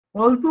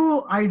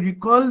Although I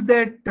recall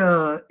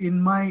that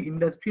in my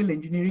industrial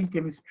engineering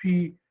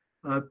chemistry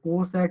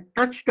course, I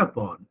touched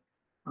upon,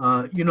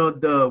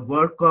 the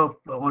work of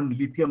on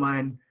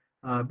lithium-ion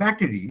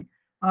battery.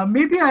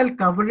 Maybe I'll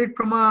cover it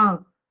from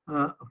a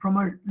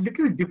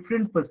little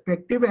different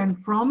perspective and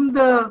from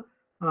the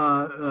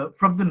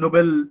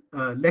Nobel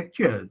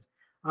lectures,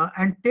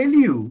 and tell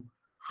you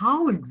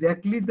how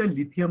exactly the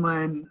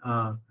lithium-ion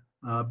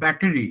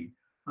battery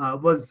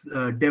was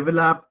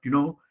developed.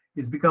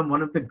 It's become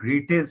one of the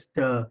greatest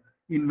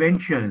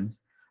inventions.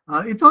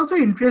 It's also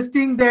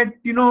interesting that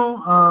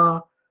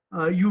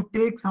you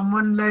take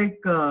someone like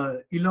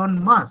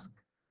Elon Musk,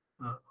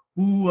 uh,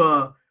 who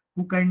uh,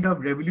 who kind of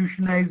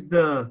revolutionized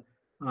the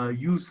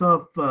use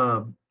of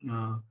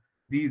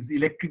these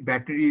electric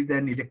batteries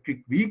and electric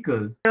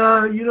vehicles.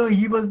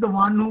 He was the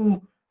one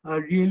who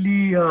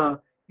really,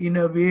 in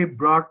a way,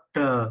 brought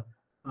the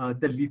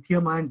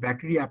lithium-ion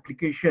battery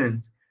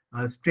applications,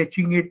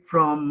 stretching it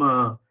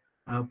from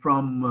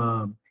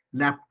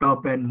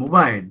laptop and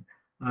mobile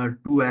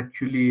to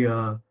actually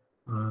uh,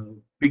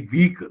 big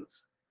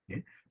vehicles.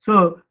 Okay?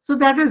 So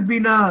that has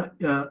been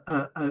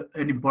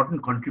an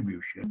important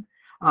contribution.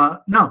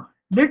 Now,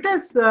 let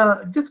us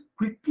just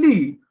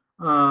quickly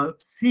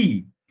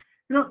see.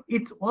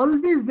 It's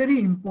always very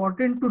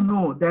important to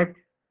know that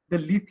the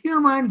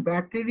lithium-ion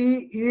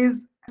battery is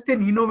just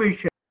an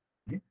innovation.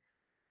 Okay?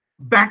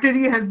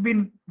 Battery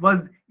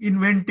was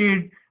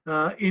invented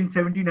in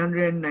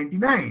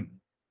 1799,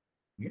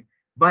 okay,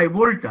 by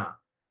Volta,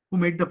 who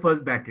made the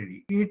first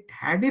battery. It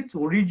had its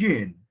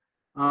origin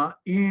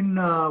in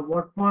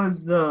what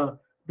was the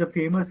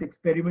famous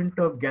experiment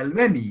of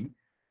Galvani,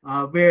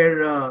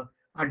 where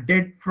a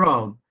dead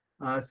frog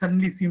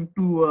suddenly seemed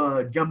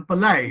to jump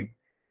alive,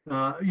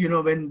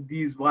 when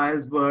these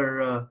wires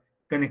were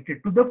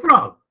connected to the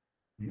frog.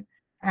 Okay.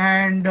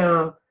 And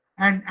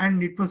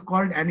and it was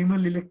called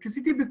animal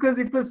electricity because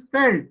it was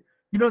felt,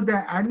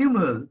 the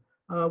animal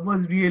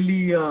was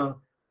really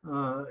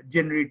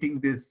generating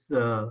this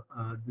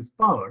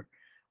power.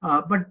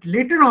 But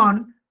later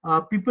on,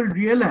 people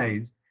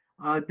realized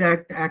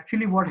that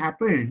actually what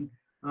happened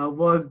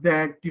was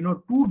that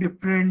two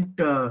different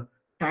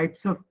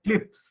types of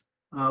clips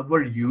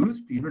were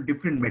used,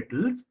 different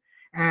metals,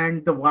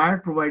 and the wire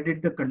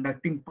provided the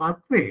conducting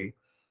pathway,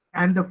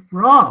 and the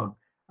frog,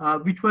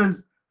 which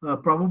was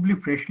probably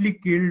freshly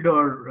killed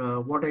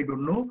or what, I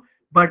don't know,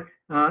 but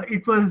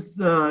it was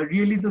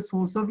really the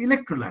source of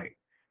electrolyte.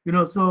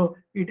 So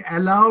it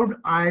allowed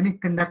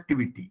ionic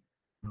conductivity.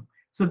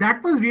 So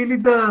that was really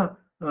the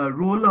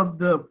role of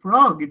the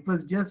frog. It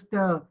was just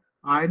a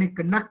ionic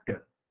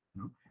conductor,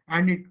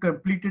 and it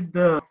completed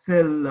the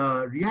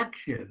cell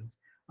reactions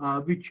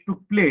which took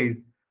place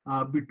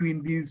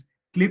between these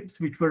clips,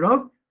 which were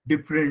of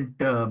different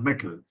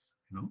metals.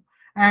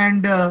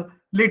 And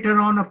later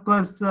on, of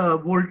course,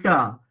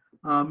 Volta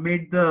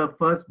made the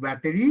first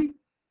battery,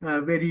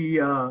 very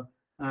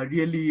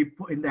really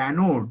in the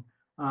anode.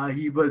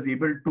 He was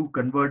able to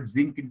convert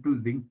zinc into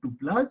zinc 2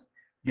 plus,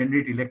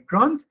 generate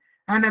electrons,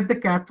 and at the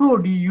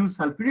cathode he used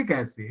sulfuric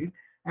acid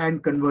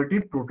and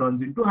converted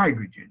protons into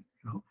hydrogen.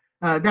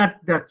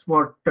 That's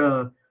what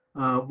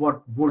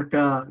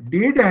Volta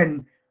did,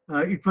 and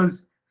it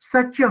was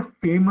such a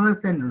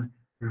famous and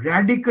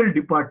radical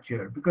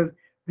departure because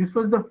this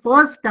was the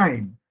first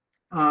time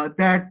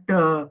that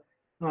the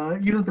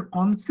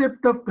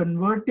concept of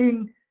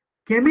converting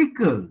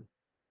chemical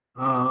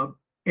uh,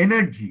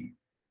 energy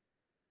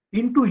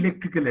into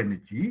electrical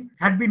energy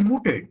had been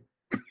mooted.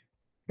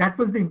 That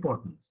was the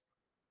importance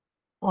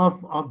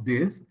of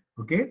this.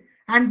 Okay,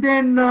 and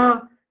then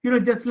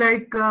just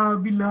like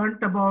we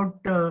learned about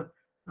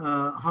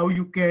how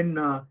you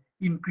can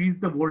increase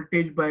the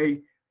voltage by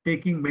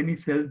taking many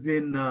cells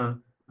in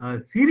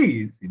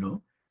series.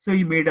 So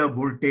he made a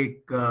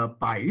voltaic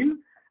pile,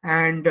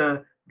 and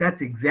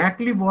that's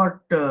exactly what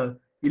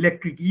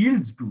electric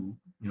eels do.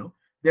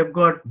 They've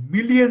got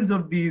millions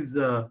of these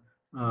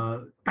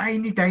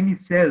tiny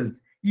cells,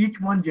 each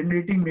one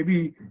generating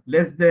maybe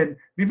less than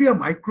maybe a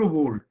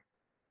microvolt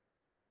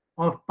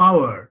of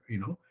power,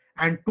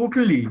 and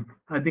totally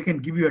they can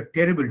give you a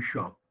terrible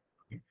shock,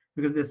 okay,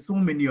 because there's so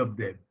many of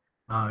them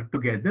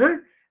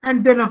together.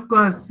 And then, of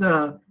course,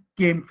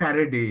 came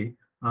Faraday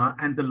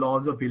and the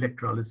laws of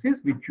electrolysis,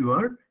 which you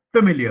are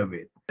familiar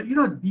with.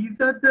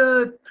 These are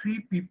the three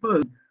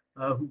people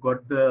who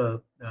got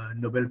the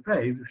Nobel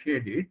Prize, who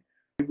shared it.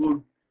 I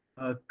would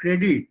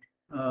credit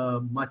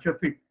much of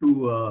it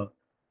to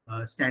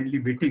Stanley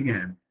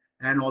Whittingham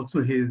and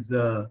also his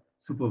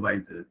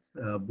supervisors,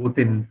 both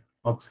in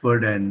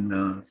Oxford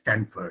and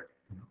Stanford.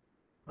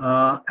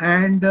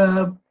 And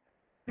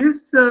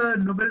this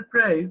Nobel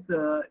Prize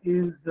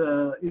is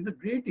a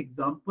great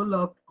example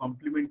of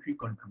complementary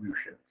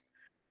contributions.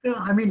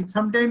 I mean,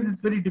 sometimes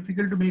it's very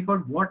difficult to make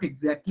out what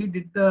exactly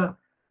did the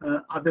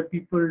other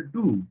people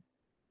do.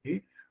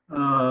 Okay?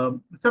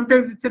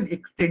 Sometimes it's an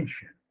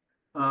extension.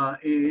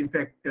 In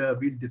fact,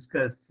 we'll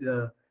discuss.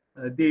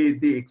 They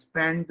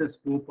expand the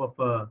scope of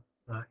a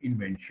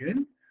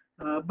invention,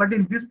 but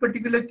in this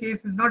particular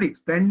case, it's not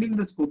expanding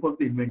the scope of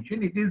the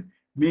invention. It is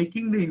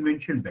making the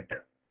invention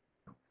better.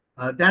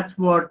 That's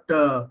what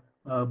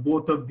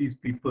both of these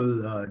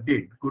people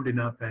did,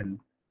 Goodenough and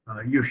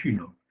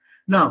Yoshino.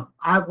 Now,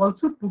 I've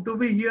also put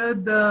over here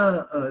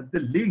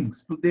the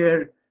links to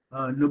their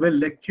Nobel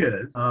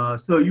lectures,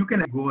 so you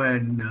can go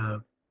and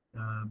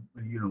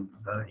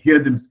hear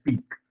them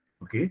speak.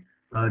 Okay,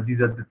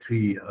 these are the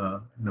three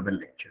Nobel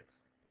lectures.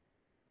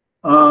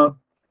 Uh,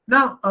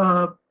 now,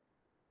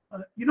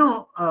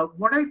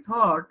 what I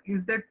thought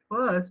is that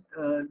first,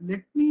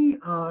 let me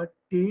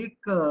take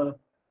a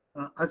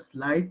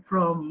slide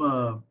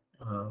from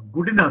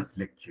Goodenough's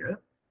lecture,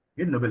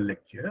 a Nobel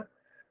lecture,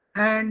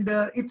 and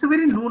it's a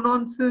very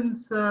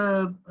no-nonsense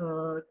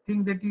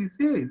thing that he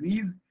says.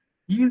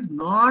 He's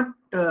not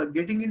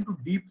getting into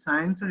deep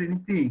science or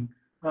anything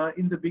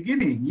in the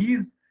beginning.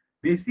 He's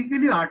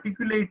basically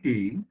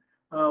articulating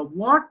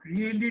what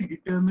really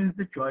determines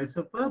the choice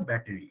of a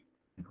battery.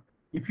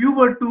 If you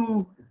were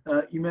to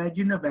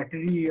imagine a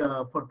battery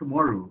for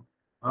tomorrow,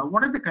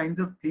 what are the kinds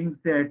of things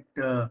that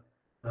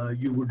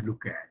you would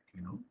look at?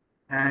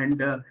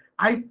 And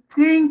I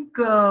think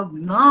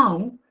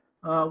now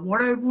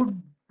what I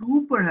would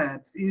do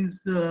perhaps is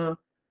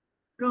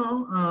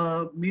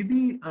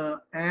maybe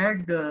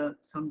add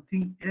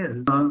something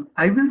else.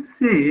 I will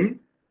say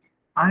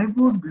I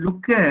would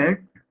look at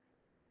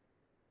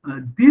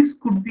this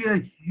could be a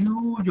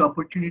huge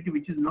opportunity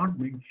which is not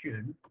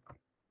mentioned.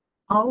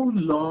 How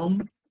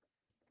long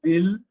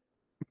will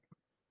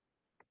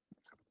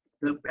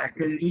the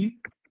battery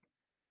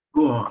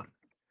go on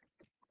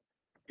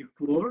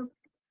before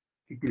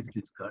it is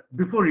discarded?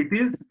 Before it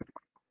is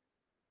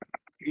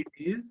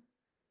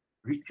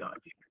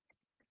recharged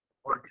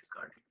or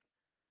discarded.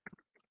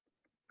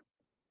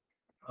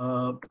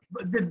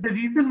 But the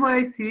reason why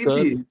I say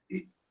Sir,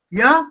 this,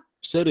 yeah.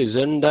 Sir,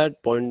 isn't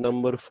that point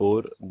number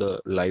 4 the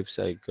life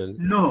cycle?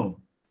 No,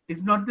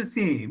 it's not the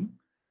same.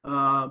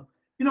 Uh,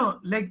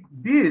 like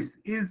this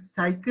is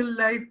cycle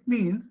life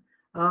means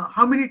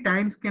how many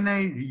times can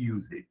I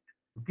reuse it?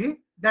 Okay,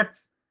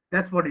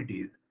 that's what it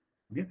is.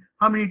 Okay,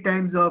 how many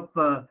times of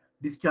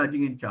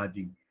discharging and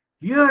charging?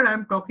 Here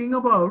I'm talking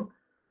about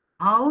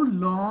how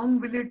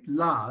long will it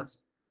last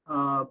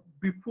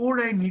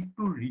before I need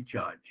to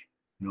recharge?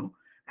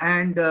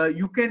 And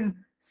you can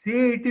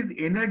say it is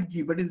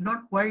energy, but it's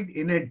not quite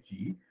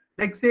energy.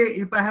 Like say,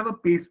 if I have a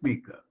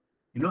pacemaker,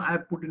 I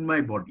put in my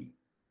body.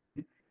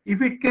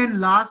 If it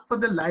can last for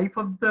the life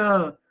of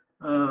the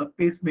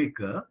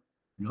pacemaker,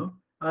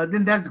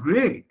 then that's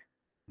great,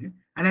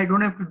 and I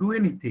don't have to do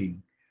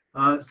anything.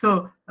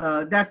 So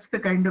that's the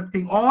kind of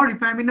thing. Or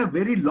if I'm in a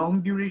very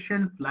long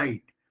duration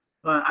flight,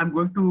 I'm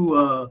going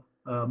to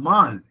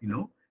Mars,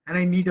 and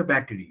I need a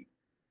battery.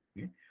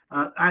 Okay?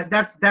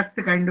 That's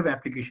the kind of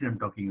application I'm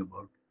talking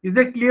about. Is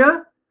that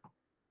clear?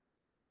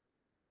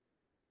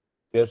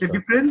 Yes, The sir.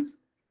 difference?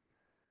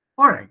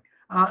 All right.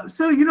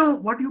 So,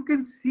 what you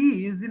can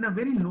see is in a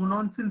very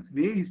no-nonsense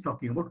way, he's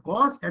talking about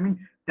cost. I mean,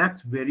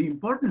 that's very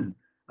important.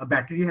 A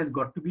battery has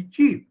got to be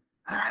cheap.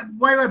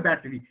 Why a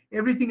battery?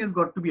 Everything has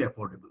got to be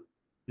affordable.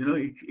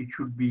 It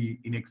should be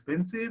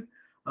inexpensive.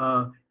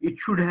 It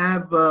should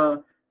have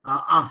a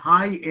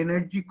high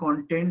energy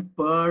content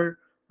per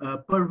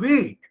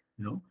weight.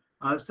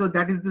 So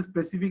that is the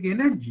specific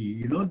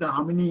energy. The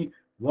how many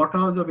watt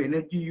hours of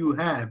energy you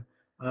have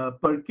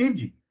per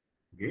kg.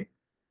 Okay.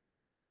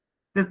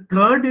 The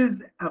third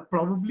is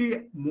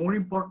probably more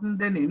important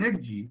than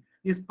energy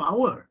is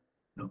power.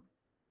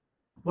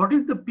 What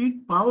is the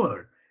peak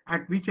power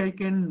at which I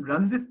can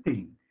run this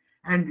thing?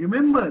 And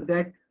remember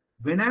that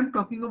when I'm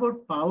talking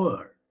about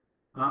power,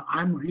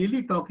 I'm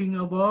really talking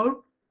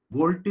about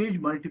voltage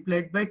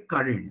multiplied by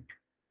current.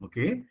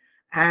 Okay.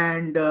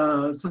 And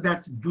so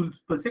that's joules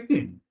per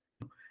second.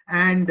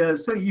 And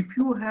so if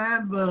you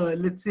have,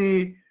 let's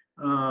say,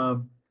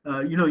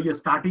 you're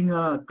starting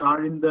a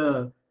car in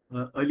the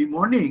early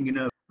morning,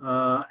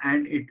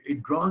 and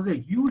it draws a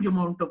huge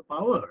amount of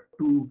power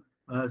to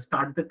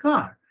start the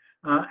car.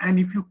 And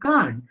if you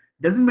can't,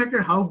 doesn't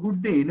matter how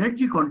good the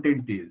energy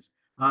content is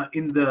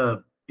in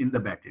the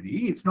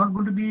battery, it's not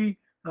going to be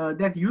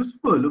that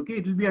useful. Okay,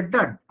 it will be a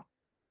dud.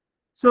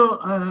 So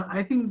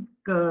I think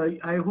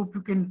I hope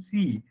you can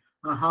see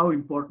how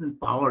important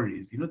power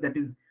is. That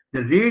is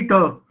the rate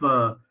of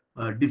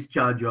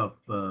discharge of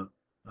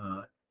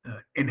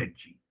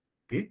energy.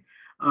 Okay.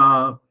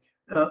 Uh,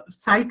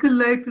 Cycle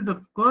life is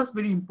of course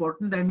very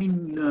important. I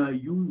mean,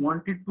 you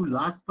want it to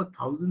last for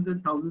thousands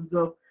and thousands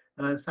of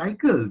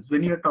cycles.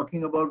 When you're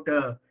talking about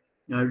a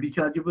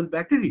rechargeable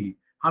battery,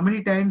 how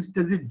many times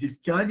does it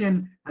discharge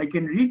and I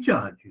can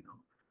recharge?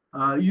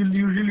 You'll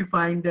usually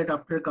find that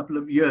after a couple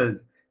of years,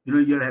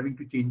 you're having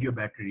to change your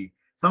battery.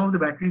 Some of the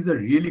batteries are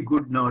really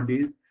good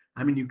nowadays.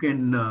 I mean, you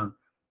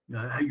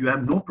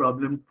have no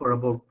problem for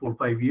about 4 or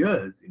 5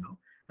 years.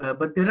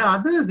 But there are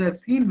others I've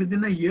seen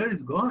within a year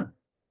it's gone.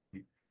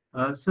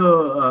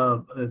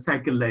 So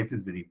cycle life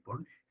is very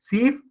important.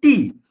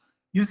 Safety.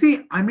 You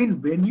see, I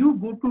mean, when you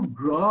go to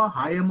draw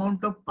high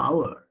amount of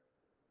power,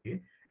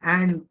 okay,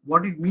 and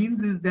what it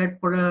means is that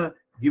for a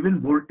given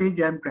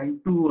voltage, I'm trying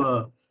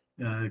to,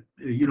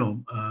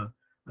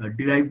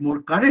 derive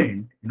more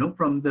current,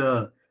 from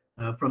the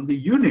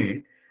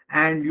unit.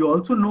 And you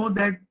also know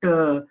that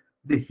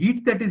the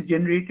heat that is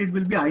generated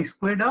will be I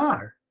squared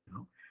R.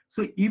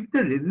 So if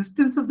the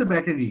resistance of the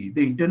battery,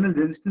 the internal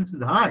resistance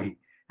is high,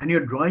 and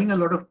you're drawing a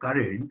lot of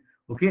current,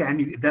 okay,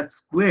 and that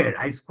square,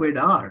 I squared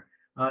R,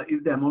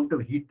 is the amount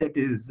of heat that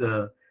is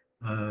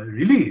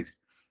released,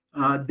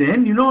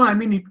 then,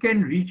 it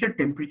can reach a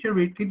temperature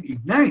where it can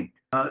ignite.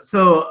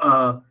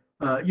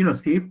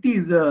 Safety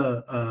is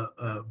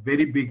a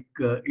very big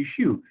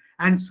issue,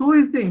 and so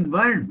is the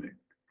environment.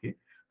 Okay,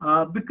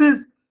 because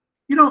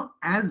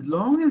as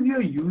long as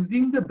you're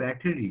using the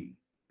battery,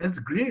 that's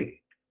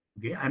great.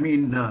 Okay,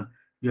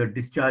 you're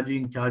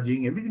discharging,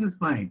 charging, everything is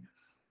fine.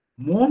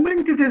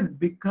 Moment it has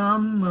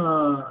become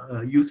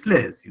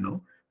useless,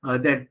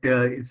 that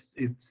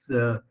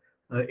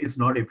it's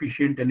not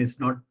efficient and it's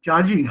not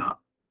charging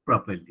up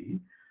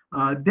properly,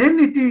 then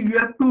you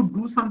have to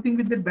do something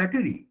with the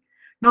battery.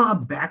 Now, a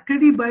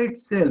battery by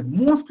itself,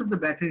 most of the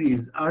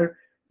batteries are,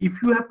 if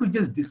you have to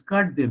just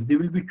discard them, they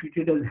will be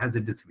treated as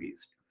hazardous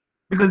waste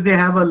because they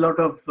have a lot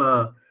of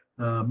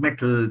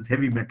metals,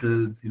 heavy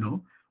metals,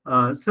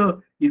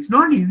 so it's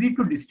not easy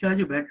to discharge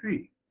a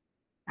battery.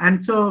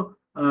 And so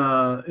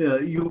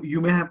you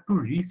may have to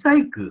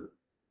recycle,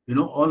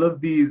 all of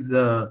these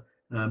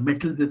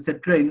metals,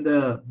 etc., in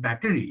the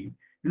battery,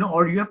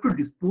 or you have to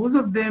dispose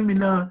of them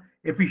in a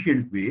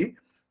efficient way.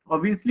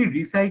 Obviously,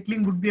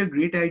 recycling would be a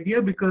great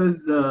idea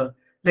because,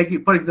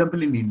 for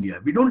example, in India,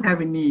 we don't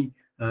have any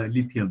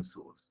lithium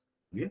source.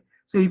 Okay?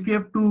 So if you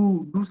have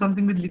to do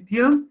something with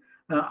lithium,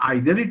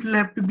 either it will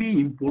have to be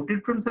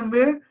imported from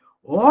somewhere,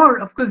 or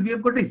of course, we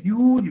have got a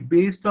huge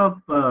base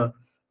of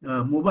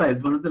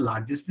mobiles, one of the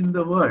largest in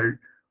the world.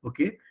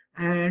 Okay,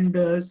 and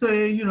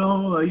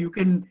you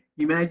can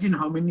imagine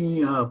how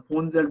many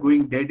phones are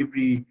going dead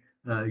every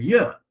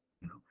year.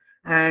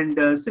 And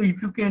so if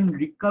you can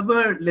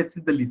recover, let's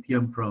say, the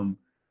lithium from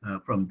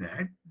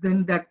that,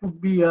 then that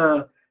would be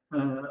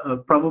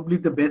probably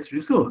the best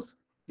resource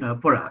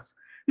for us.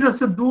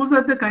 So those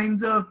are the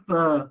kinds of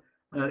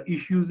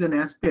issues and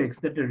aspects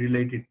that are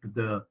related to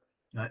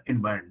the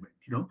environment.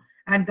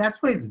 And that's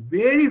why it's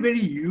very,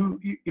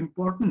 very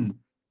important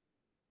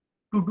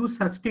to do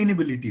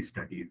sustainability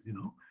studies.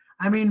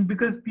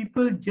 Because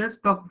people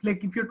just talk,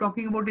 like if you're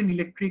talking about an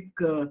electric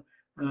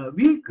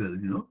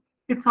vehicle,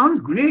 it sounds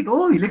great.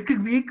 Oh, electric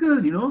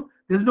vehicle,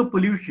 there's no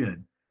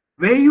pollution.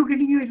 Where are you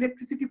getting your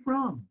electricity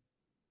from?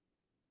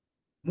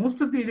 Most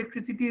of the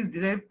electricity is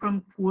derived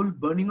from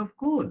burning of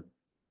coal.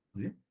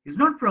 Okay? It's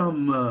not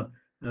from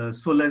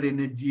solar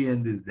energy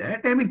and this,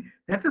 that.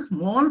 That's a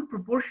small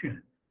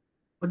proportion.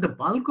 But the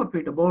bulk of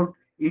it, about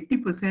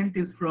 80%,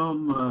 is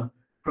from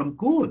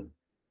coal.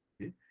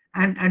 Okay?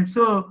 And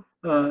so,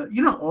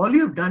 all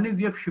you've done is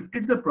you have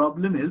shifted the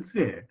problem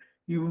elsewhere.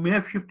 You may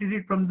have shifted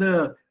it from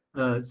the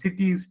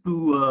cities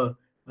to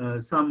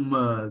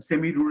some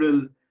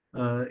semi-rural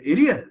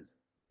areas.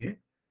 Okay?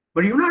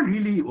 But you've not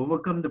really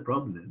overcome the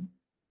problem.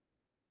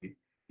 Okay?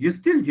 You're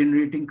still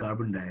generating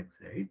carbon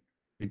dioxide.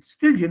 It's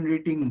still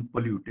generating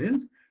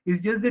pollutants.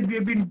 It's just that we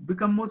have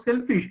become more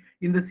selfish.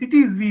 In the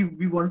cities,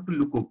 we want to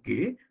look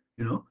okay,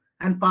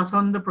 and pass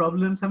on the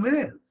problem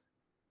somewhere else.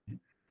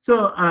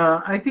 So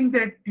I think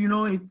that,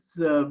 it's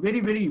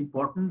very, very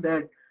important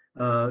that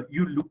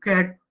you look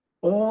at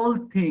all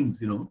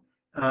things,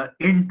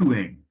 end to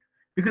end.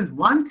 Because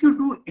once you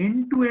do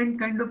end to end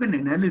kind of an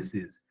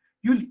analysis,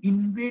 you'll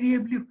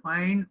invariably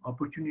find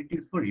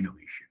opportunities for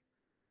innovation.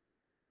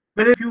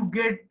 But if you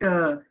get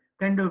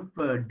kind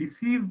of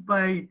deceived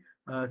by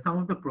some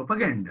of the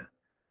propaganda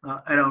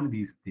around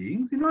these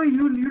things,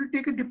 you'll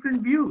take a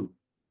different view.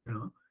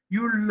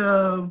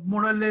 You'll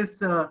more or less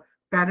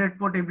parrot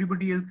what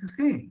everybody else is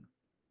saying.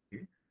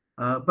 Okay?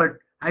 But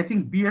I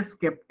think be a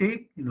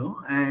skeptic,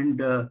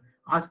 and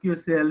ask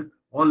yourself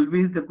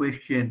always the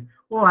question,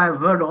 oh, I've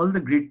heard all the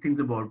great things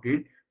about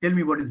it. Tell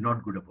me what is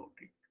not good about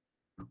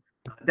it.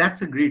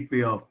 That's a great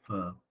way of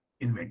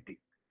inventing.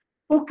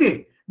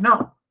 Okay,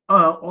 now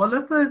all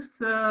of us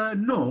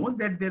know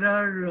that there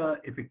are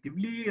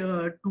effectively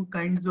two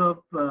kinds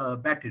of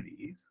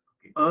batteries.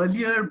 Okay.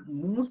 Earlier,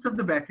 most of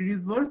the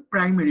batteries were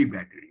primary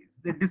batteries.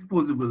 They're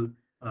disposable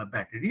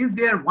batteries.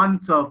 They are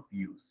once of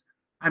use.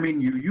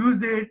 You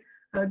use it.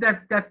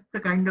 That's the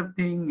kind of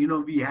thing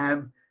we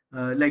have.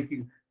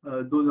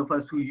 Those of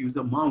us who use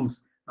a mouse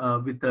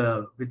with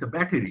a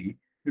battery,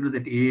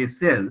 that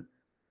ASL.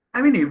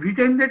 Every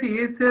time that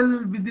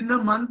ASL, within a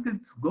month,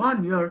 it's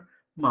gone. Your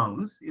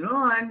mouse,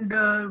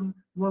 and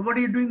what are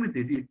you doing with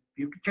it? You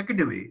have to chuck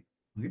it away.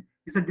 Okay?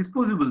 It's a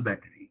disposable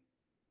battery.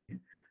 Okay?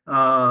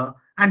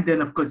 And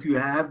then, of course, you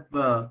have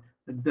the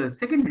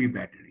secondary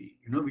battery,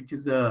 which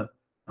is a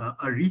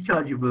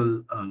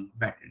rechargeable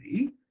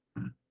battery.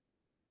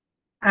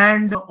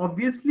 And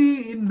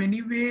obviously, in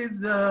many ways,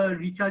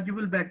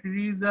 rechargeable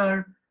batteries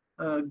are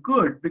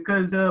good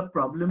because the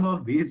problem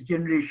of waste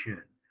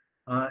generation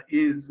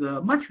is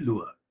much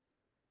lower,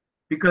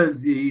 because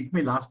it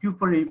may last you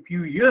for a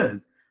few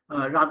years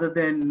rather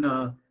than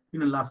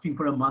lasting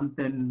for a month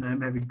and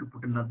I'm having to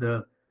put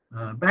another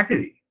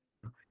battery.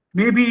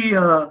 Maybe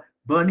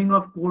burning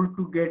of coal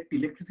to get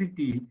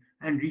electricity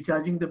and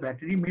recharging the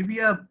battery may be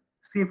a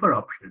safer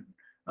option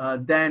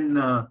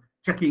than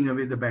chucking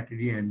away the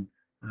battery and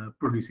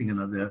producing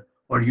another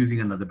or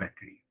using another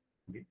battery.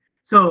 Okay.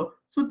 So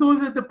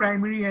those are the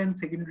primary and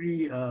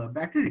secondary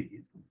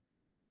batteries.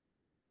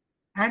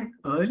 And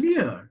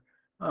earlier,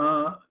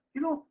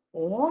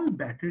 all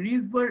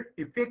batteries were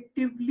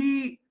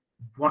effectively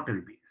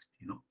water-based,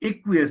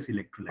 aqueous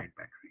electrolyte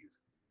batteries.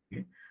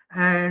 Okay?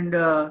 And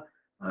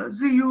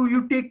so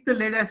you take the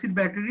lead acid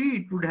battery,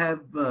 it would have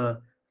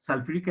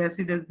sulfuric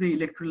acid as the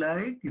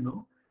electrolyte.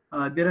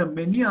 There are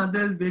many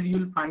others where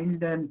you'll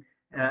find an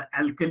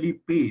alkali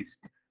paste,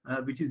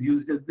 which is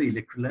used as the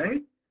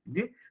electrolyte.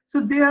 Okay? So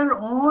they are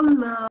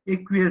all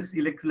aqueous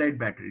electrolyte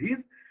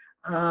batteries.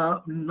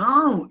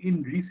 Now,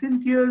 in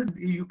recent years,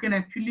 you can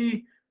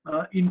actually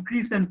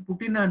increase and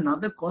put in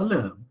another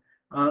column,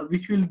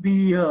 which will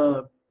be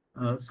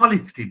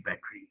solid state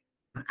battery,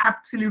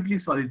 absolutely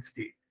solid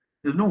state.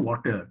 There's no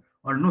water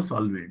or no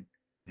solvent.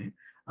 Okay?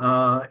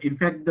 In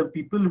fact, the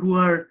people who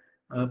are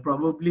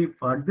probably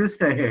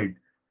farthest ahead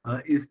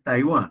is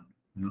Taiwan.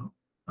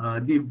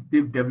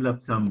 They've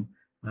developed some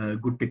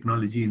good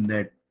technology in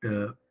that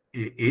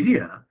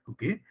area.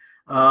 Okay,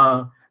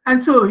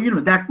 and so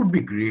that would be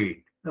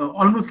great.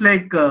 Almost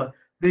like the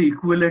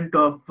equivalent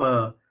of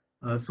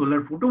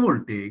solar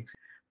photovoltaics.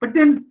 But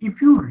then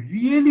if you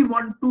really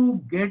want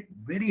to get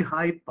very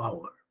high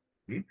power,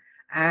 okay,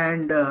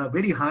 and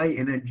very high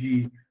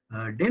energy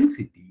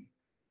density,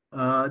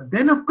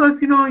 then of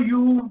course,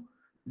 you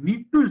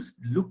need to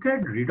look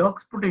at redox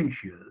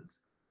potentials,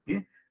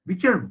 okay,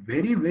 which are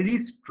very,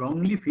 very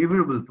strongly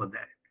favorable for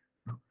that.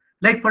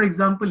 Like, for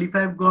example, if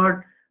I've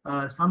got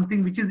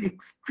something which is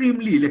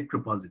extremely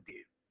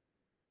electropositive,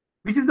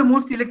 which is the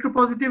most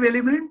electropositive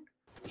element?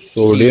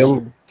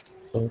 Sodium.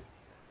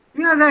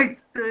 Yeah, right.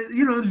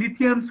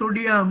 Lithium,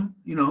 sodium,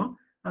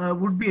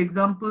 would be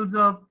examples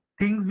of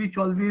things which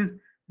always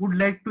would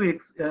like to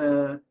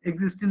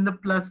exist in the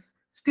plus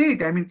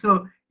state. I mean,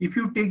 so if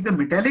you take the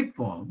metallic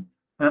form,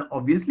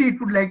 obviously it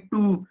would like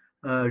to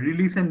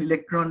release an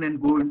electron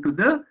and go into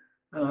the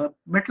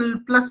metal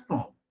plus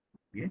form.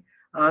 Okay?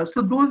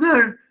 So those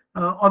are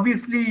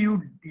obviously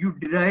you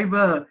derive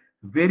a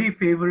very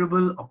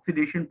favorable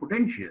oxidation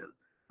potential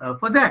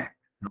for that.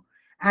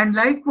 And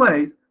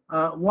likewise,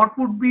 what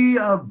would be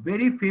a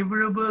very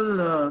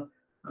favorable,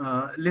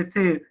 let's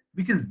say,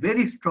 which is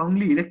very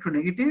strongly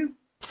electronegative?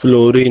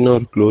 Fluorine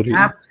or chlorine.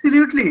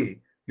 Absolutely.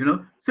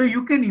 So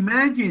you can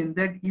imagine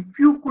that if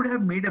you could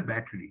have made a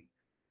battery,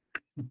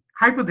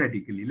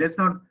 hypothetically, let's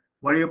not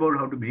worry about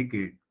how to make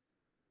it,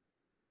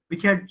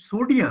 which had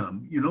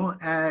sodium,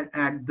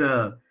 at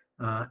the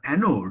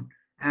anode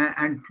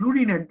and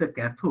fluorine at the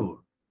cathode.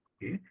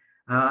 Okay,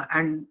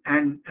 and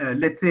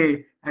let's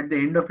say at the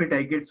end of it,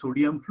 I get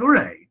sodium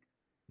fluoride.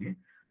 Okay?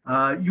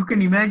 You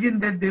can imagine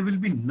that there will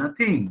be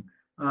nothing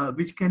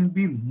which can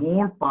be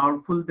more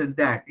powerful than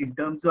that in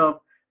terms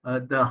of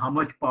the how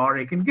much power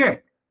I can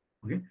get.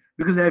 Okay,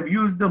 because I've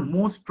used the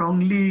most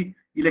strongly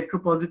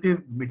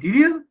electropositive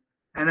material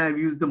and I've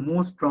used the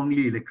most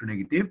strongly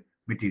electronegative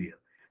material.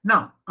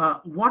 Now,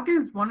 what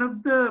is one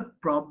of the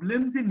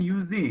problems in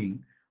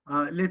using,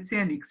 let's say,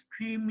 an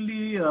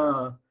extremely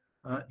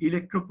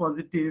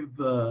electropositive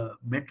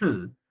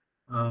metal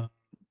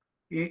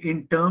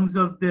in terms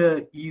of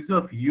the ease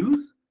of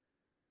use?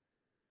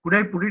 Could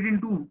I put it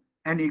into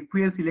an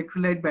aqueous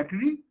electrolyte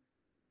battery?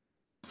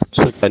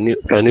 So can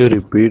you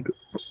repeat?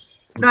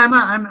 No,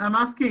 I'm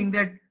asking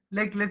that,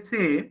 like, let's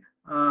say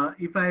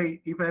if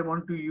I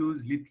want to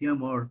use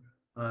lithium or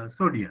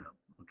sodium,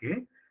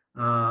 okay,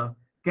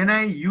 can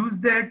I use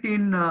that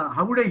in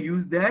how would I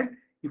use that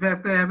if I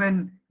have to have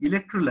an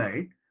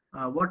electrolyte?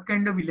 What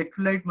kind of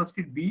electrolyte must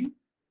it be?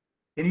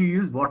 Can you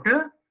use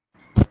water?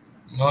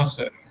 No,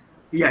 sir.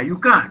 Yeah, you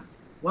can't.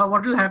 Well,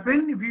 what will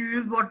happen if you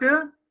use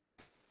water?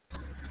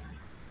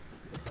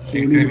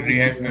 It will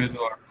react with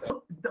water.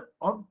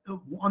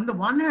 On the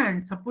one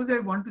hand, suppose I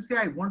want to say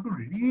I want to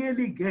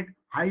really get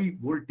high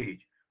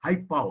voltage,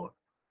 high power,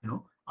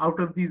 out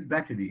of these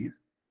batteries.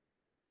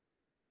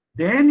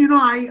 Then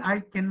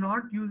I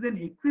cannot use an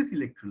aqueous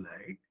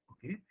electrolyte.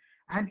 Okay,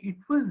 and it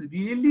was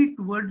really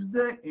towards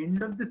the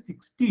end of the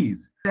 60s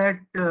that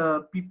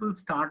people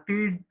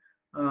started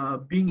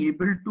being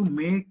able to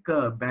make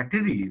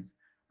batteries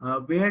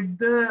where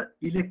the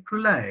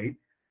electrolyte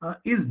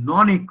is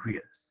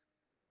non-aqueous.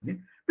 Okay?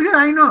 Because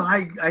I know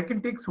I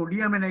can take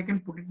sodium and I can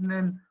put it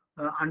in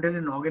under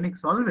an organic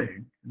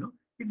solvent.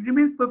 It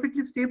remains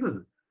perfectly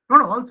stable.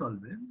 Not all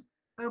solvents,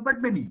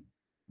 but many.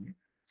 Okay?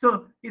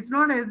 So it's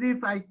not as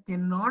if I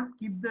cannot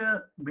keep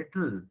the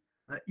metal,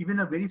 even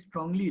a very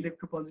strongly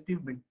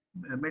electropositive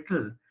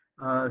metal,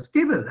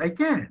 stable. I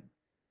can,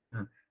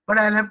 but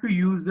I'll have to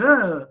use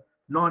a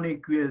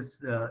non-aqueous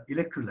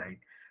electrolyte,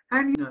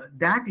 and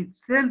that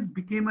itself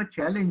became a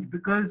challenge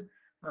because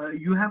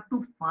you have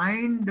to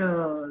find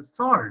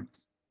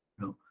salts,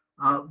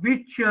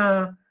 which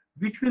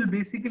will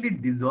basically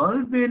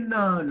dissolve in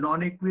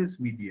non-aqueous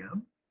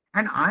medium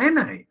and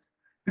ionize,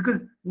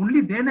 because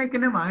only then I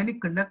can have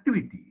ionic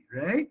conductivity,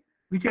 right,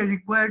 which are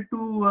required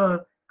to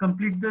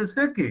complete the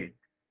circuit.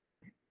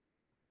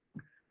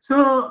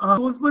 So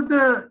those were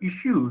the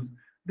issues,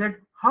 that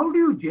how do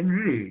you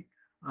generate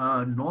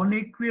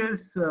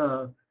non-aqueous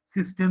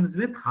systems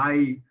with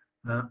high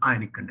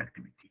ionic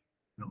conductivity?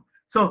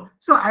 So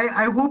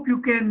I hope you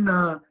can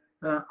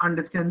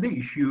understand the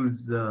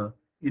issues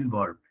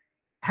involved.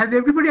 Has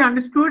everybody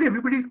understood?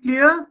 Everybody's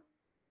clear?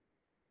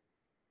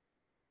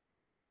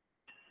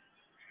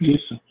 Yes,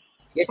 sir.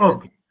 Yes, sir.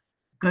 Okay.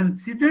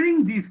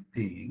 Considering these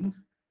things,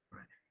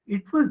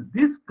 it was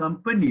this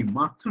company,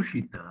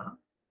 Matsushita,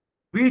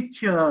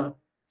 which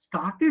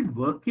started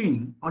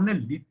working on a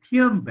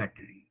lithium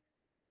battery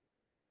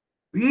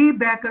way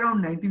back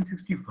around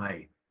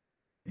 1965.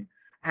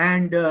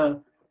 And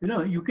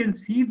you can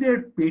see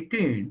their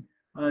patent.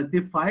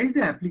 They filed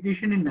the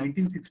application in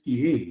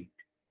 1968,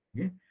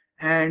 okay?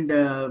 And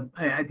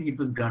I think it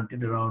was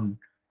granted around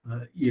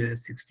year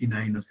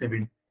 69 or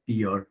 70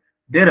 or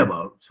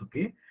thereabouts.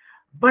 Okay,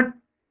 but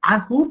I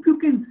hope you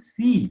can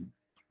see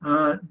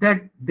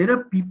that there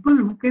are people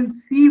who can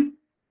see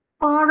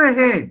far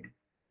ahead.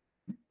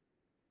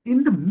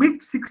 In the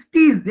mid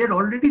 60s, they had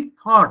already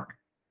thought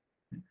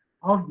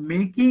of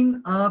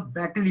making a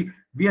battery.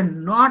 We are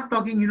not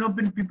talking,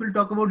 when people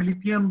talk about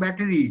lithium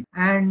battery,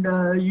 and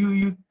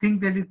you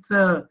think that it's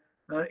a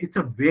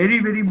very,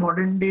 very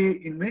modern day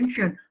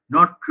invention.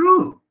 Not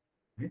true.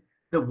 Okay?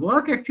 The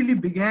work actually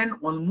began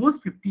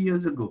almost 50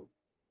 years ago.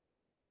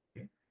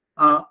 Okay?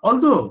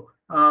 Although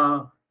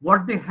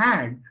what they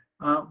had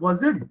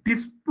was a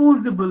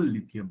disposable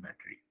lithium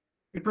battery.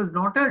 It was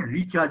not a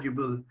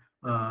rechargeable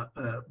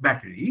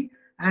battery.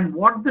 And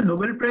what the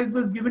Nobel Prize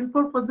was given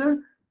for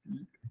the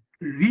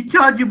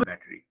rechargeable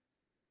battery.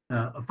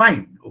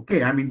 Fine,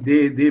 okay. I mean,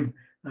 they've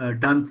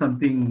done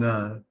something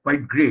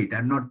quite great.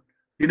 I'm not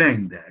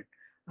denying that,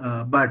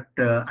 but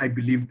I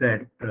believe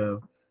that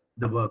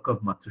the work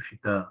of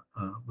Matsushita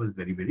was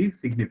very, very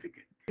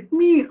significant. Let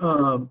me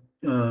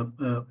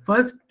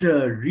first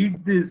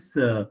read this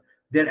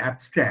their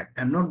abstract.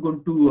 I'm not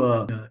going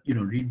to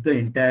read the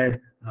entire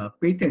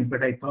patent,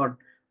 but I thought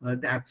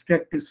the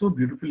abstract is so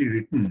beautifully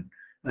written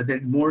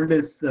that more or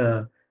less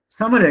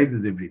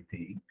summarizes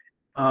everything.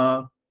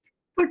 But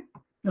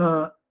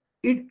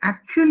it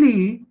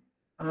actually,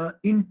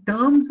 in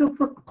terms of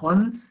a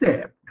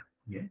concept,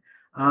 yeah,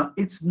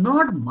 it's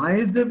not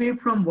miles away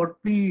from what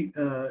we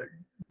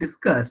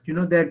discussed.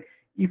 That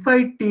if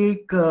I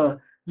take,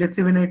 let's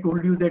say, when I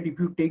told you that if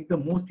you take the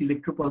most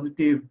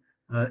electropositive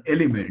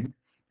element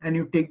and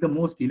you take the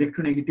most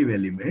electronegative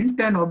element,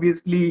 then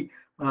obviously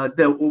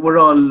the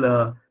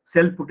overall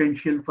cell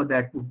potential for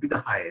that would be the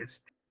highest.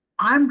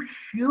 I'm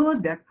sure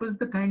that was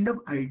the kind of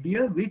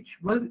idea which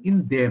was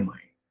in their mind.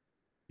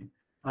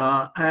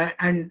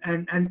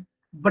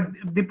 But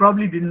they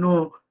probably didn't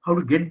know how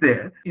to get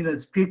there in a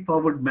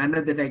straightforward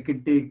manner, that I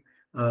can take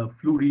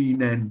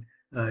fluorine and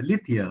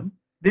lithium.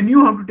 They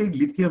knew how to take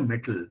lithium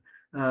metal.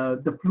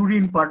 The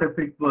fluorine part of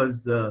it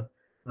was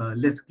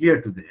less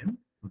clear to them.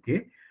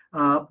 Okay,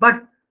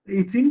 but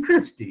it's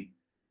interesting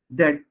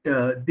that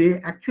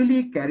they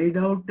actually carried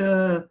out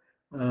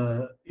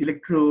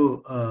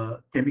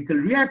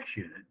electrochemical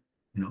reaction,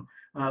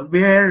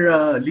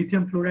 where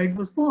lithium fluoride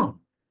was formed.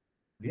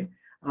 Okay?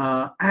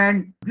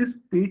 And this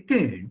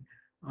patent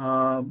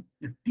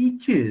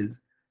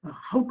teaches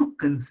how to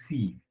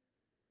conceive.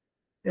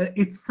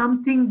 It's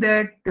something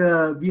that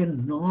we are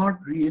not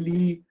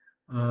really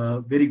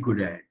very good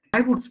at.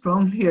 I would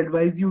strongly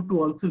advise you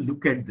to also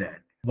look at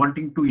that.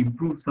 Wanting to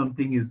improve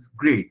something is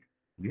great,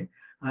 okay?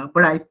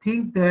 But I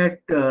think that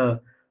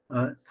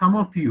some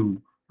of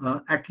you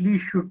at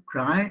least should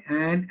try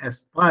and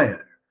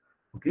aspire,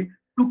 okay,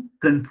 to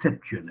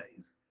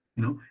conceptualize.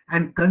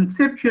 And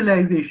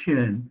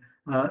conceptualization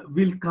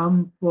will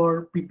come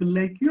for people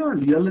like you all.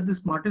 You all are the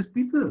smartest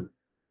people.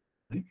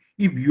 Right?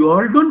 If you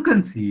all don't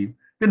conceive,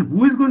 then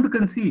who is going to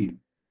conceive?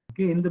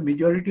 Okay, in the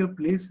majority of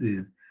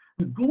places,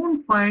 you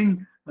don't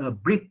find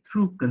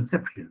breakthrough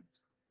conceptions.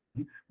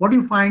 What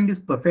you find is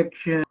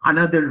perfection,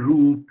 another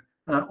route,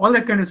 all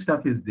that kind of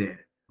stuff is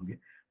there. Okay,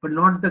 but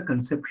not the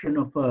conception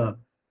of a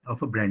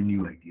brand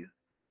new idea.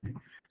 Okay?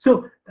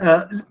 So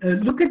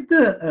look at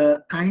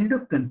the kind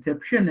of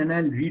conception, and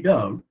I'll read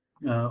out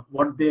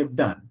what they have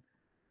done.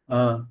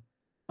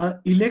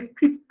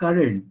 Electric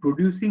current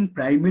producing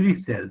primary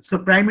cell. So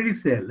primary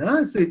cell,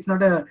 so it's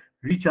not a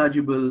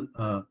rechargeable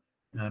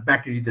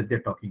battery that they're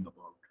talking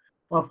about,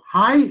 of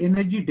high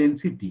energy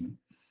density,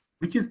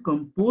 which is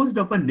composed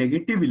of a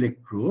negative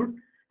electrode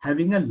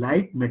having a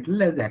light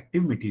metal as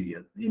active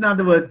material. In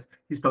other words,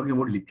 he's talking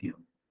about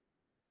lithium.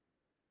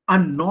 A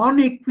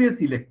non-aqueous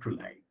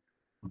electrolyte.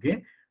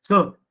 Okay,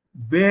 so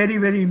very,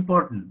 very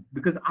important,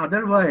 because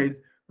otherwise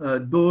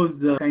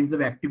those kinds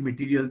of active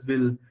materials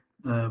will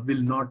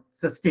not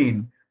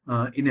sustain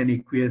in an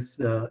aqueous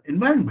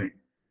environment.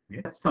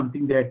 Okay? That's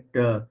something that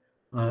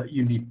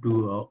you need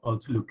to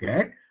also look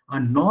at. A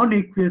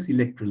non-aqueous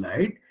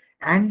electrolyte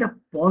and a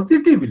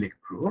positive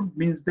electrode,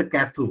 means the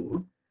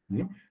cathode,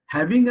 okay,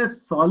 having a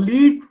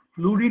solid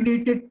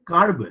fluorinated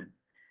carbon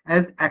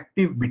as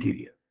active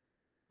material.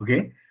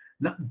 Okay,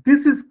 Now,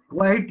 this is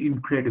quite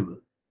incredible.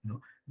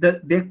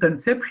 Their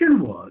conception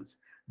was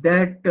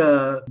that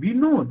we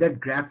know that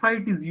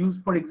graphite is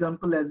used, for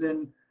example, as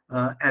an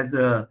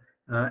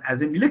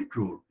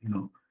electrode.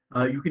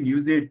 You can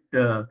use it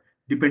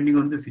depending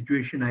on the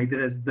situation,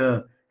 either as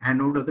the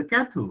anode or the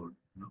cathode.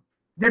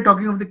 They're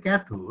talking of the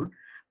cathode,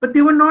 but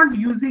they were not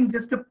using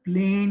just a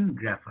plain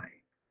graphite.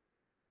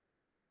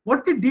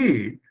 What they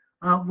did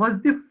was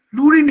they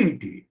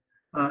fluorinated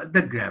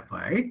the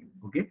graphite,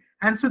 okay,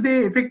 and so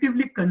they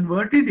effectively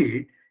converted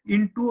it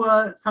into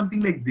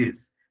something like this,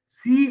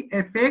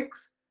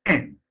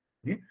 CFXN.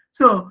 Okay?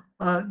 So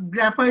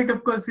graphite,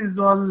 of course, is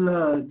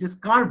all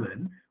just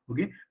carbon,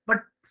 okay,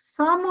 but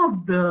some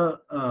of the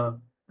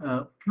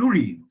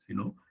fluorines,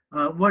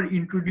 were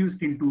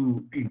introduced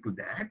into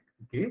that,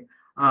 okay,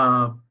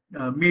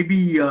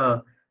 maybe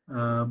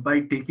by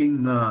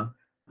taking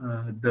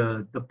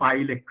the pi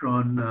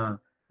electron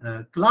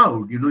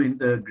cloud, in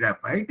the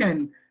graphite,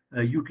 and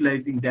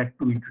utilizing that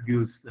to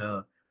introduce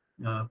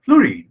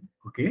fluorine,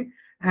 okay,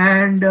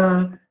 and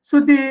so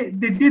they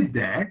did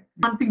that.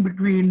 Something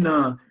between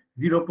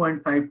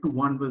 0.5 to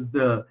 1 was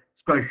the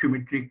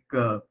stoichiometric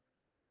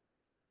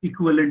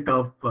equivalent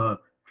of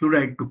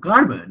fluoride to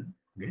carbon,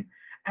 okay,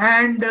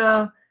 and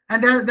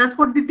that's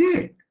what they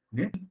did.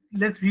 Okay?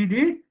 Let's read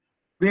it.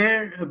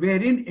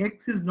 Wherein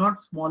x is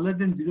not smaller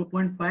than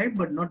 0.5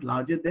 but not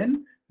larger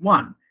than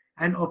 1,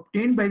 and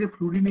obtained by the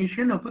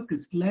fluorination of a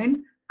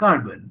crystalline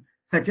carbon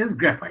such as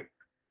graphite,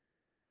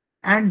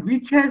 and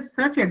which has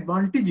such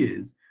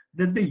advantages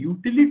that the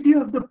utility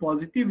of the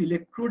positive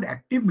electrode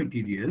active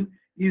material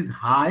is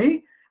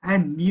high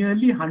and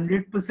nearly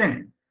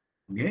 100%.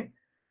 Okay,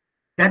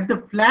 that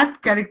the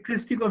flat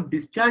characteristic of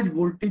discharge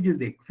voltage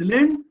is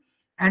excellent,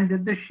 and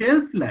that the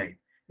shelf life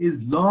is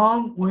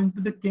long owing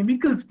to the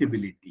chemical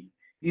stability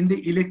in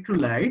the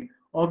electrolyte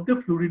of the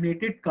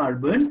fluorinated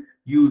carbon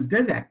used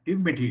as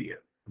active material.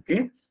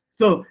 Okay,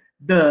 so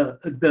the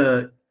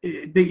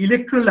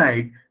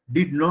electrolyte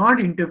did not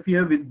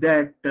interfere with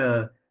that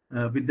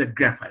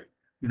graphite,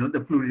 the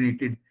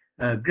fluorinated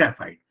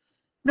graphite.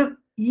 Now,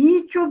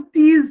 each of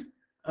these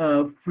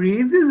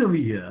phrases over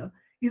here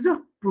is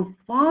of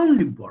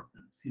profound importance.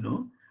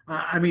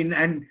 I mean,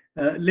 and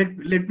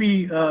let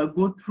me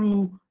go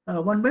through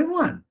one by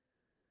one.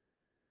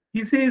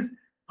 He says,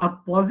 a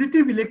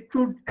positive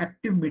electrode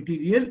active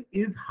material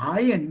is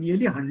high and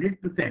nearly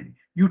 100%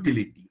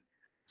 utility.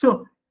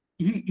 So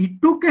he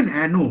took an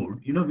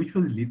anode, which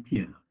was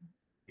lithium,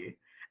 okay,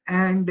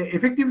 and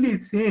effectively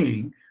is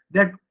saying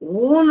that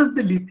all of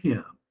the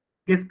lithium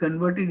gets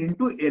converted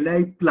into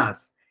Li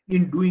plus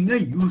in doing a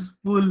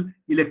useful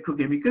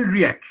electrochemical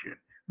reaction,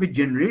 which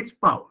generates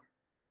power.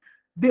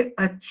 They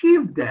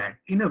achieved that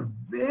in a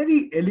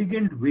very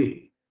elegant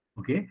way,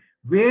 okay,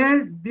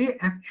 where they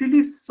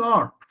actually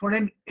sought for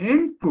an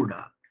end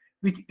product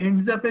which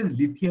ends up as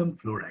lithium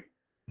fluoride.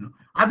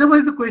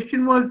 Otherwise, the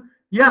question was,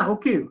 yeah,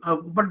 okay,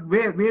 but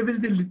where will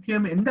the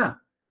lithium end up?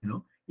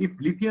 If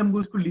lithium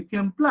goes to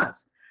lithium plus.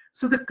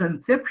 So the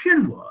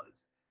conception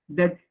was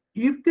that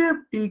if they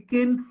have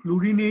taken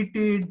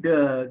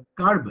fluorinated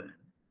carbon,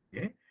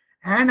 okay,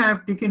 and I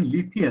have taken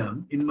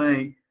lithium in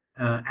my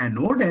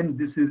anode, and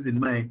this is in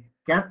my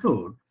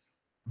cathode,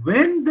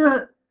 when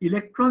the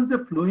electrons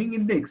are flowing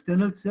in the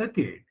external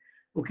circuit,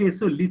 okay,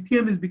 so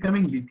lithium is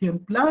becoming lithium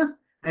plus,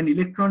 an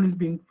electron is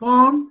being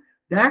formed,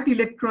 that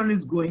electron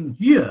is going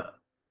here,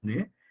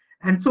 okay?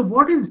 And so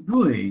what it's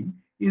doing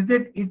is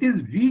that it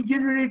is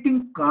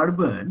regenerating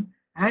carbon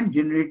and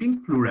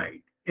generating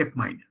fluoride, F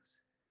minus.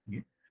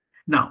 Okay?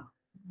 Now,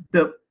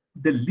 the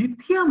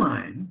lithium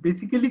ion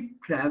basically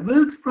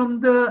travels from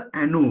the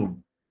anode,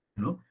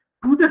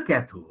 to the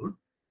cathode,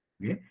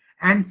 okay,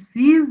 and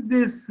sees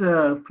this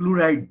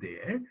fluoride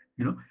there,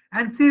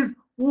 and says,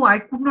 oh, I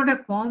could not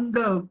have found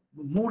a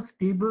more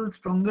stable,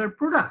 stronger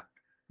product,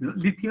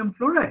 lithium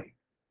fluoride.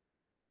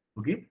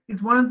 Okay,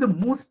 it's one of the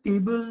most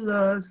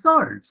stable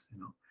salts,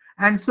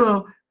 and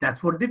so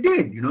that's what they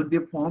did. They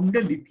formed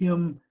a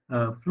lithium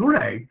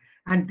fluoride,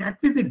 and that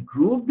way they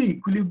drove the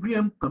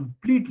equilibrium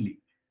completely,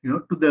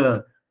 to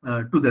the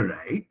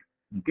right.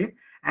 Okay,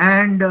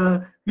 and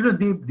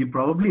they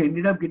probably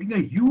ended up getting a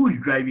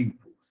huge driving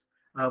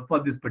force for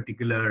this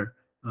particular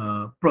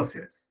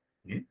process.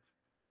 Okay?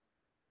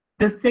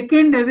 The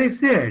second, as I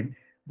said,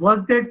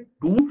 was that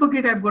don't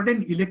forget I've got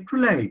an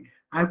electrolyte.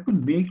 I have to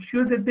make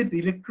sure that that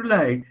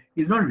electrolyte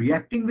is not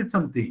reacting with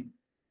something.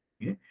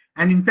 Okay?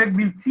 And in fact,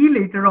 we'll see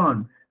later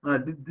on,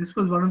 this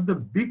was one of the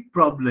big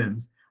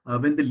problems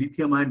when the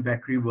lithium-ion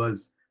battery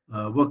was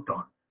worked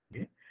on.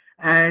 Okay?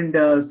 And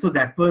so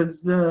that was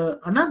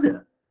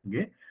another.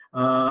 Okay?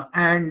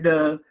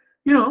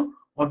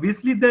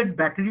 Obviously that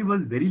battery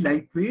was very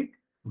lightweight.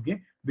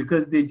 Okay?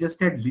 Because they just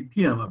had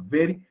lithium, a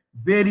very,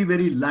 very,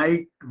 very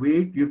light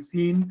weight. You've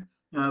seen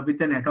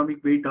with an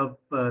atomic weight of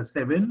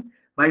 7.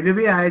 By the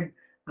way, I had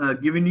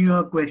given you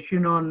a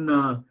question on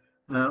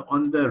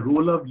the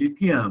role of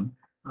lithium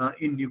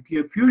in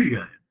nuclear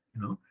fusion.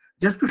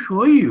 Just to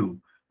show you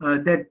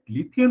that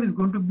lithium is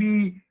going to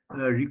be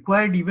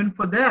required even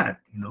for that.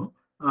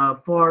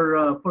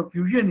 for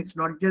fusion, it's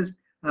not just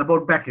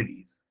about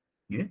batteries.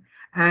 Yeah?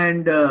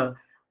 And the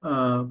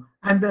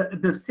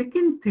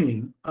second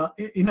thing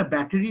in a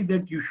battery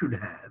that you should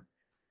have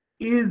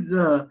is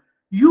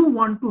you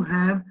want to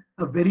have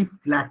a very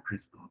flat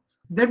response.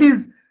 That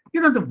is,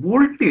 the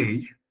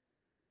voltage,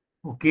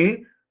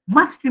 okay,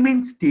 must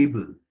remain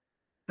stable.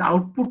 The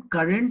output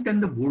current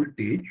and the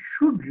voltage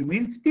should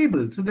remain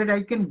stable so that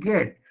I can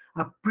get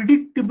a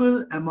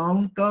predictable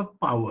amount of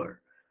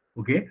power,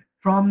 okay,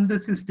 from the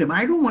system.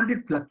 I don't want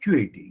it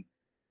fluctuating.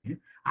 Okay?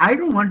 I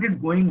don't want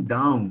it going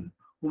down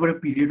over a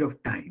period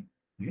of time.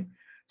 Okay?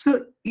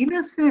 So in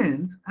a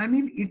sense, I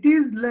mean, it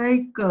is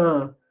like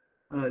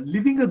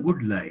living a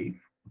good life,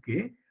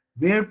 okay,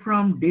 where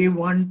from day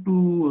one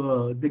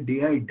to the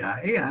day I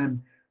die,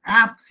 I'm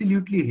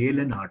absolutely hale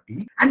and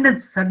hearty, and then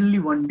suddenly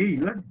one day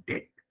you are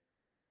dead.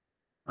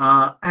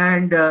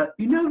 And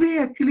in a way,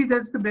 actually,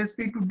 that's the best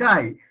way to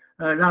die,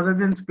 rather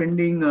than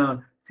spending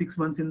 6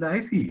 months in the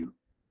ICU.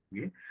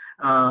 Okay?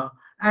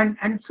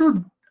 And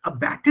so a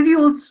battery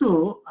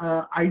also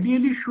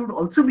ideally should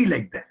also be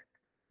like that,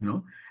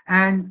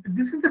 And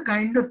this is the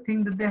kind of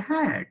thing that they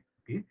had.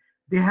 Okay?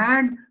 They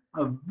had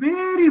a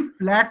very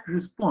flat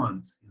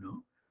response,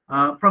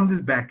 from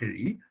this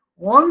battery,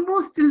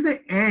 almost till the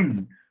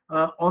end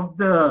of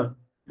the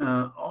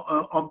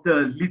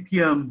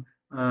lithium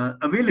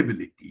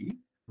availability.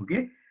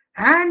 Okay,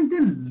 and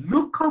then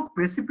look how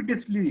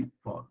precipitously it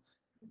falls.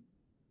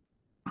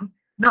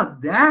 Now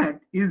that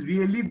is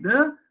really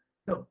the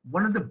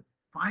one of the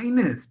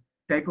finest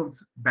type of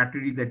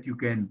battery that you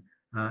can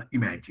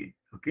imagine.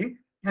 Okay,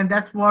 and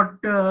that's what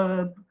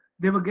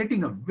they were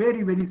getting, a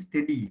very, very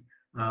steady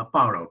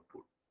power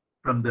output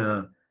from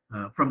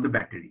the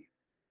battery.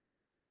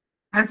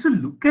 And so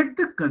look at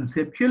the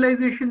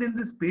conceptualization in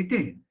this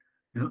patent,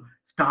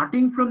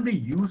 starting from the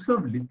use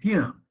of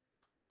lithium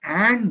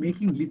and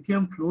making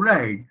lithium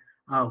fluoride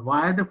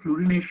via the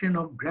fluorination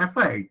of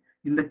graphite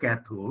in the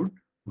cathode,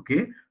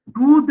 okay,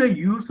 to the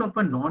use of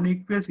a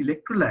non-aqueous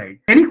electrolyte.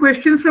 Any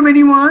questions from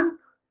anyone?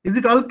 Is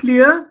it all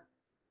clear?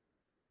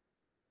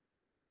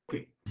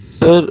 Okay.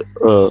 Sir,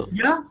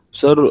 Yeah.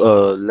 sir,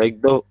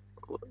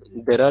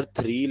 there are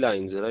 3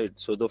 lines, right?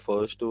 So the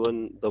first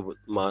one, the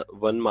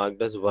one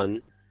marked as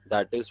 1,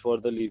 that is for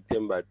the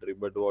lithium battery.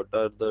 But what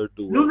are the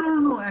 2?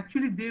 No.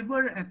 Actually, they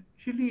were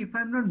if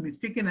I'm not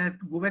mistaken, I have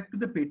to go back to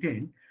the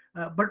patent.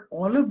 But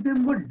all of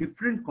them were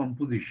different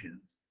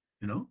compositions.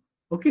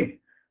 Okay.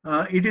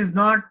 It is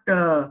not.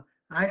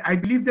 I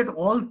believe that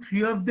all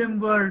 3 of them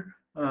were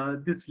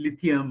this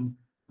lithium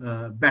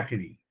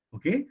battery.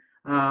 Okay.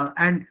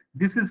 And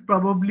this is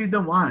probably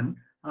the one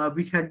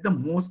which had the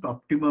most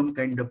optimum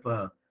kind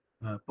of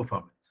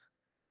performance.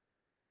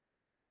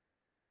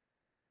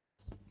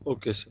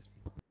 Okay, sir.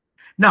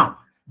 Now,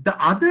 the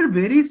other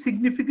very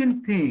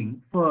significant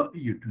thing for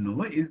you to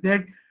know is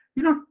that,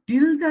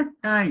 till that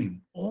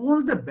time,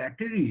 all the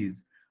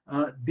batteries,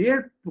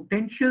 their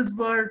potentials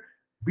were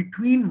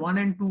between 1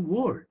 and 2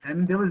 volt. I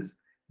mean, there was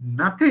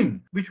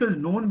nothing which was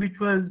known which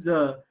was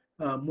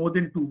more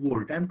than 2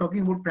 volt. I'm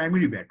talking about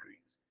primary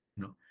batteries.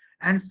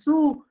 And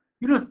so,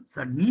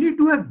 suddenly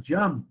to have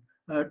jumped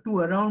to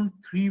around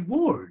 3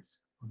 volts,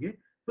 okay,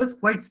 was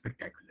quite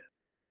spectacular.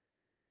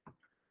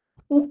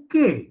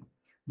 Okay,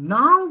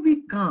 now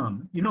we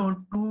come,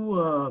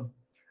 to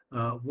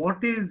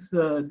what is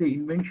the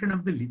invention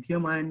of the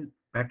lithium-ion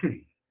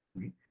battery.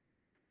 Okay?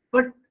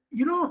 But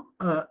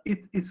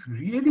it's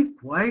really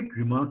quite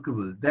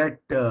remarkable that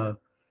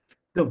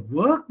the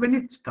work, when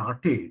it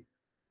started,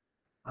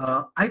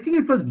 I think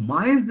it was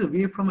miles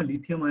away from a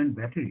lithium-ion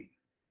battery.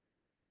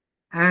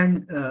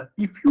 And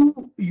if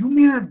you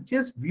may have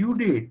just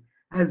viewed it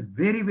as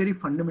very, very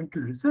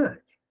fundamental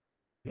research,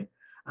 okay?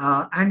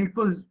 And it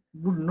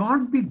would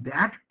not be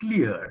that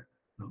clear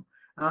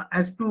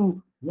as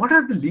to what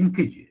are the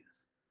linkages.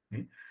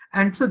 Okay?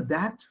 And so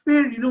that's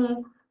where,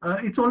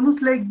 it's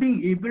almost like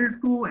being able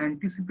to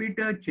anticipate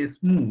a chess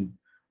move,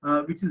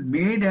 which is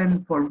made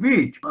and for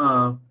which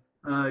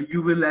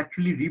you will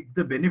actually reap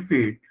the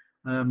benefit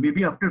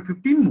maybe after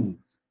 15 moves.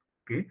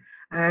 Okay.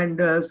 And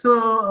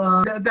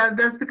so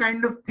that's the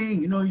kind of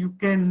thing, you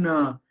can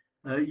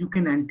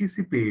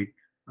anticipate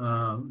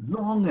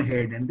long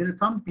ahead. And there are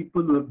some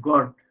people who have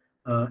got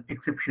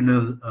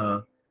exceptional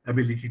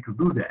ability to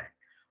do that.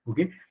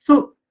 Okay.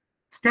 So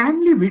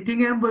Stanley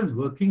Whittingham was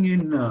working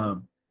in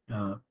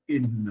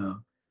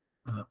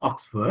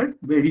Oxford,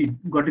 where he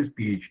got his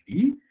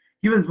PhD.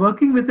 He was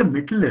working with a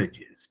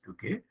metallurgist,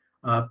 okay,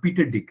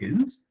 Peter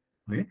Dickens.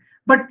 Okay.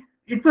 But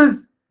it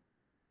was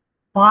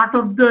part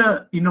of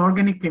the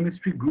inorganic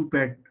chemistry group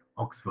at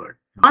Oxford.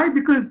 Why?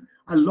 Because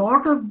a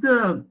lot of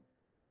the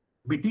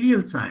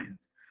material science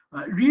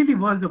really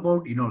was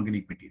about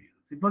inorganic materials.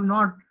 It was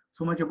not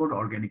so much about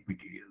organic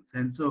materials.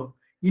 And so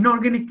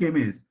inorganic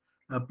chemists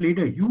played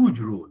a huge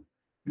role,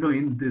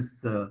 in this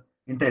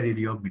entire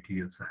area of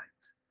material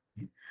science.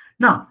 Okay.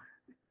 Now,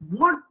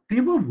 what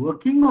they were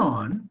working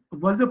on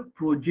was a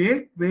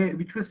project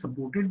which was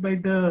supported by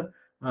the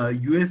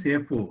US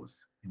Air Force,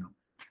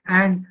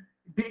 and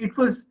it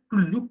was to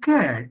look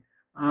at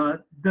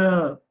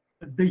the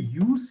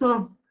use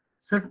of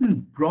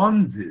certain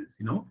bronzes,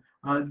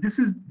 this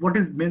is what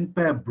is meant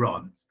by a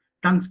bronze.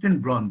 Tungsten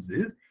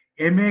bronzes,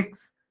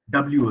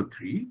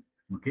 MXWO3,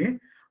 okay,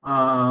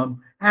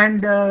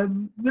 and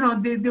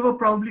they were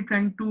probably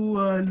trying to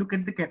look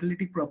at the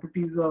catalytic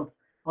properties of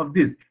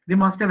this. They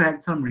must have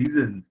had some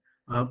reasons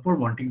for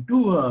wanting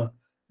to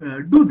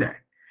do that.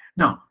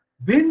 Now,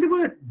 when they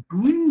were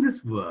doing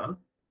this work,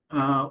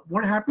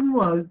 what happened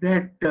was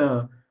that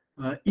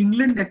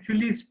England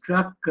actually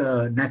struck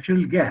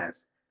natural gas,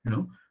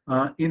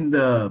 in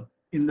the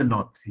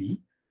North Sea,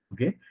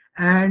 okay,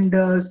 and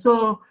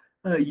so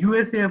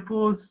US Air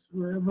Force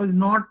was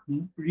not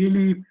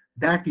really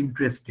that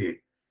interested,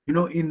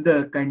 in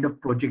the kind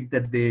of project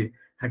that they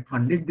had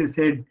funded. They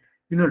said,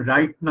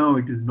 right now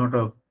it is not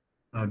of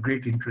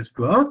great interest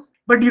to us,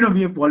 but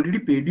we have already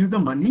paid you the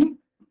money,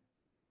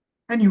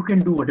 and you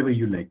can do whatever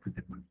you like with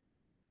the money.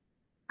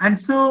 And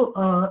so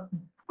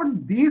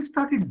what they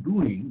started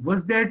doing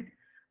was that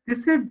they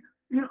said,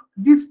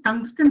 these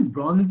tungsten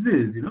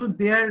bronzes,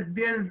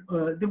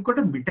 they've got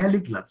a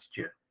metallic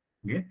luster,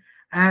 okay,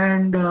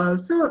 and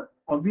so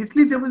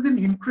obviously there was an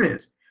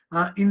interest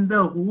in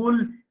the whole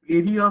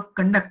area of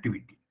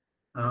conductivity,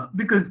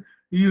 because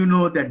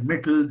that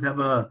metals have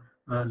a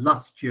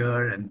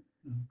luster, and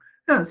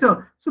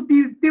so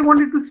they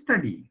wanted to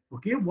study,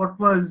 okay, what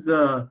was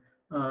the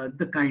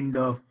kind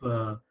of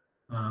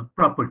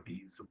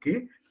properties,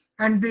 okay,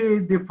 and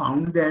they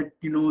found that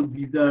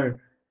these are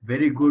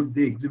very good.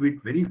 They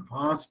exhibit very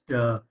fast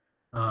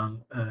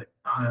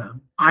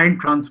ion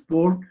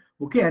transport,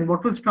 okay, and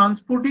what was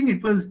transporting?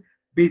 It was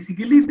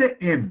basically the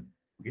M,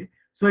 okay,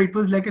 so it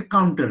was like a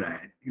counter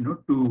ion,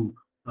 to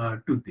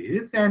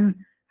this, and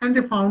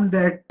they found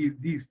that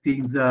these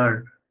things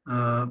are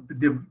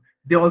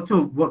they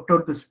also worked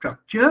out the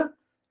structure,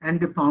 and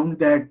they found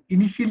that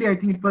initially I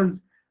think it was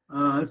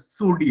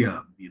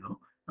sodium,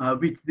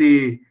 which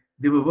they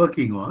were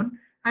working on,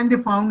 and they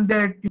found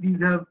that these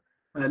have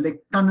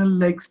like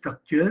tunnel-like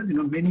structures,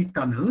 many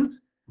tunnels,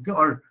 okay,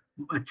 or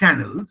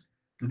channels,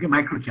 okay,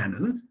 micro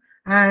channels,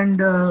 and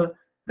the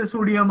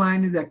sodium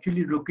ion is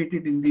actually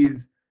located in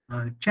these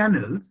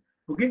channels,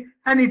 okay,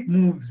 and it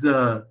moves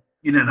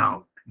in and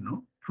out,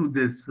 through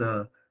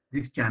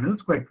these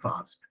channels quite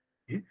fast.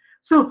 Okay,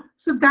 so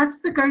that's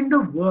the kind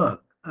of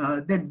work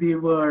that they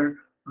were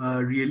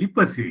really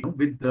pursuing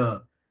with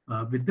the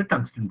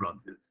tungsten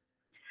bronzes.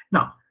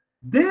 Now,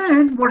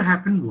 then what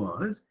happened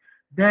was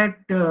that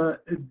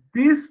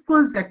this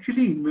was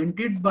actually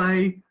invented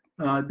by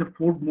the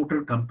Ford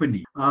Motor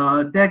Company,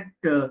 that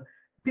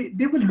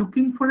they were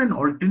looking for an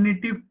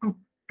alternative to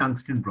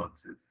tungsten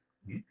bronzes,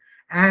 okay,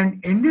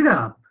 and ended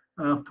up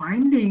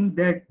finding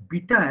that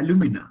beta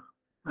alumina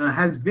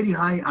has very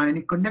high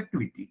ionic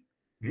conductivity,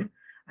 okay,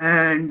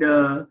 and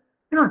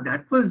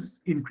that was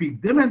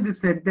intrigued them, and they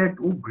said that,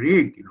 oh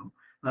great,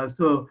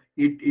 so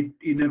it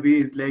in a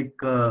way is like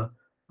the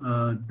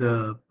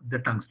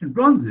tungsten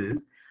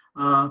bronzes.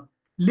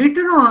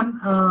 Later on,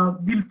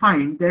 we'll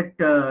find that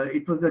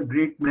it was a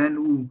great man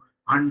who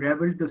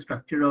unraveled the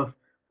structure of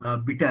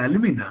beta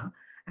alumina,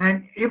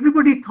 and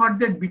everybody thought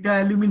that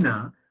beta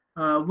alumina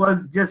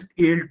was just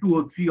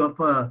Al2O3 of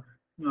a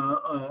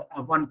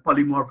one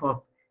polymorph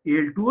of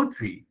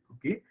Al2O3,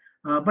 okay,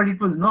 but it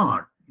was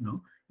not.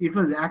 It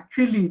was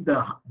actually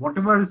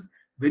whatever is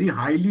very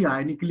highly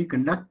ionically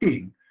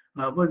conducting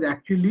was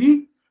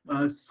actually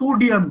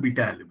sodium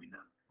beta alumina,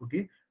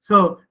 okay.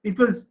 So it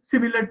was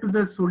similar to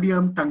the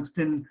sodium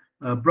tungsten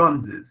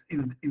bronzes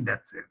in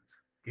that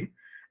sense, okay.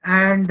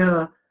 And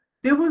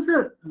there was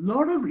a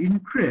lot of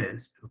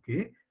interest,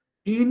 okay,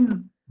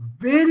 in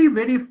very,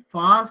 very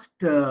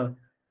fast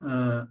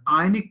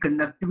ionic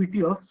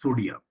conductivity of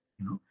sodium,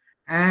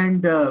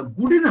 and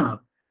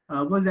Goodenough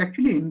was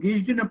actually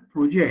engaged in a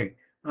project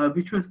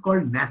which was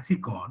called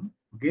NASICON,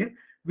 okay,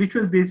 which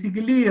was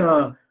basically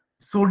a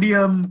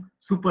sodium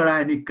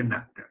superionic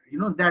conductor.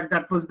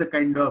 That was the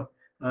kind of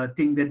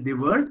thing that they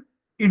were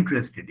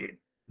interested in,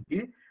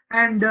 okay.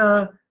 And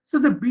so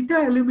the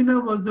beta alumina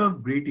was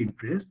of great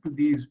interest to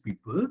these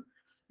people,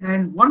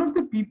 and one of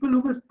the people who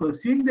was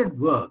pursuing that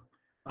work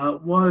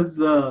was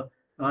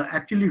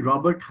actually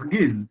Robert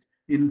Huggins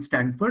in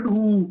Stanford,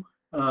 who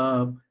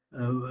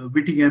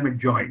Whittingham had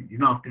joined,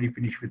 after he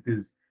finished with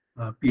his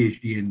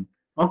PhD in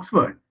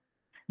Oxford.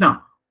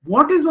 Now,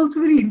 what is also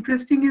very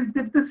interesting is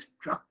that the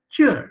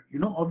structure,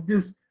 of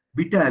this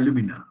beta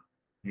alumina,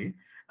 okay,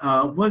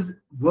 was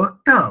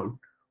worked out,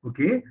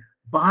 okay,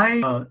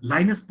 by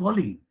Linus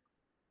Pauling.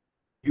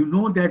 You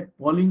know that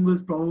Pauling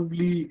was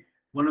probably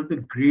one of the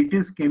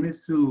greatest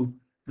chemists who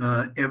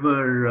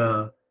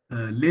ever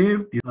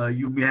lived.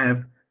 You may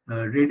have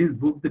read his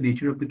book, The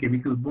Nature of the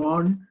Chemical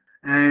Bond,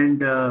 and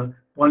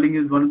Pauling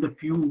is one of the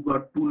few who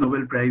got 2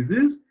 Nobel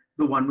Prizes.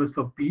 The one was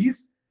for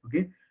peace,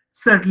 okay.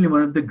 Certainly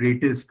one of the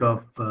greatest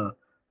of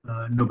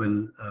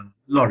Nobel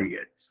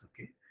laureates,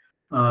 okay.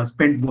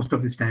 Spent most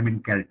of his time in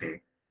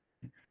Caltech.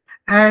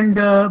 And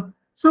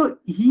so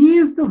he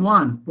is the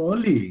one,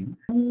 Pauling,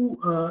 who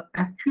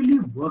actually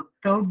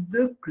worked out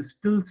the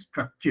crystal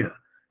structure,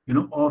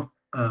 of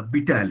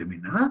beta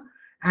alumina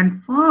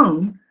and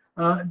found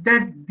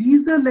that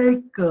these are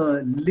like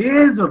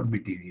layers of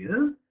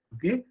material,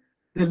 okay,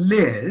 the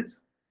layers,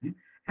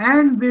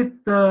 and with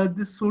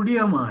the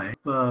sodium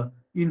ion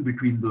in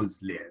between those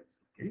layers.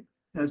 Okay,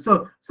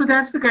 so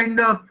that's the kind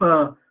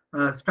of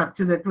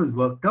structure that was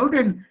worked out,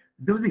 and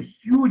there was a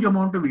huge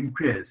amount of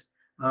interest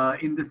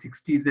in the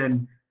 60s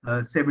and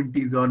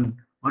 70s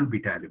on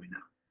beta alumina.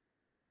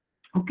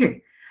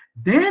 Okay,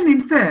 then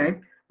in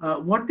fact,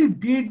 what they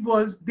did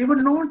was they were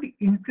not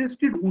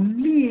interested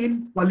only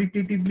in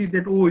qualitatively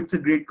that, oh, it's a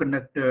great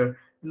conductor,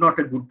 not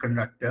a good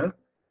conductor.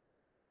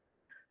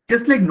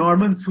 Just like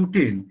Norman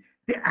Sutin,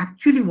 they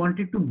actually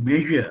wanted to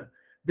measure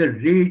the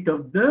rate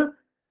of the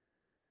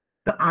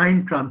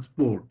ion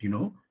transport,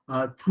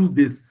 through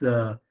this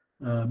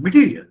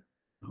material.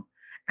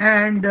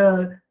 And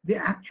they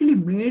actually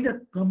made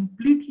a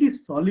completely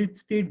solid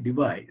state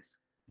device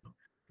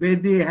where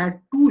they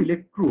had two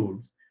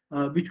electrodes,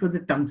 which were the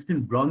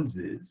tungsten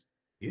bronzes,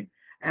 okay?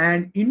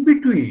 And in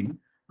between,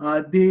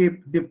 they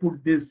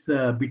put this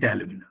beta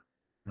alumina,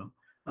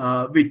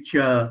 which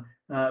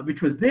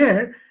was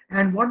there.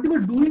 And what they were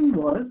doing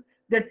was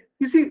that,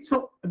 you see,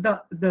 so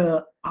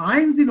the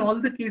ions in all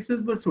the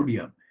cases were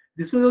sodium.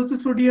 This was also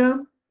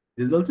sodium.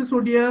 This is also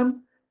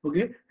sodium.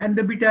 Okay, and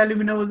the beta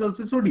alumina was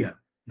also sodium.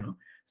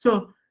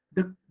 So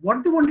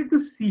what they wanted to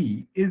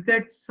see is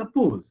that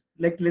suppose,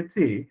 like let's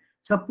say,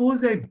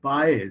 suppose I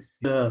bias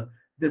the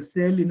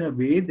cell in a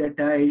way that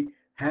I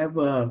have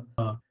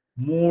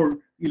more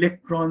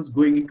electrons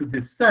going into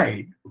this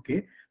side.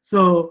 Okay,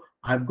 so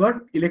I've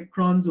got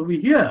electrons over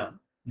here.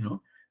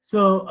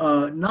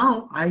 So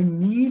now I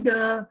need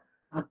a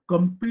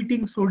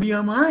competing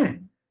sodium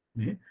ion,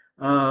 okay,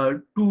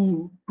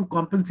 to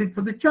compensate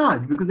for the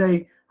charge, because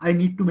I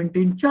need to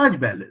maintain charge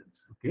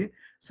balance. Okay,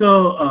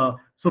 so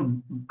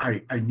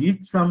I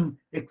need some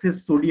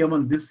excess sodium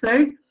on this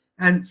side,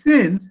 and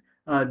since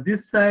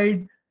this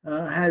side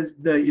has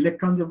the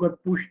electrons have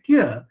got pushed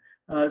here,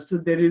 so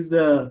there is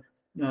an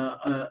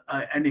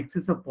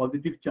excess of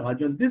positive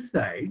charge on this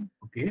side.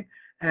 Okay,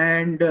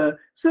 and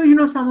so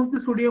some of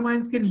the sodium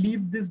ions can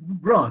leave this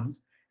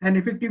bronze, and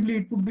effectively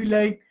it would be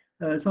like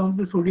some of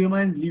the sodium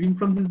ions leaving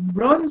from this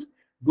bronze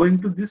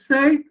going to this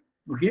side.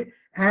 Okay,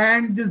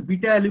 and this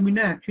beta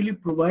alumina actually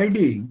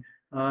providing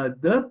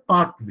the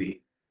pathway.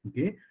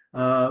 Okay,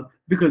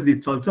 because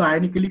it's also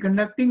ionically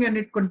conducting and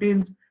it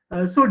contains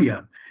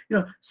sodium.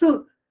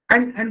 So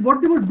and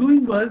what they were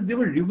doing was they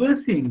were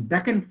reversing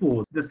back and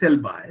forth the cell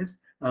bias.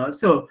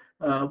 So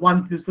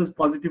once this was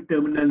positive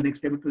terminal,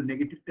 next time it was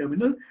negative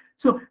terminal.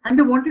 So, and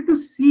they wanted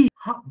to see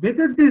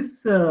whether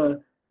this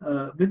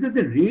whether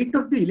the rate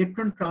of the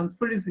electron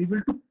transfer is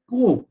able to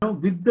cope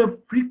with the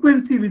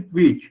frequency with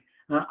which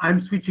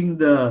I'm switching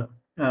the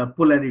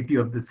polarity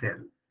of the cell.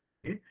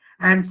 Okay?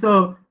 And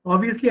so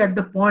obviously at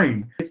the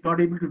point it's not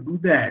able to do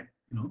that,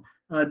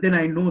 then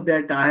I know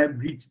that I have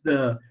reached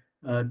the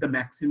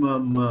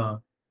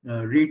maximum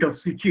rate of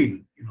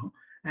switching,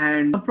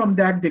 and from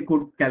that they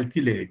could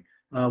calculate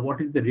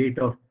what is the rate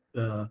of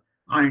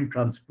ion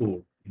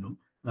transport,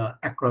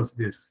 across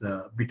this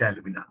beta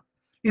alumina.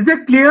 Is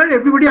that clear?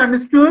 Everybody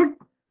understood?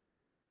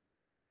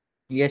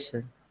 Yes,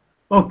 sir.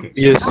 Okay.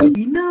 Yes, sir.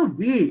 In a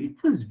way,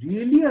 it was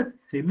really a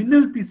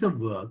seminal piece of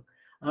work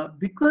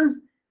because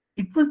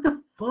it was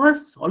the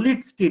first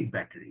solid state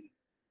battery.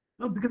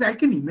 Because I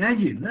can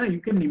imagine, you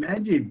can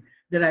imagine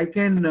that I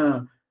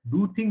can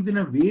do things in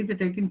a way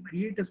that I can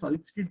create a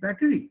solid state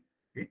battery.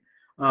 Okay?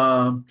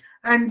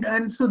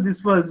 And so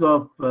this was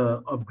of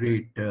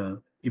great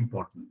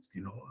importance,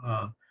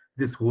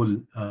 this whole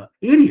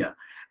area.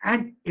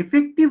 And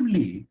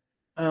effectively,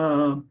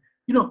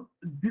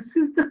 this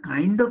is the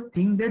kind of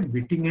thing that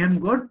Whittingham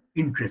got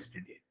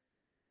interested in.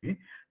 Okay?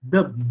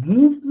 The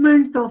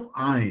movement of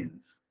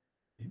ions,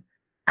 okay,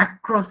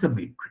 across a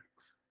matrix,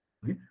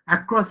 okay,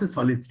 across a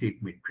solid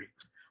state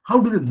matrix. How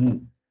do they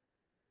move?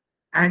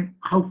 And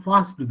how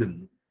fast do they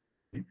move?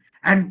 Okay?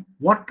 And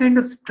what kind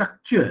of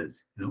structures,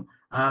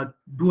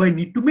 do I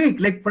need to make?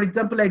 Like, for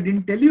example, I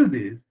didn't tell you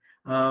this,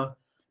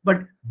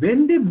 but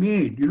when they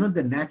made,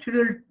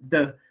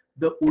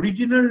 the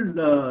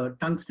original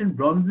tungsten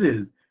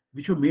bronzes,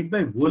 which were made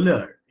by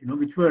Wohler,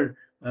 which were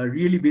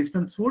really based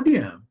on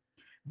sodium,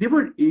 they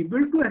were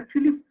able to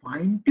actually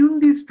fine-tune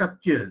these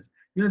structures.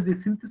 They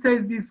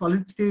synthesized these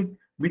solid-state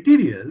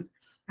materials,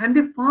 and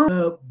they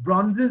found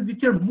bronzes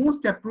which are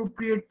most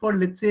appropriate for,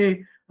 let's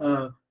say,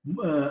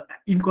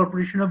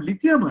 incorporation of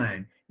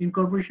lithium-ion,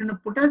 incorporation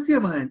of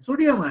potassium-ion,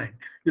 sodium-ion.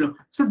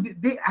 So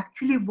they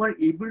actually were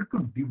able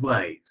to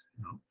devise,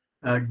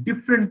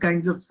 different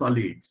kinds of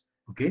solids,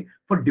 okay,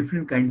 for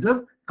different kinds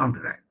of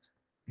counterions.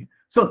 Okay?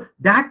 So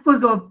that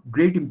was of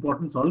great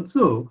importance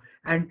also,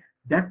 and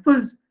that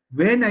was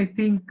when I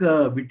think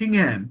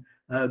Whittingham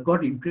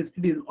got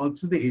interested in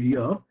also the area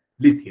of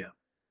lithium.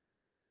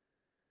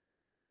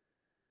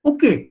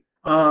 Okay,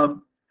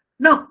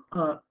 now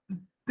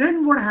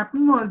then what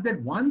happened was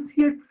that once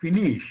he had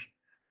finished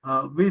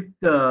with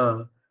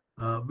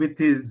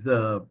his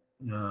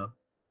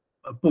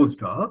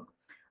postdoc,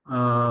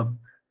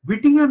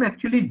 Whittingham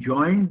actually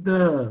joined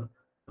the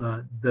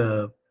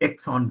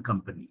Exxon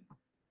company.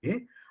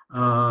 Okay,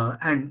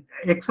 and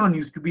Exxon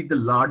used to be the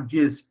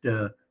largest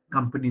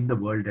company in the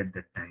world at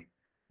that time.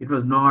 It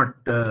was not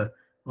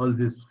all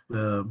this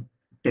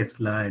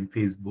Tesla and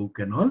Facebook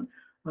and all.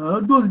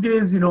 Those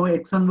days,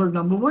 Exxon was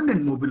number one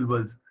and Nobel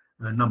was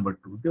number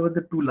two. They were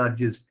the two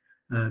largest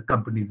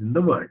companies in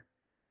the world.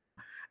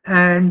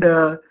 And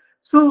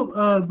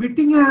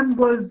Whittingham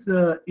was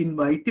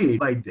invited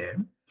by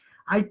them.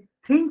 I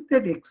think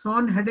that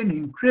Exxon had an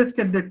interest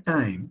at that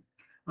time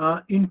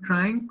in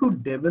trying to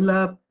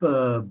develop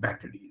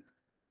batteries.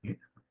 Okay?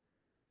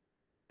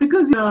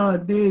 Because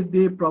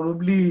they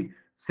probably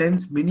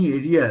sense many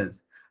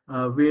areas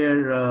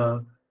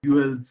where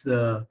fuels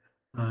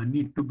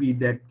need to be,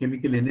 that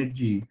chemical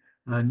energy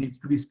needs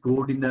to be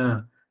stored in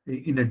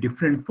a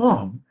different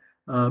form.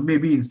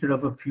 Maybe instead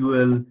of a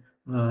fuel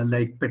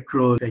like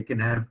petrol, I can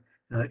have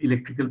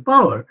electrical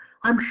power.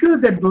 I'm sure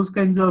that those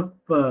kinds of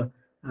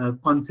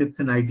concepts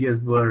and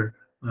ideas were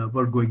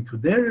going through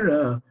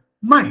their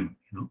mind.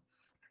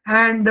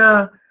 And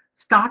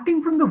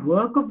starting from the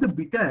work of the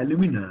beta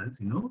aluminas,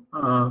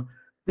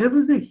 there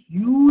was a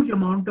huge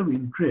amount of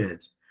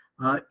interest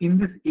in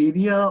this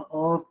area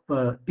of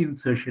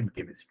insertion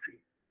chemistry.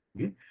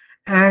 Okay?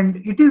 And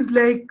it is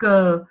like,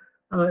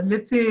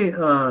 let's say,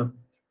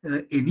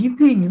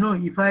 anything,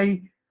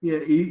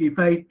 if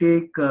I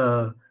take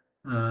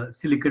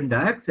silicon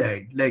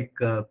dioxide, like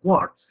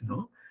quartz,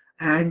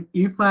 and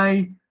if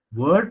I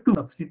were to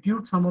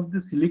substitute some of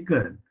the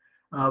silicon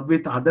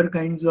with other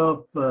kinds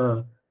of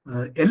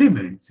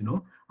elements,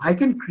 I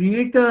can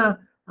create a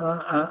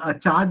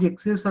charge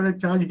excess or a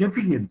charge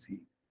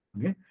deficiency.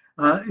 Okay,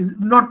 is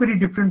not very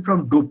different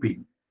from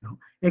doping,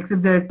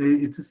 except that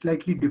it's a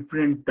slightly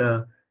different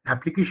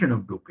application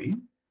of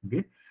doping.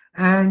 Okay,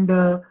 and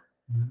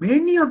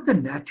many of the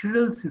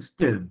natural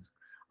systems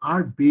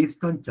are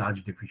based on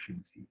charge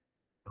deficiency,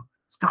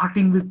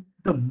 starting with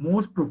the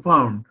most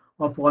profound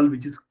of all,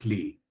 which is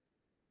clay.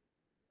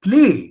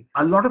 Clay,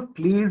 a lot of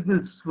clays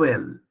will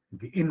swell,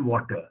 okay, in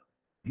water,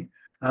 okay,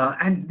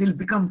 and they'll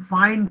become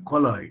fine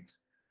colloids.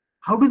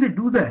 How do they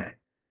do that?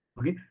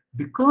 Okay,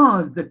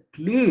 because the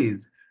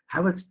clays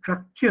have a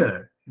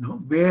structure,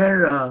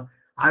 where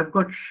I've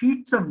got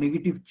sheets of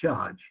negative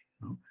charge,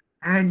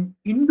 and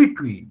in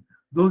between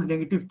those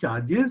negative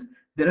charges,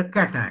 there are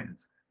cations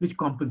which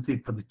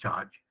compensate for the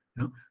charge.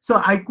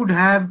 So I could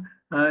have,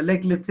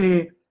 like, let's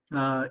say,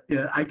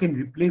 I can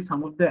replace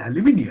some of the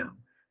aluminium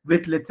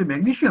with, let's say,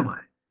 magnesium ion.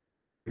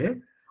 Okay?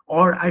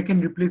 Or I can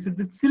replace it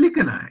with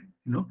silicon ion,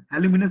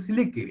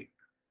 aluminosilicate.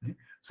 Okay?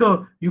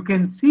 So you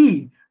can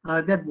see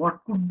that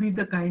what could be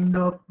the kind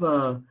of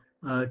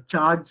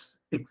charge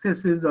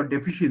excesses or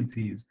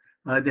deficiencies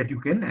that you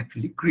can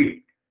actually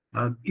create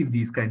in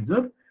these kinds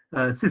of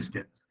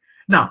systems.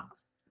 Now,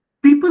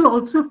 people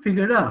also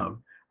figured out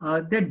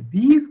that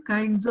these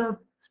kinds of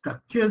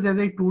structures, as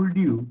I told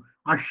you,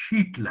 are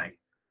sheet-like.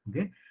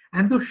 Okay?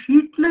 And those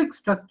sheet-like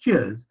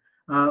structures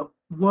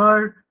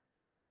were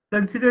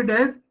considered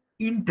as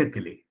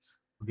intercalates.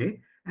 Okay,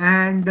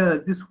 and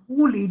this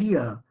whole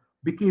area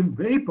became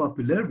very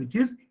popular, which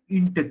is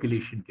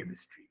intercalation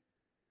chemistry.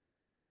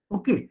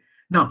 Okay,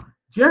 now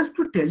just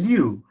to tell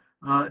you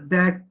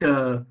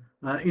that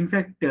in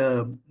fact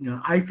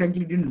I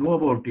frankly didn't know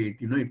about it.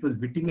 It was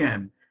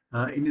Whittingham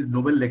in his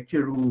Nobel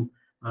lecture who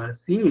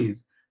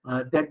says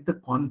that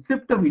the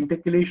concept of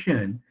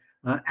intercalation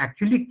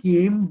actually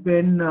came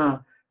when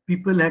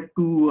people had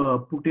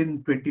to put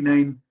in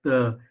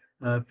 29th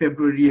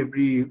February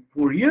every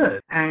 4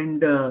 years,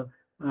 and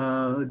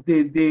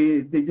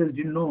they just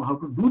didn't know how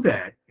to do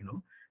that,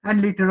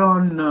 And later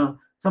on,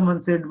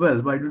 someone said,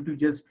 "Well, why don't you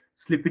just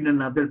slip in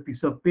another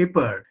piece of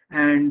paper?"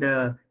 And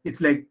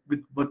it's like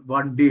with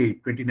one day,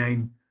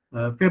 29th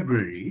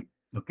February.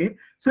 Okay,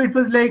 so it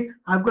was like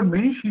I've got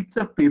many sheets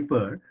of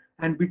paper,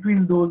 and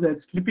between those, I'm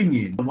slipping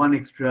in one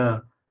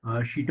extra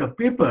sheet of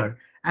paper,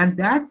 and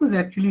that was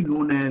actually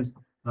known as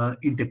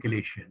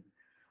intercalation.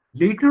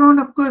 Later on,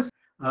 of course,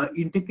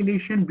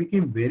 intercalation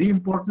became very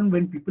important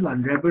when people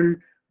unraveled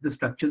the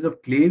structures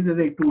of clays, as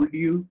I told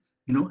you,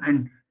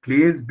 and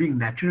clays being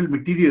natural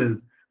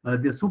materials,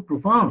 they're so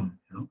profound.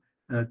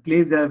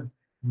 Clays have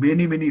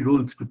many, many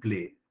roles to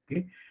play.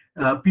 Okay,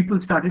 people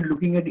started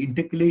looking at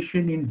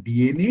intercalation in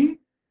DNA.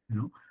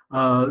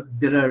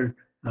 There are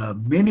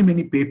many,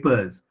 many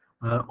papers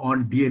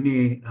on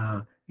DNA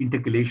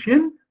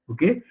intercalation.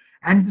 Okay,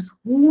 and this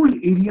whole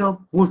area of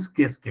host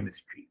gas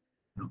chemistry,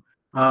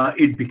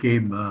 it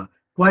became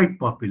quite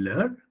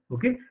popular.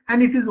 Okay,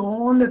 and it is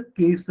all a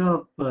case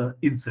of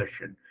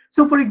insertion.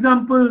 So, for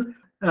example,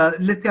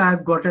 let's say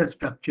I've got a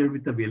structure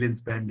with a valence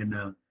band and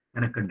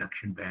a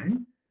conduction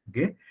band.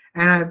 Okay,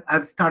 and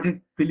I've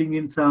started filling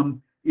in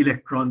some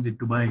electrons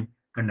into my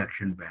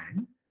conduction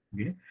band.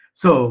 Okay,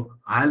 so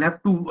I'll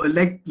have to,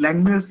 like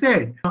Langmuir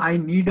said, I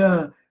need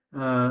a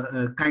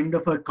kind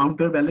of a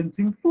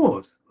counterbalancing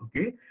force.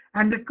 Okay,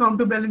 and that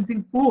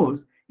counterbalancing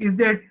force is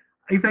that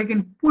if I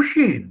can push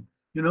in,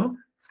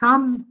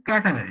 some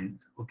cations,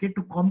 okay,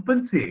 to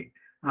compensate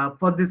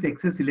for this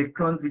excess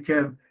electrons which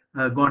have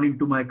gone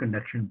into my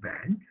conduction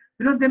band,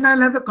 then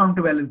I'll have a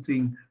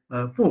counterbalancing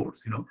force.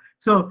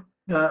 So,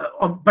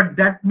 but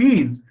that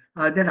means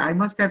that I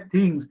must have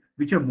things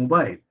which are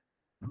mobile,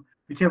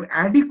 which have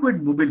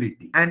adequate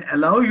mobility and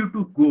allow you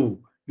to go,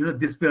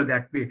 this way or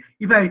that way.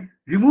 If I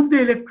remove the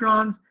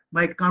electrons,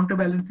 my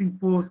counterbalancing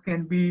force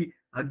can be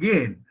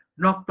again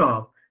knocked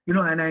off,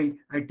 and I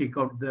take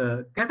out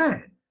the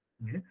cation.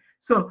 Yeah?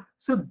 So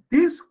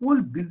this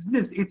whole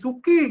business, it's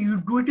okay,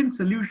 you do it in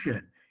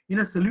solution. In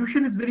a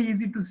solution, it's very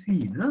easy to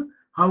see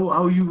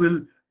how you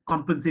will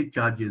compensate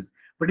charges.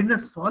 But in a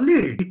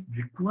solid, it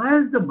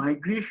requires the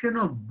migration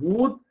of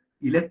both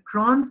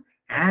electrons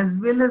as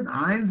well as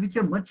ions, which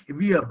are much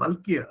heavier,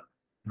 bulkier.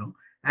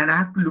 And I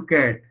have to look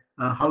at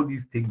how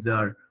these things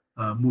are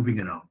moving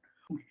around.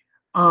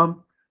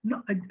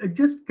 No,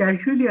 just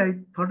casually, I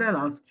thought I'll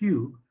ask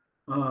you,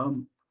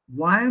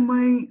 why am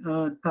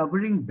I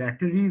covering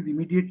batteries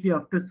immediately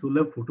after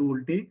solar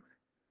photovoltaics?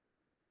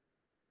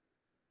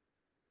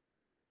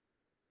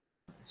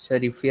 Sir,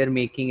 if we are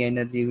making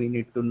energy, we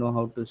need to know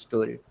how to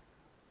store it.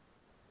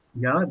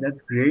 Yeah,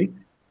 that's great.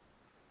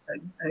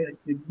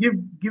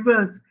 Give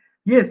us,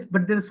 yes,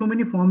 but there are so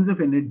many forms of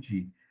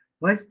energy.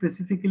 Why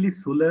specifically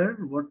solar?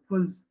 What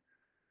was?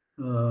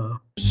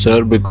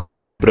 Sir, because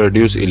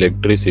produce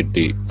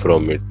electricity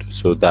from it,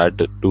 so that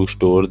to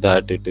store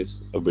that it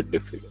is a bit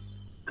difficult.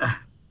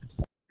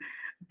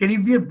 Can you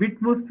be a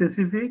bit more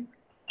specific?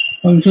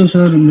 Also,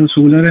 sir, the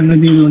solar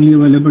energy is only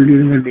available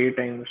during the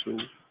daytime, so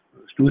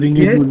storing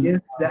it Yes, would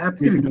yes,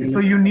 absolutely. So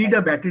you need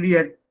a battery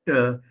at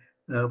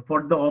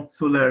for the off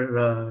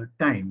solar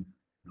times.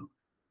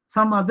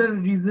 Some other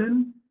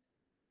reason?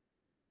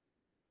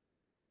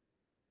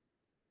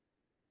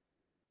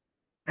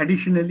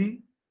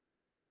 Additionally,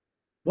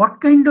 what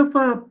kind of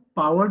a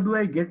power do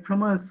I get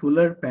from a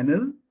solar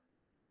panel?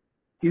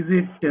 Is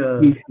it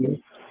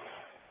DC.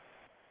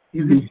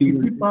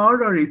 DC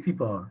powered or AC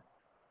powered?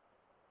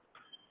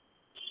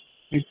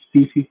 It's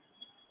DC.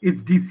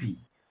 It's DC,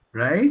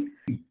 right?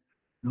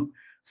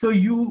 So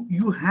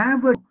you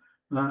have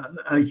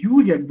a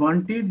huge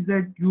advantage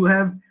that you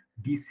have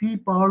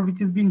DC power which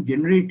is being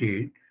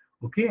generated,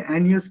 okay,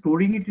 and you're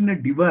storing it in a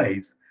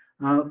device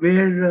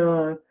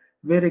where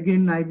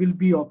again I will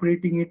be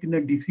operating it in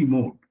a DC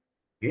mode.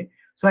 Okay,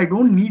 so I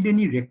don't need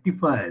any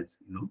rectifiers,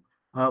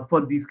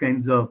 for these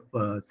kinds of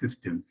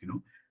systems.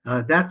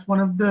 That's one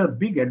of the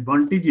big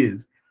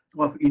advantages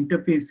of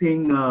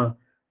interfacing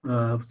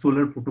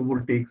solar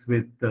photovoltaics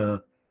with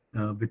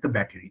a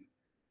battery.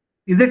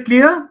 Is it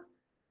clear?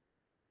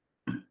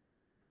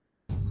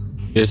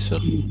 Yes, sir.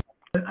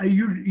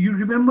 You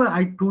remember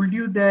I told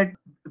you that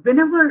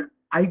whenever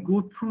I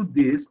go through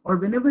this, or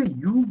whenever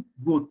you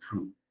go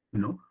through,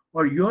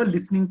 or you're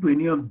listening to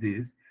any of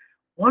this,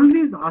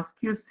 always ask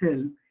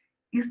yourself,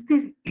 is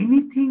there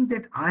anything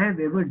that I have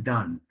ever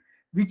done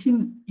which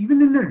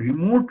even in a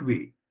remote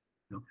way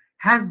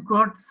has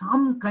got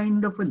some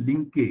kind of a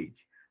linkage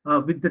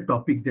with the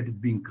topic that is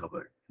being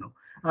covered?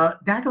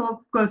 That of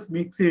course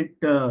makes it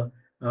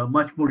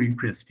much more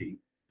interesting.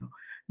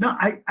 Now,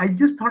 I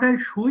just thought I'd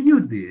show you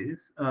this.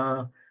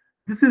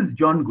 This is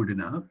John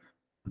Goodenough,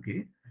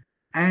 okay?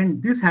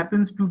 And this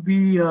happens to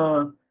be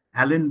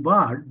Alan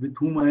Bard, with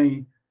whom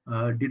I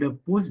did a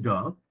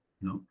postdoc,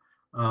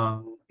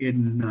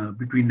 in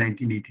between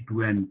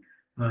 1982 and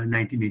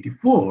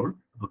 1984,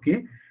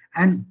 okay?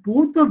 And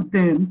both of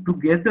them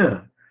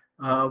together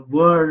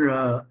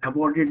were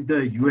awarded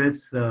the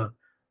US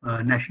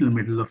National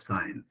Medal of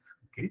Science,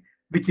 okay?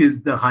 Which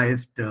is the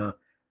highest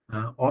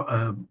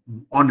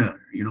honor,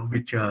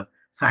 which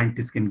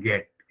scientists can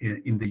get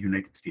in the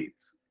United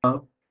States.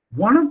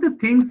 One of the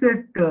things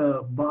that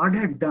Bard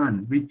had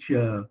done, which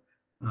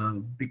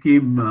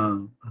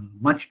became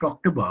much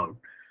talked about,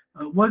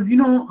 was,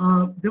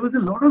 there was a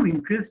lot of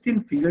interest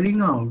in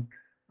figuring out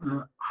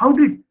how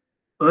did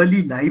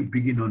early life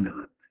begin on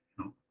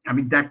Earth. I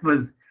mean, that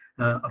was,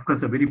 of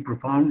course, a very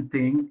profound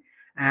thing.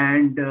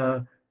 And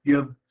you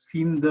have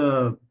seen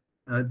the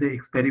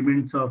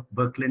experiments of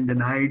Birkeland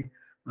and Hyde,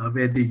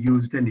 where they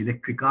used an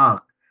electric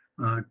arc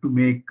to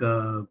make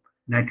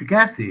nitric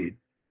acid.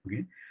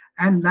 Okay?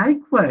 And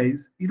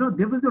likewise,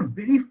 there was a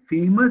very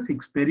famous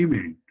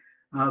experiment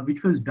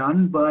which was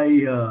done by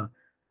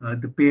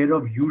the pair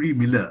of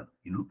Urey-Miller.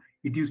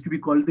 It used to be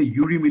called the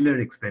Urey-Miller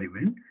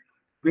experiment,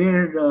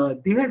 where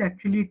they had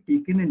actually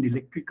taken an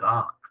electric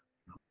arc,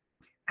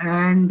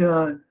 and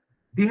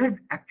they had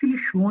actually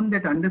shown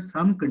that under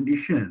some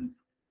conditions,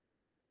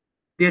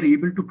 they're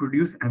able to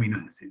produce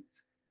amino acids.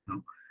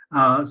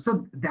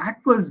 So that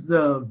was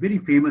a very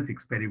famous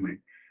experiment,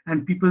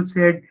 and people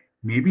said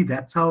maybe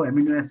that's how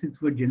amino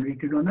acids were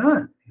generated on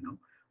Earth,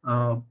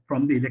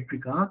 from the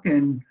electric arc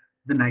and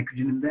the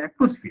nitrogen in the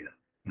atmosphere.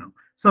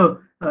 So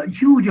a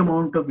huge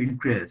amount of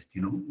interest,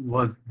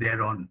 was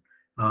there on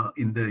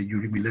in the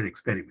Urey-Miller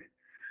experiment.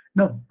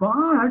 Now,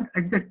 Bard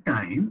at that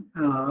time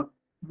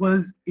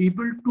was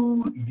able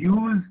to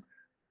use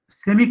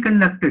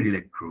semiconductor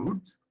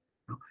electrodes,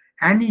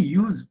 and he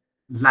used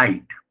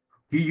light.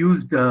 He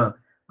used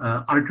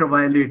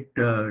ultraviolet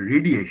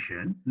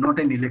radiation, not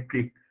an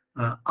electric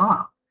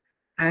arc,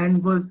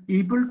 and was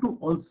able to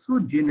also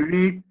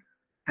generate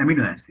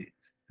amino acids,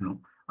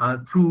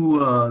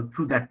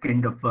 through that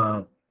kind of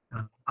a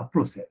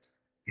process.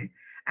 Okay?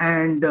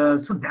 And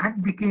so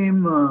that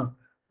became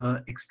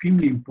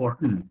extremely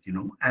important,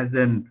 as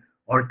an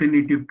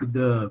alternative to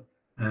the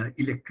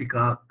electric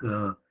arc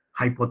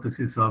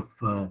hypothesis of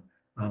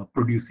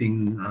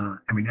producing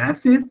amino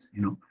acids.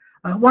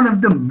 One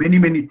of the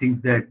many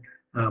things that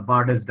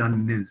Bard has done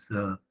in his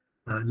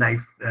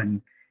life,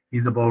 and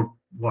he's about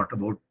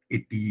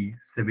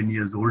 87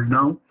 years old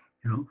now.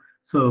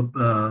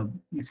 So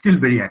he's still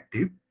very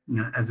active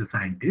as a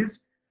scientist.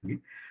 Okay?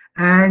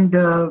 And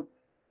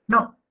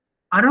now,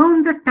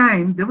 around the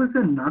time, there was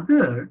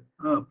another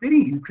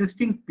very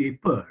interesting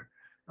paper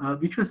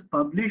which was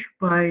published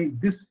by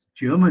this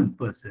German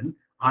person,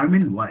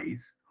 Armin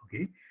Weiss.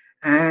 Okay,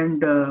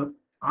 and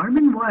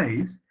Armin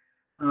Weiss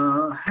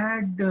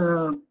had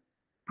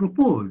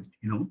proposed,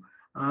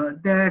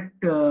 that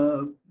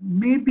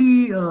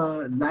maybe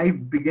life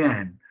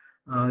began,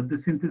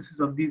 the synthesis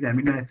of these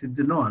amino acids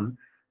and all,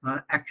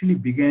 actually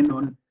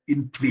began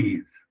in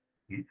clays.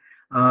 Okay?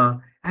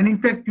 And in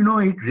fact,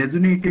 it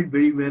resonated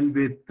very well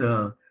with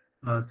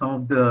some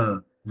of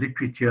the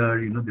literature,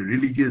 the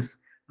religious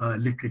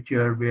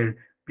literature, where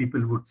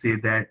people would say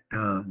that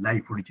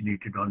life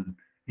originated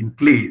in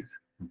clays.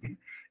 Okay?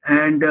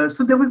 And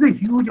so there was a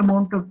huge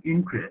amount of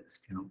interest,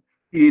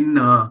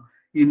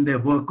 in the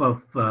work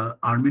of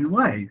Armin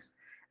Weiss.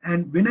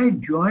 And when I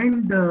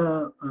joined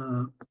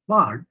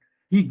Bard,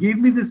 he gave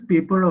me this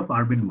paper of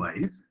Armin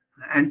Weiss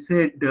and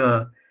said,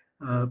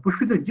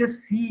 Pushpita, just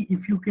see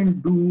if you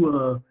can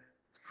do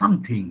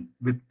something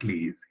with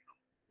clays.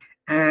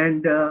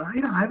 And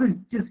I was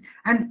just,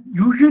 and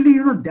usually,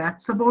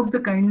 that's about the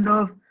kind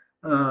of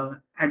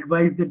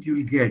advice that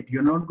you'll get.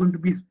 You're not going to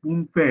be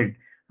spoon-fed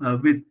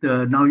with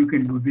now you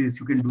can do this,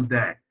 you can do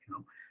that.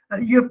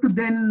 You have to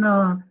then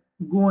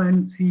go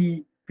and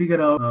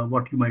figure out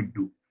what you might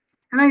do.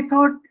 And I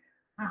thought,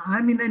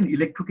 I'm in an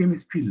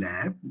electrochemistry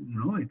lab.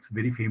 It's a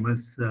very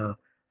famous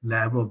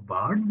lab of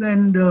Bard's,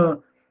 and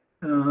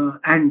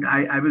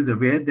I was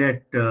aware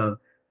that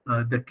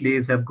the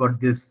clays have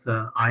got this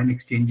ion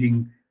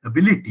exchanging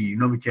ability,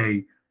 which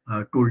I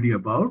told you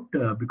about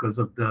because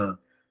of the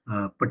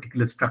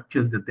particular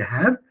structures that they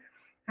have.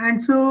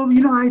 And so,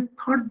 I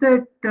thought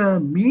that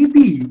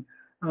maybe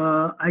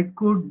I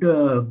could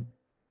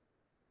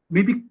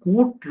maybe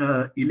coat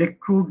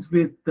electrodes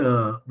with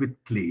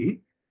clay,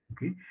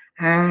 okay,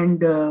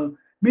 and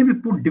maybe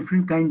put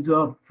different kinds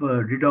of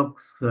redox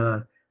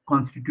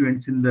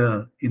constituents in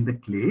the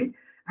clay,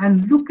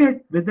 and look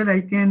at whether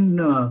I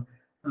can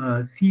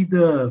see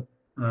the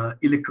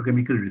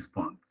electrochemical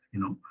response,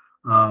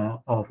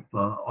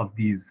 of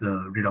these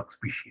redox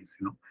species.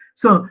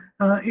 So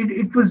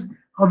it was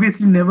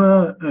obviously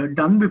never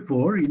done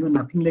before.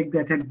 Nothing like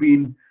that had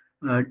been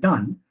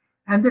done,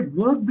 and that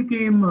work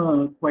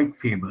became quite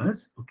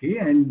famous. Okay,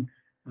 and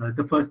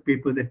the first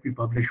paper that we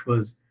published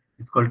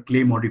it's called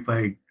clay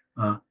modified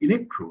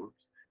electrodes.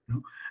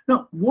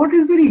 Now, what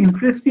is very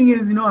interesting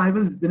is, when I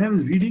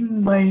was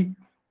reading my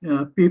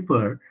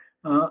paper,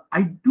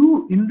 I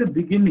do in the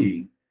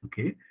beginning,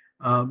 okay,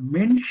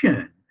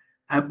 mention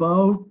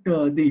about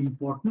the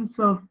importance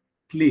of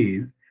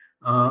clays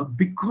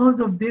because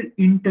of their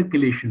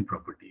intercalation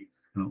properties.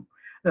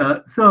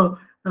 So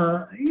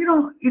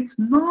it's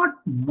not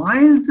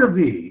miles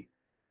away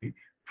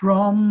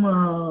from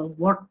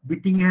what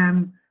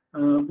Whittingham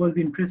was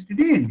interested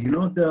in.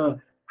 The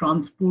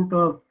transport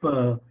of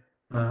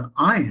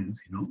ions,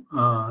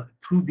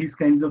 through these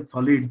kinds of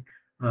solid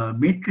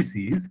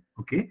matrices.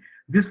 Okay,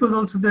 this was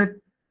also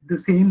the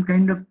same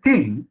kind of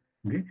thing.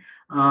 Okay,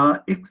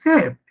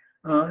 except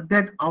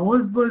that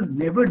ours was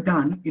never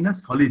done in a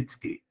solid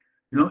state.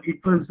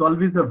 It was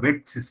always a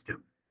wet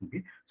system.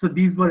 Okay, so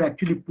these were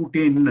actually put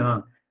in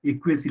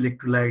aqueous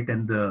electrolyte,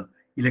 and the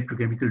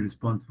electrochemical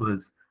response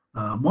was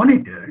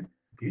monitored.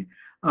 Okay,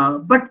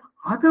 but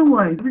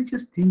otherwise, I was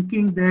just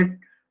thinking that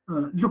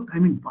look,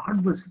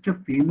 Bard was such a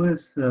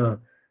famous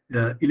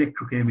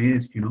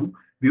electrochemist.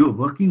 We were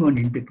working on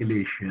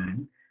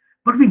intercalation,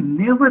 but we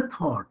never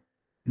thought,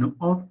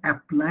 of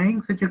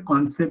applying such a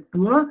concept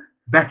to a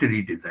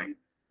battery design.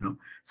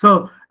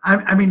 So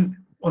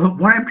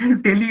what I'm trying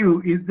to tell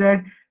you is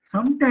that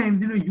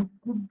sometimes, you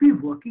could be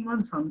working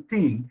on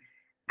something,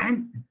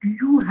 and do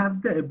you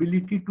have the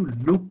ability to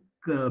look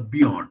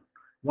beyond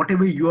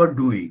whatever you are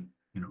doing,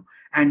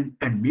 and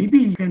maybe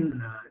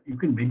you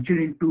can venture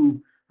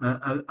into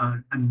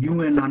a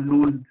new and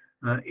unknown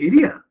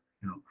area,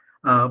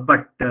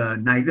 but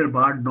neither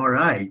Bard nor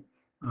I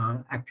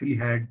actually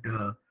had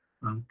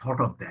thought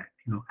of that,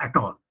 at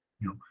all.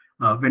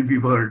 When we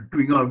were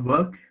doing our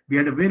work, we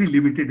had a very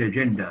limited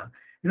agenda,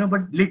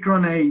 but later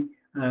on I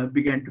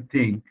began to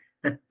think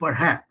that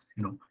perhaps,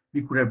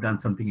 we could have done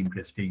something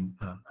interesting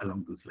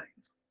along those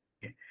lines.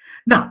 Okay.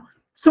 Now,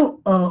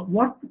 so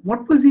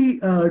what was he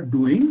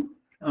doing?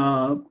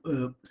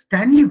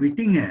 Stanley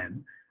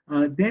Whittingham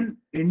then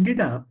ended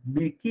up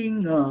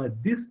making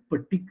this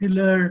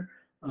particular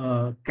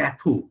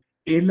cathode,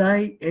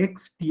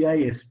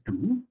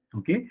 LIXTIS2,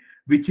 okay,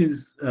 which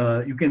is,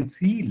 you can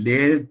see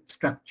layered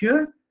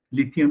structure,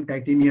 lithium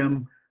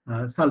titanium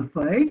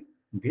sulfide,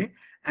 okay,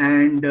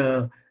 and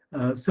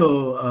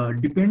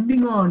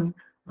depending on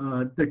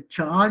the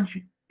charge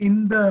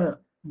in the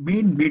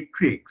main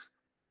matrix,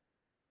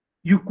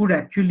 you could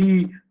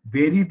actually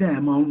vary the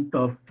amount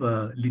of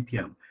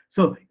lithium.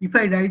 So if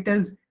I write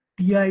as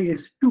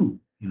TiS2,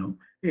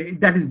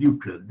 that is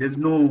neutral. There's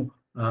no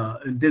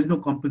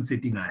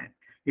compensating ion.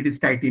 It is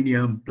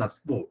titanium plus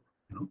 4.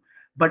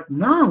 But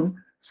now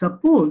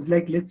suppose,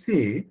 like, let's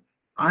say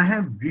I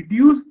have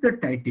reduced the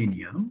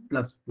titanium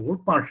plus 4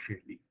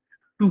 partially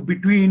to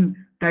between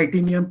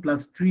titanium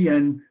plus 3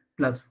 and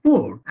plus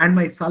 4, and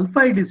my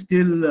sulfide is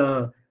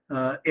still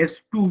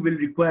S2 will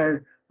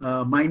require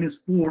minus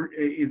 4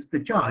 is the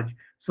charge.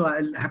 So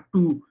I'll have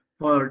to,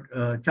 for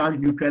charge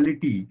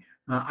neutrality,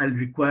 I'll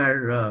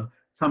require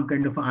some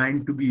kind of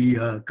ion to be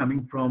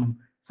coming from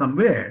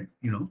somewhere,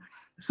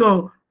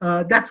 So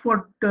that's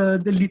what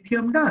the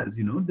lithium does,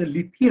 The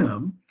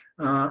lithium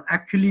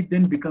actually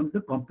then becomes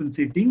the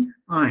compensating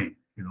ion,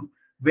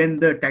 when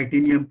the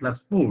titanium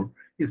plus 4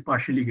 is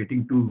partially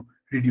getting to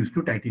reduce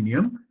to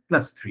titanium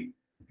plus 3,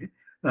 okay,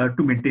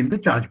 to maintain the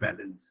charge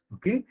balance,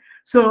 okay.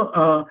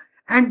 So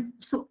and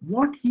so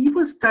what he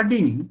was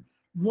studying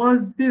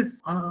was this: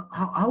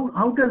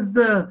 how does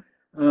the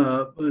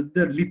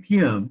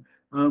lithium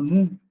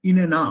move in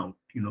and out,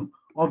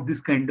 of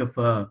this kind of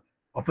a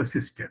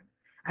system.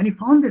 And he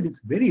found that it's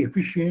very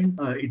efficient.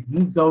 It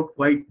moves out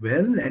quite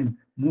well and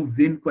moves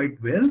in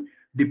quite well,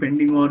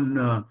 depending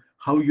on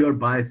how you're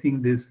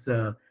biasing this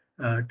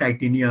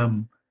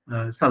titanium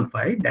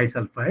sulfide,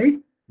 disulfide,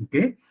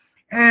 okay.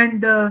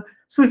 And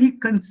so he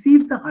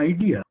conceived the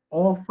idea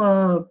of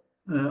a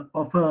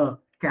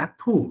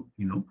cathode,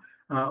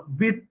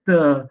 with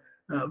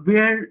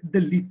where the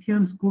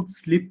lithiums could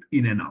slip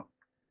in and out.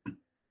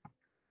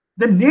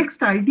 The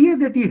next idea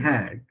that he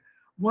had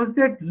was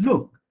that,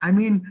 look, I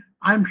mean,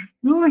 I'm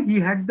sure he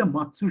had the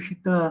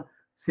Matsushita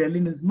cell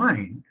in his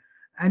mind,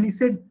 and he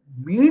said,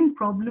 main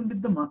problem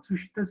with the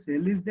Matsushita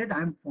cell is that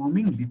I'm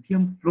forming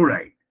lithium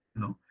fluoride,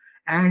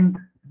 and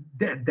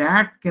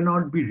that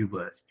cannot be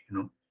reversed,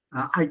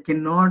 I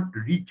cannot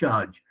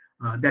recharge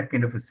that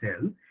kind of a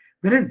cell.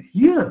 Whereas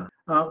here,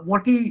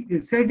 what he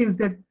said is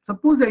that,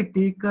 suppose I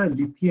take a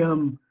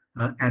lithium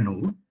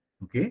anode,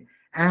 okay,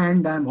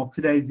 and I'm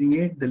oxidizing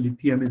it, the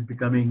lithium is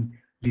becoming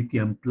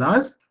lithium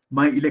plus,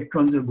 my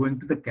electrons are going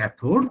to the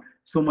cathode,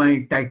 so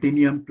my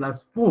titanium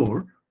plus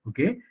 4,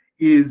 okay,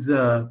 is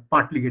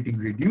partly getting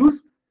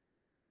reduced,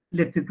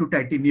 let's say to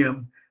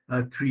titanium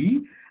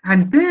 3,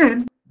 and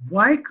then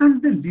why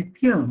can't the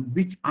lithium,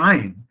 which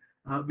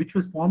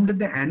was formed at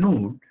the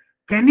anode,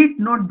 can it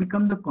not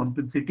become the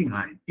compensating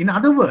ion? In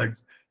other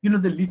words, the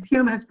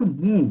lithium has to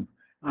move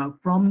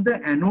from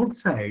the anode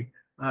side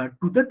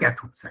to the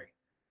cathode side.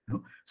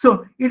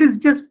 So it is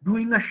just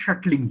doing a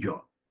shuttling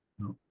job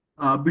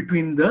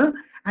between the,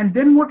 and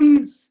then what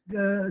he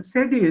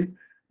said is,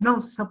 now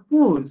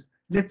suppose,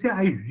 let's say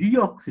I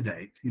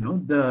reoxidize,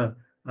 the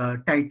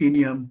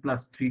titanium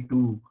plus 3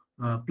 to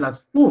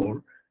plus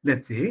 4,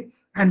 let's say,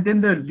 and then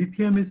the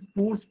lithium is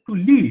forced to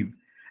leave,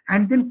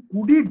 and then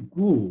could it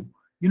go,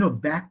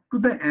 back to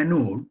the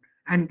anode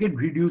and get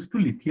reduced to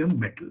lithium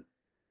metal?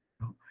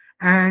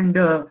 And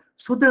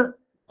so the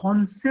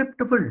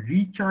concept of a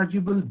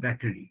rechargeable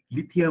battery,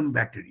 lithium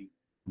battery,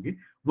 okay,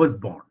 was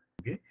born.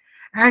 Okay,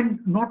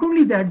 and not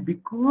only that,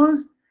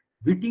 because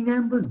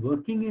Whittingham was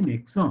working in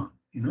Exxon,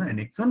 and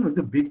Exxon was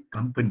a big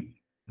company,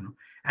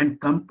 and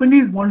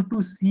companies want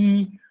to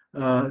see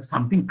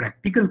something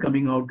practical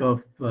coming out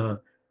of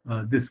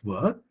this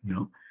work,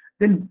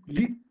 then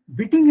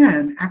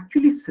Whittingham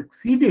actually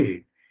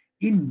succeeded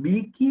in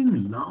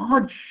making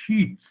large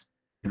sheets,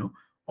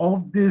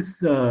 of this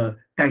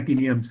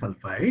titanium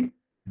sulfide,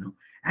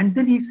 and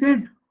then he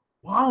said,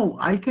 wow,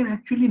 I can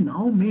actually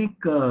now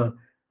make a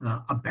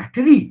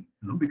battery,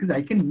 because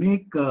I can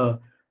make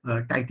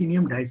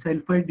titanium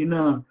disulfide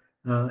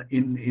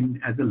in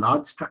as a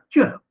large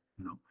structure,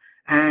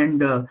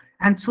 and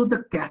so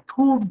the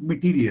cathode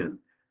material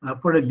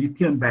for a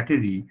lithium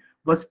battery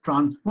was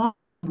transformed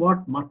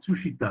what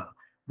Matsushita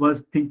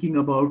was thinking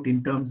about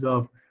in terms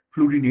of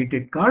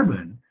fluorinated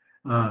carbon,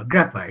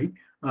 graphite,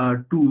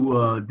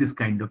 to this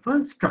kind of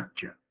a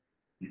structure.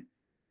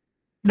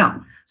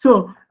 Now,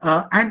 so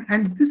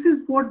and this is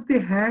what they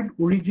had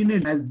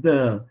originally as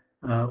the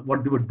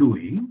what they were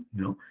doing,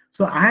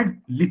 So I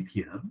had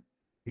lithium,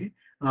 okay,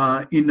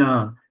 in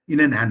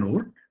an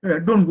anode.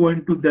 Don't go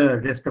into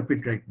the rest of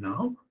it right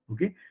now.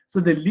 Okay, so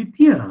the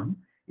lithium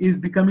is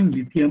becoming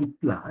lithium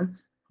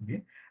plus,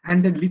 okay,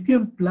 and the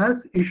lithium plus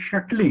is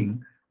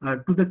shuttling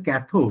to the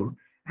cathode,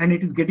 and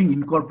it is getting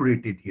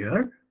incorporated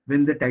here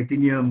when the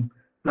titanium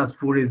plus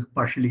 4 is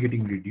partially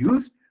getting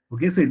reduced.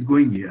 Okay, so it's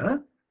going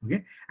here.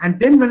 Okay, and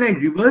then when I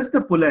reverse the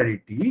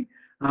polarity,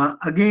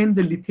 again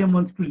the lithium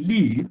wants to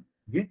leave.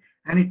 Okay,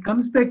 and it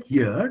comes back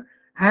here.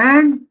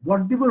 And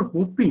what they were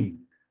hoping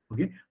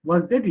okay,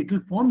 was that it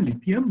will form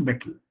lithium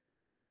metal.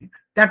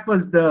 That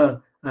was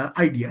the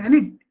idea,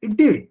 and it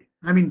did.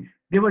 I mean,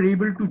 they were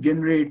able to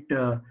generate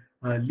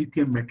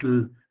lithium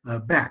metal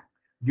back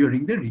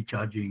during the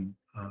recharging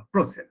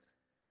process.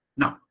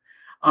 Now,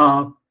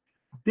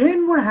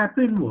 then what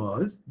happened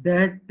was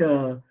that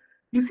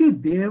you see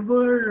there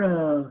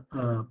were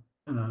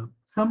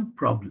some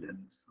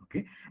problems.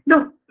 Okay,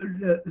 now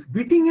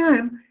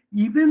Whittingham,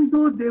 even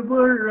though there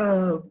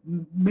were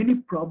many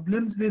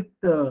problems with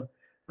the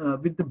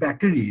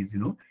batteries,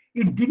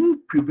 it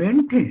didn't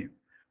prevent him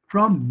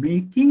from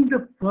making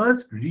the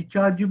first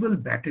rechargeable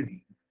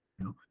battery,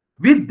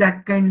 with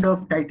that kind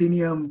of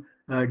titanium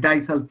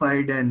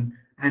disulfide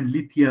and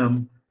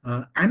lithium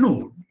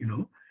anode,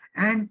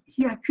 and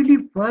he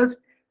actually first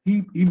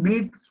he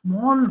made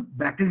small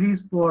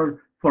batteries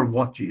for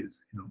watches,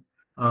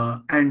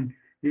 and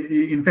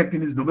in fact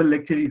in his Nobel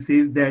lecture he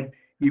says that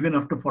even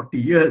after 40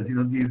 years,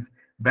 these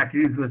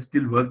batteries were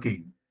still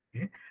working.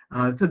 Okay?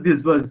 So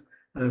this was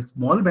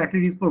small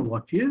batteries for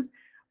watches,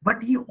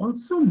 but he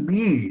also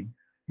made,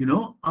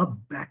 a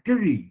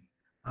battery,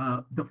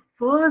 the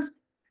first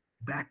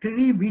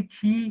battery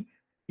which in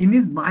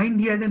his mind,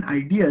 he had an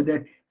idea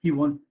that he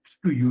wants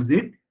to use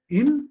it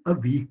in a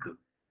vehicle.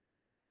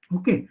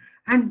 Okay,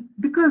 and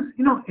because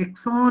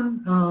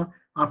Exxon,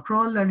 after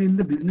all, are in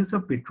the business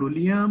of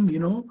petroleum,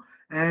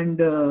 and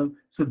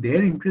so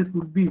their interest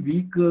would be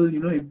vehicle.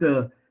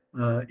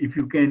 If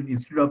you can,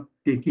 instead of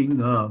taking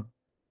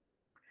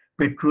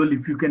petrol,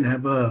 if you can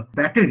have a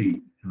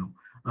battery,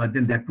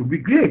 then that would be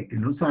great.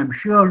 So I'm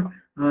sure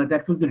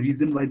that was the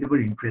reason why they were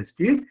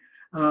interested.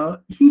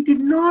 He did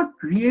not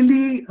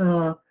really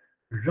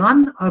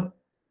run a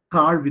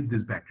car with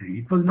this battery.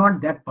 It was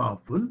not that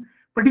powerful,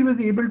 but he was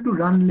able to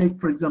run, like,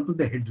 for example,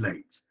 the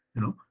headlights,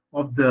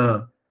 of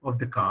the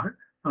car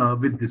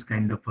with this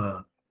kind of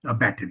a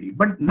battery.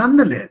 But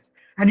nonetheless,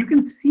 and you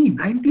can see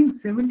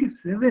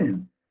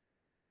 1977,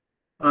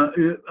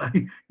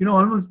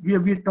 almost we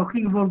are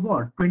talking about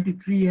what,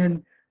 23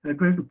 and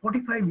 20 to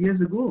 45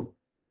 years ago,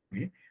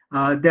 okay,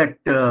 that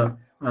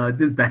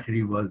this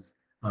battery was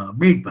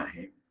made by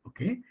him.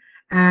 Okay,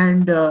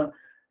 and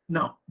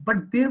now,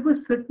 but there were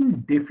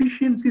certain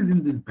deficiencies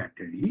in this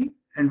battery,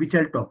 and which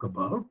I'll talk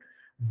about,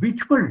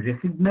 which were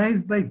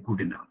recognized by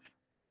Goodenough.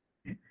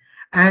 Okay?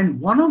 And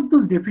one of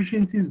those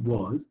deficiencies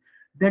was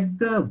that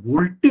the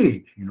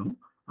voltage,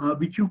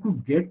 which you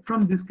could get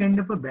from this kind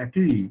of a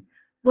battery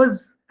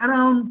was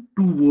around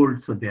 2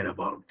 volts or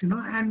thereabouts,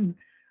 and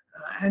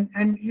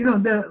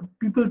the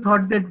people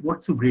thought that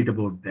what's so great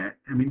about that?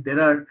 I mean, there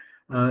are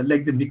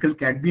like the nickel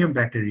cadmium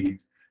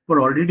batteries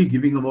were already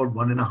giving about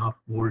 1.5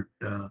 volt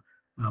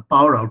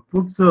power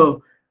output.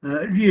 So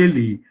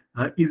really,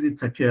 is it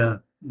such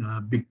a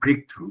big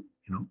breakthrough?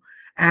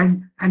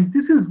 And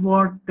this is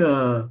what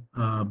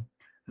John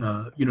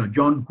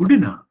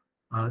Goodenough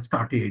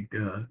started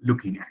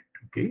looking at.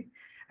 Okay,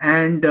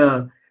 and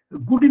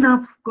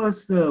Goodenough, of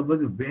course,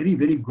 was a very,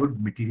 very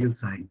good material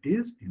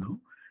scientist.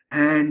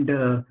 And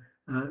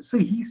so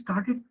he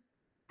started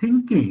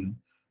thinking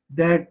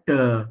that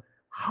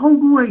how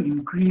do I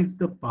increase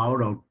the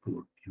power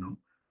output,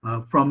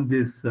 from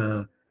this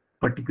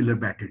particular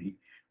battery?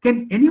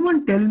 Can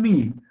anyone tell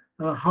me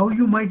how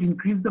you might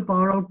increase the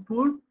power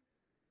output,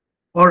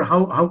 or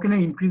how can I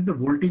increase the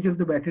voltage of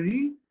the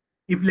battery?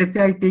 If, let's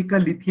say, I take a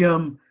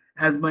lithium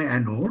as my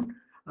anode,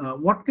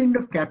 what kind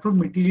of cathode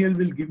material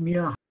will give me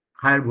a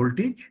higher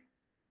voltage?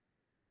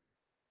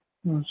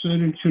 Sir,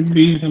 it should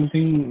be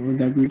something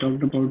that we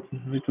talked about,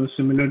 which was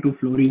similar to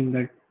fluorine,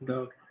 that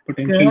the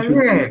potential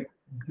Correct.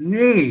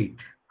 Great.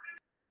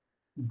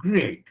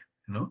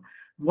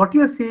 What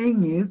you're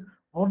saying is,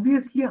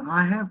 obviously,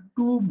 I have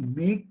to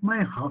make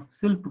my half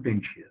cell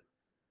potential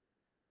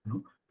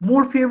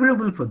more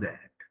favorable for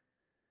that.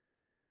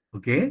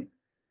 Okay,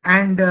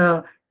 and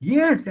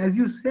yes, as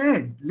you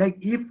said, like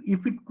if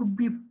it could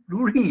be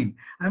fluorine,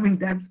 I mean,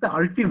 that's the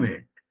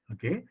ultimate.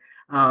 Okay,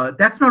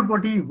 that's not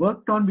what he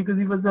worked on, because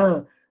he was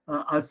a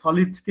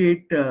solid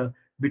state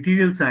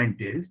material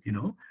scientist,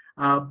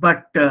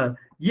 but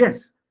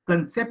yes,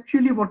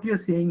 conceptually what you're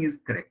saying is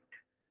correct.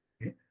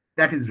 Okay?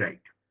 That is right.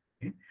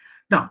 Okay?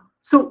 Now,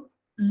 so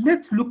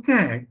let's look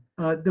at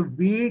the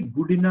way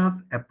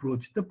Goodenough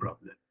approached the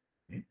problem.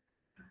 Okay?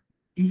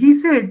 He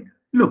said,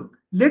 look,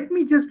 let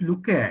me just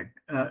look at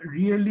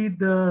really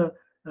the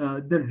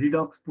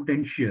redox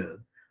potential,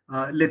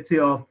 let's say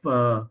of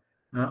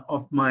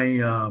my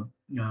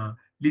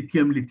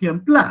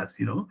lithium plus,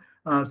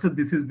 so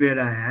this is where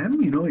I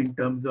am, in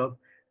terms of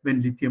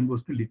when lithium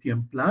goes to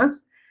lithium plus,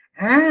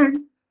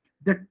 and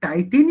the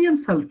titanium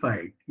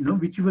sulfide,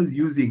 which he was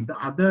using, the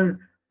other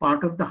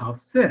part of the half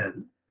cell,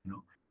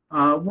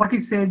 what he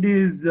said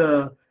is,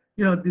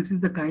 this is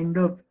the kind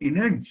of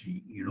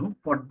energy,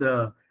 for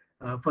the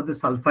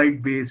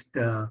sulfide based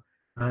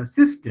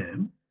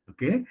system.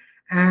 Okay,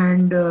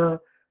 and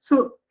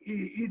so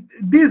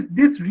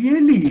this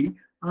really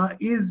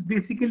is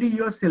basically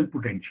your cell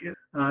potential,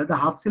 the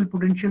half cell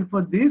potential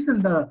for this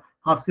and the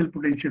half cell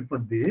potential for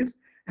this,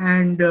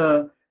 and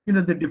the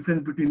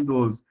difference between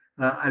those,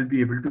 I'll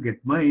be able to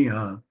get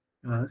my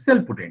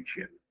cell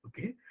potential.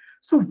 Okay,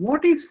 so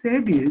what he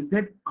said is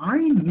that I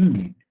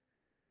need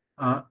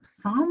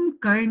some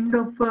kind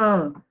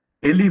of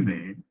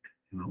element,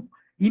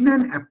 in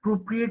an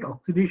appropriate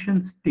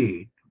oxidation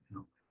state,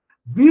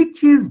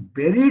 which is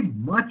buried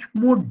much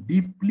more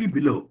deeply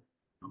below.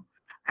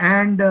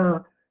 And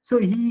so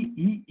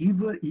he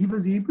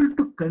was able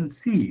to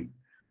conceive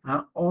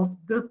of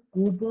the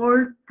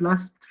cobalt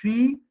plus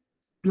 3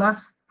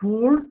 plus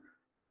 4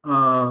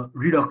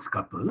 redox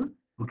couple.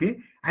 Okay,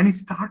 and he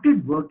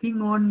started working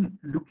on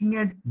looking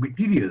at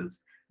materials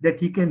that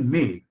he can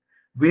make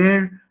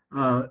where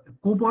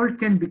cobalt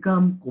can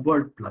become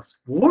cobalt plus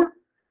 4,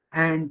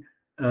 and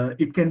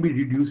it can be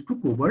reduced to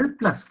cobalt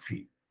plus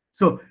 3.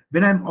 So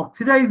when I'm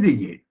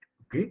oxidizing it,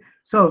 okay,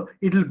 so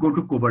it will go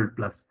to cobalt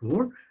plus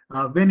 4.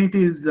 When it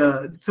is,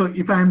 so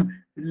if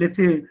I'm, let's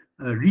say,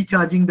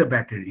 recharging the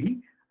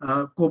battery,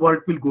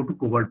 cobalt will go to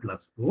cobalt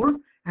plus 4.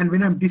 And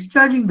when I'm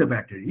discharging the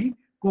battery,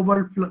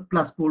 cobalt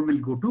plus 4 will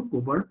go to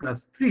cobalt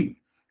plus 3.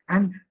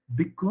 And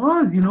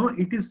because,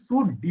 it is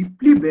so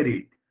deeply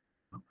buried,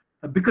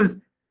 because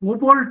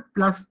cobalt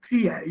plus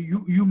 3,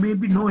 you may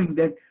be knowing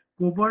that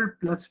cobalt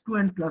plus 2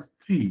 and plus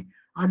 3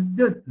 are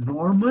the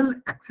normal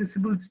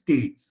accessible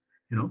states,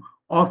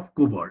 of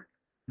cobalt.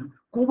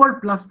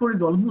 Cobalt plus 4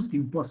 is almost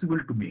impossible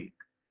to make.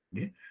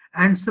 Okay?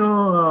 And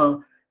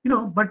so,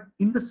 but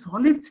in the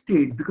solid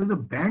state, because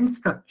of band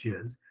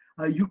structures,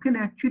 you can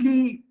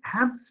actually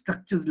have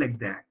structures like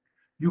that.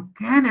 You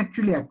can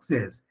actually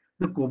access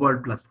the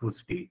cobalt plus 4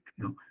 state,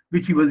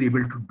 which he was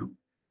able to do.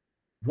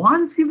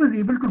 Once he was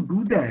able to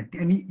do that,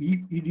 and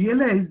he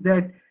realized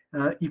that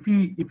if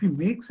he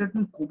makes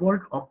certain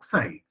cobalt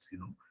oxides,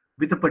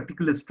 with a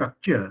particular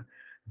structure,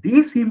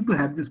 they seem to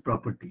have this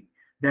property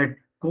that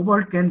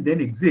cobalt can then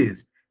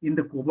exist in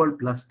the cobalt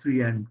plus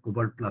 3 and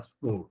cobalt plus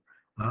 4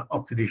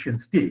 oxidation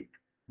state.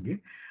 Okay?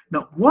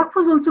 Now, what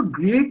was also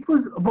great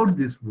about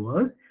this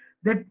was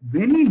that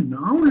when he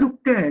now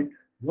looked at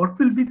what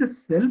will be the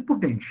cell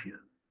potential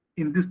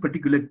in this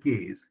particular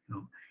case,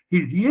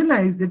 he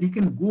realized that he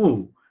can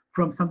go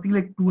from something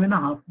like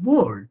 2.5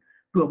 volt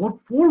to about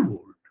 4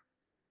 volt.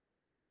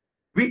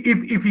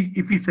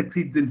 If he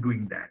succeeds in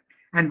doing that,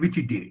 and which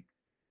he did.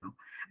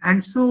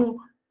 And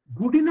so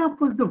Goodenough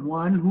was the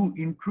one who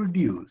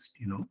introduced,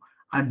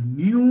 a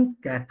new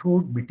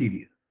cathode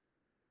material,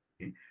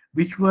 okay,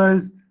 which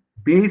was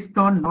based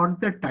on not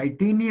the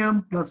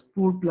titanium plus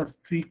 4 plus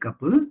 3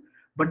 couple,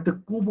 but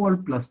the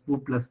cobalt plus 4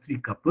 plus 3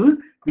 couple,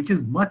 which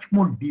is much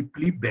more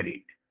deeply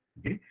buried.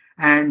 Okay,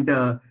 and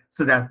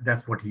so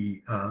that's what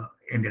he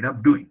ended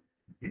up doing.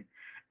 Okay,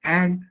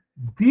 and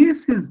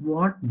this is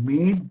what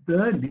made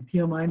the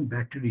lithium-ion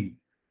battery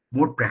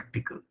more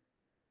practical,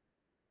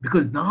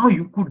 because now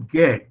you could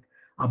get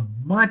a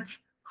much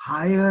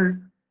higher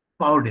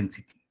power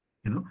density.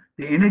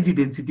 The energy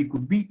density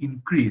could be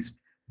increased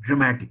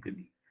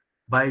dramatically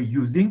by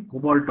using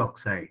cobalt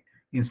oxide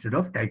instead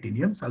of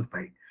titanium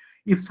sulfide.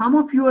 If some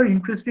of you are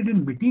interested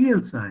in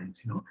material science,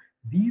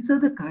 these are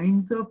the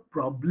kinds of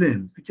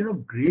problems which are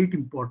of great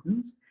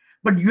importance,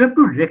 but you have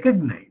to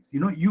recognize,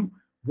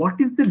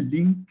 what is the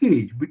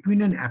linkage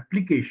between an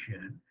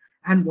application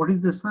and what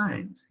is the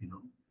science,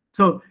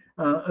 So,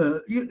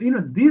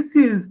 this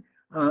is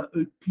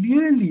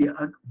clearly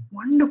a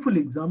wonderful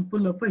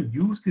example of a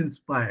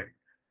use-inspired,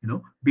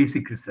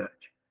 basic research.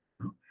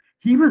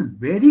 He was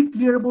very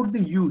clear about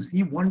the use.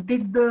 He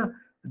wanted the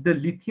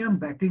lithium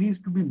batteries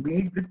to be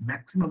made with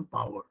maximum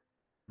power.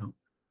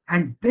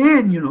 And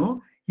then,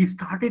 he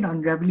started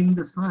unraveling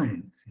the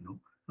science,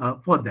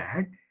 for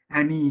that,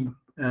 and he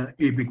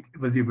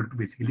was able to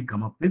basically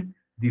come up with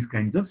these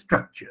kinds of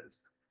structures.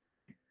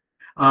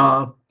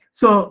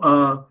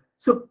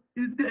 So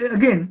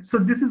again, so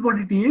this is what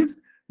it is.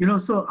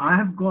 So I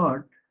have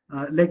got,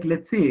 like,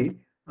 let's say,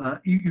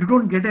 you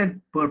don't get a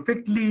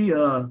perfectly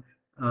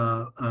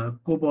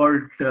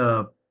cobalt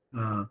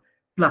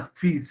plus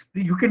 3.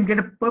 You can get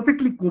a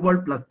perfectly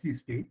cobalt plus 3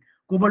 state.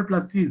 Cobalt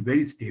plus 3 is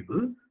very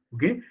stable.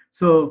 Okay,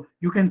 so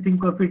you can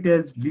think of it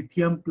as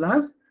lithium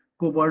plus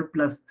cobalt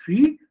plus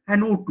 3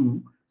 and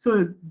O2.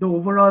 So the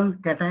overall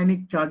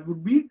cationic charge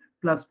would be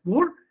plus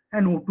 4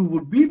 and O2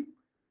 would be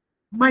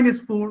minus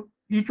 4.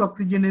 Each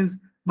oxygen is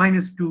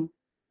minus 2.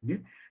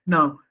 Okay?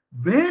 Now,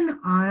 when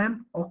I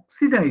am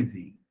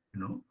oxidizing,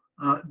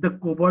 the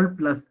cobalt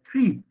plus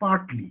 3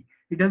 partly,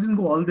 it doesn't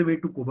go all the way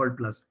to cobalt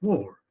plus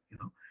 4,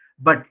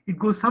 but it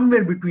goes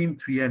somewhere between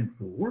 3 and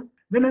 4.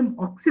 When I'm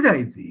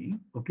oxidizing,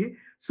 okay,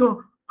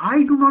 so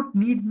I do not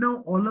need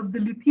now all of the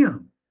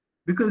lithium,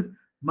 because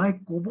my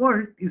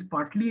cobalt is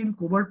partly in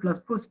cobalt plus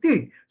 4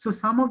 state. So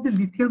some of the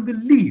lithium will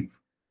leave.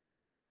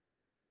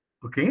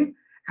 Okay,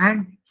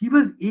 and he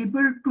was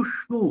able to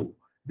show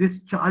this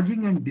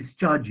charging and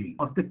discharging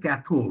of the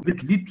cathode with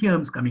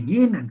lithiums coming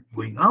in and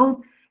going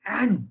out,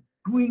 and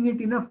doing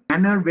it in a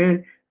manner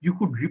where you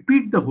could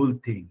repeat the whole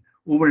thing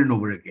over and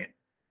over again.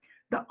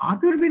 The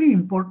other very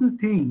important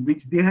thing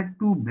which they had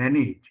to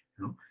manage,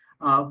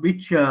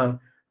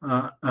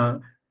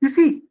 you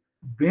see,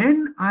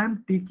 when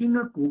I'm taking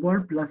a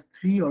cobalt plus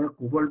 3 or a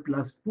cobalt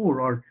plus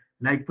 4, or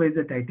likewise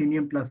a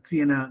titanium plus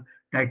 3 and a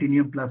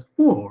titanium plus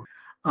 4,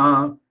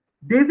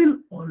 there will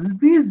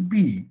always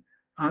be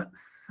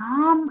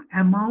some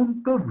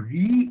amount of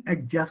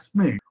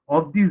readjustment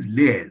of these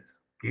layers.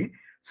 Okay,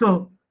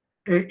 so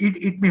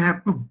it may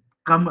have to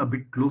come a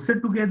bit closer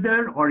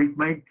together, or it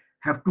might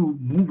have to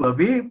move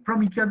away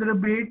from each other a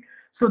bit.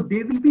 So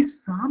there will be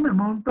some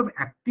amount of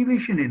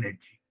activation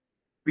energy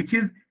which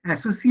is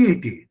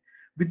associated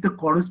with the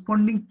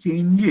corresponding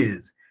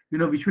changes,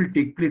 which will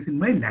take place in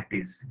my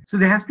lattice. So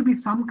there has to be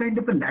some kind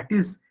of a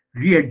lattice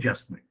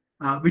readjustment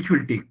which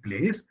will take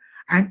place.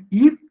 And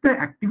if the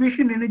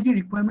activation energy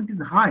requirement is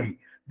high,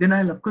 then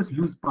I'll of course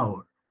lose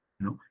power,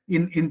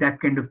 in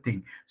that kind of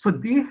thing. So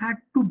they had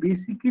to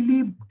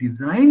basically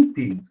design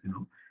things,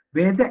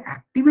 where the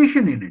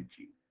activation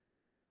energy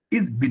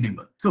is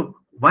minimal. So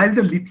while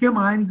the lithium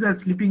ions are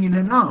slipping in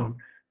and out,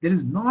 there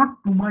is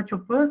not too much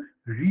of a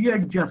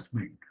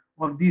readjustment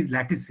of these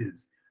lattices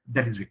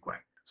that is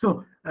required.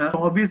 So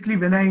obviously,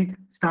 when I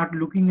start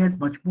looking at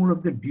much more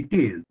of the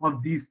details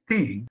of these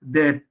things,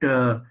 that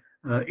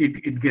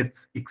it gets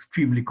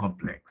extremely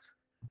complex.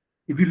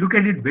 If you look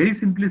at it very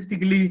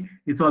simplistically,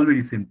 it's all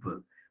very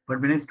simple. But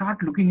when I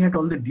start looking at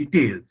all the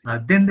details,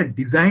 then the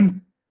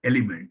design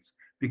elements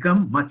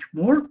become much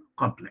more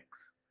complex.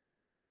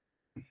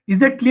 Is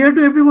that clear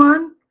to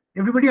everyone?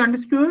 Everybody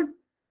understood?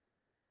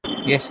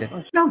 Yes,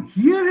 sir. Now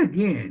here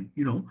again,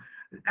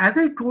 as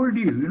I told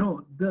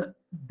you,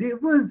 there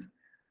was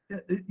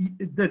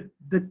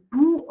the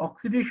two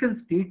oxidation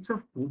states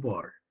of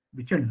cobalt,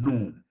 which are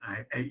known.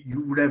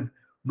 You would have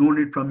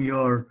known it from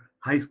your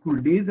high school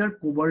days, are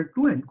cobalt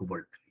 2 and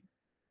cobalt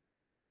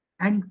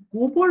 3. And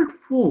cobalt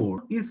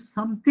 4 is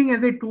something,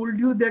 as I told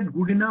you, that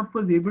Goodenough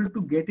was able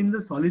to get in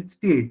the solid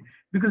state,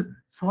 because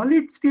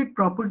solid state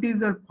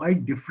properties are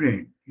quite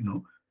different,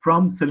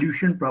 from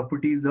solution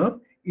properties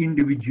of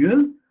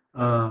individual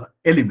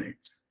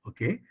elements.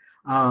 Okay,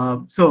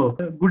 so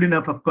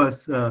Goodenough, of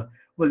course,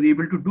 was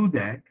able to do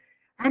that.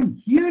 And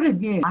here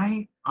again,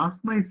 I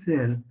asked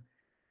myself,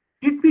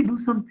 did we do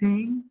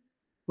something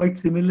quite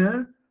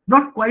similar?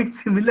 Not quite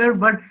similar,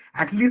 but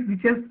at least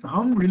which has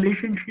some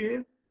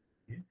relationship.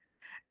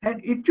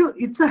 And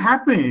it so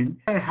happened,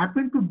 I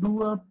happened to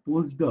do a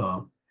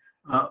postdoc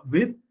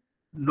with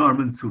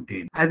Norman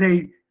Soutine.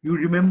 You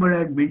remember, I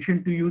had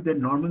mentioned to you that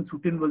Norman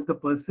Soutine was the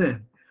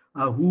person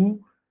who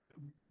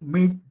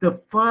made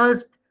the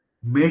first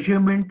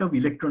measurement of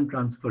electron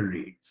transfer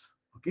rates,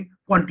 okay,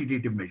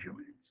 quantitative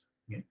measurements.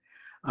 Okay?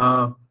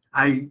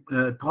 I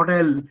thought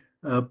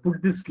I'll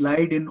put this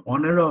slide in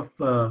honor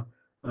of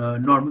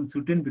Norman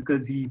Soutine,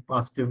 because he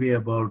passed away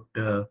about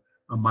a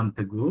month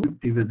ago.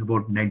 He was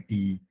about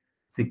 96.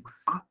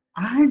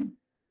 I had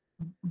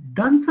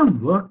done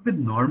some work with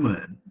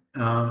Norman,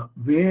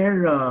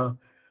 where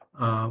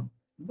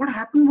what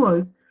happened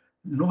was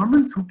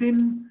Norman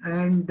Soutine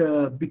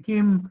and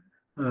became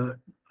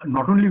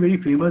not only very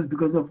famous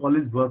because of all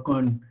his work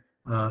on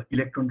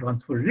electron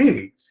transfer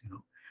rates,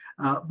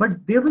 but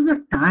there was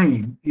a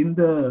time in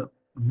the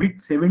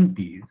mid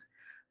 70s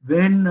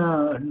when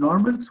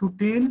Norman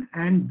Soutine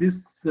and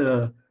this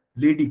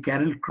lady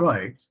Carol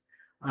Kreutz,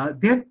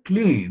 they had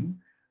claimed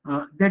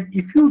that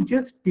if you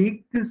just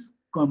take this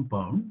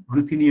compound,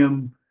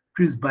 ruthenium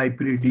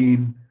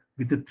trisbipyridine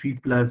with a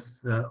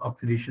 3+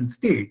 oxidation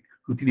state,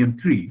 ruthenium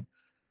 3,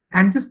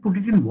 and just put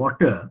it in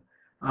water,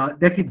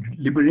 that it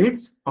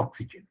liberates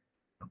oxygen.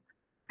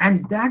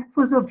 And that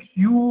was of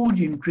huge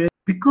interest,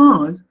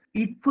 because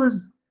it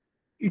was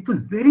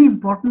very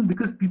important,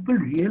 because people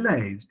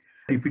realized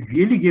if it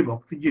really gave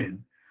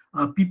oxygen,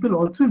 people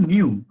also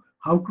knew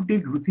how to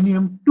take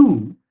ruthenium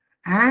 2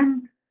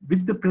 and,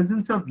 with the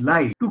presence of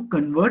light, to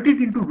convert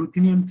it into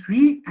ruthenium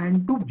 3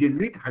 and to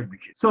generate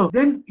hydrogen. So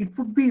then it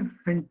would be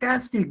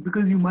fantastic,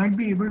 because you might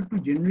be able to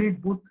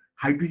generate both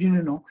hydrogen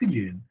and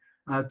oxygen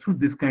through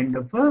this kind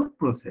of a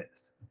process.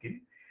 Okay,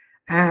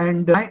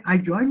 and I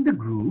joined the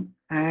group,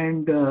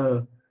 and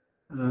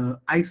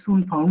I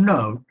soon found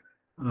out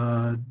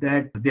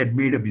that they had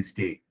made a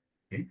mistake.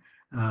 Okay,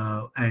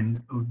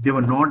 and they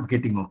were not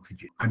getting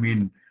oxygen. I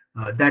mean,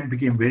 that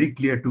became very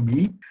clear to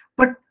me.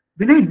 But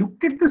when I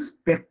looked at the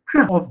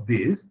spectrum of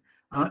this,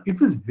 it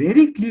was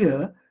very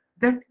clear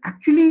that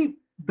actually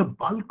the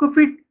bulk of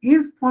it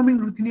is forming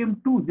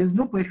ruthenium 2. There's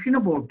no question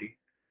about it.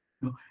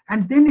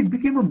 And then it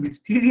became a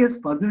mysterious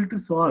puzzle to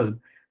solve,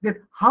 that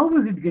how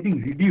was it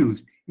getting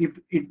reduced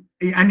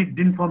and it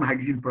didn't form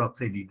hydrogen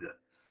peroxide either.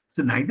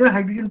 So neither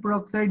hydrogen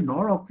peroxide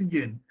nor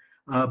oxygen,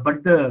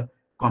 but the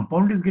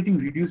compound is getting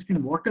reduced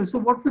in water. So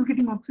what was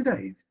getting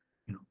oxidized?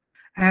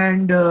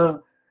 And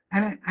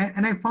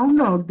I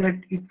found out that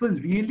it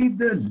was really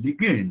the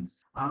ligands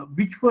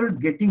which were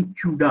getting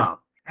chewed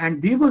up,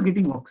 and they were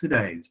getting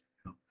oxidized,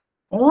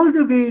 all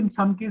the way in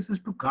some cases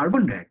to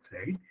carbon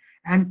dioxide,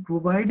 and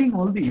providing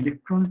all the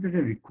electrons that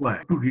are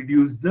required to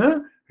reduce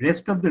the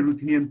rest of the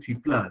ruthenium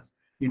 3+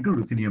 into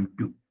ruthenium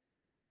 2.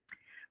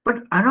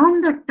 But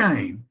around that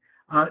time,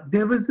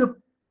 there was a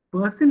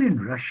person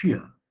in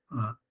Russia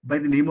by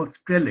the name of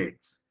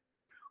Strelets,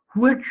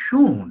 who had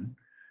shown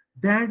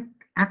that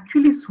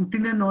actually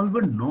Soutine and all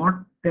were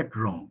not that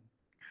wrong.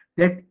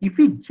 That if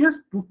he just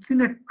puts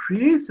in a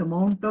trace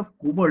amount of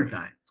cobalt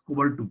ions,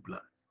 cobalt 2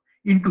 plus,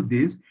 into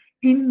this,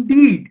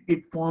 indeed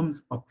it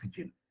forms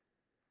oxygen.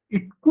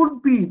 It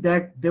could be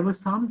that there was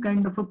some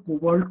kind of a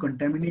cobalt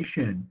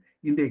contamination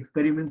in the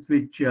experiments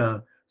which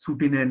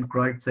Sutin and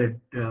Kreutz had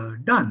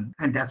done,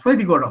 and that's why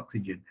they got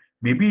oxygen.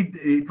 Maybe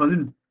it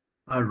wasn't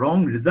a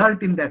wrong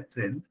result in that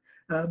sense,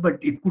 but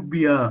it could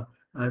be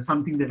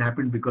something that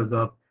happened because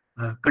of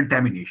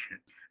contamination.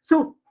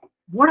 So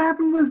what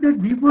happened was that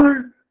we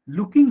were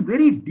looking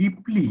very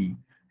deeply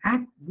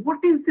at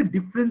what is the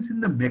difference in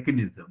the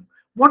mechanism.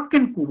 What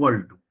can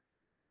cobalt do,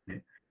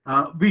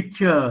 which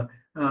to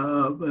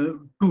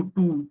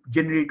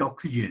generate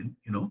oxygen,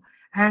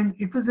 and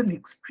it was an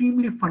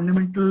extremely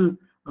fundamental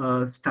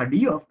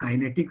study of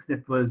kinetics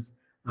that was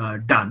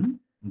done.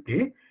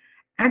 Okay,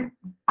 and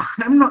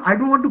I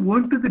don't want to go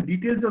into the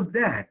details of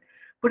that,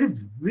 but it's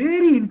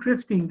very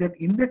interesting that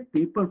in that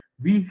paper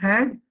we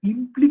had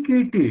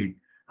implicated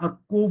a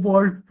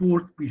cobalt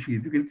 4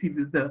 species. You can see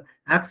this is the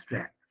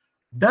abstract,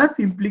 thus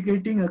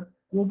implicating a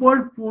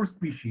cobalt 4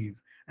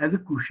 species as a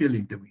crucial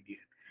intermediate.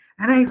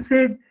 And I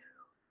said,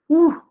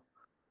 oh,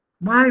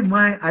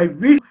 my, I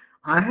wish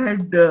I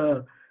had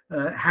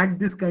had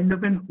this kind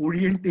of an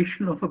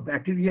orientation of a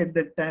battery at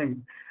that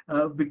time,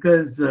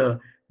 because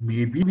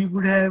maybe we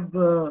would have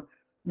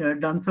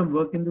done some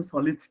work in the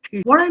solid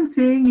state. What I'm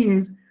saying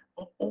is,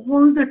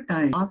 all the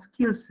time, ask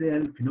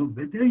yourself,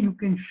 whether you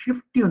can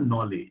shift your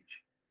knowledge,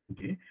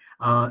 okay,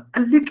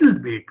 a little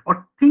bit,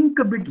 or think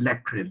a bit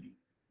laterally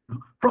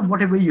from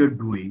whatever you're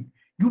doing.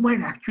 You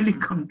might actually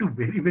come to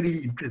very,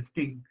 very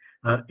interesting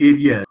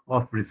areas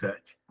of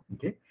research.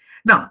 Okay,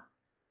 now,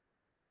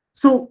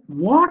 so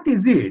what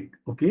is it,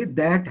 okay,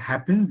 that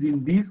happens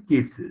in these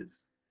cases?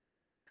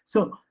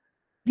 So,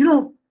 you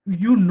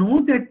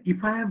know that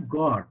if I have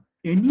got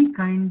any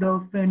kind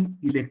of an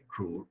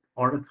electrode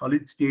or a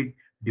solid state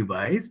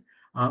device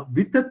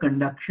with a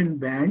conduction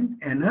band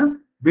and a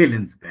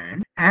valence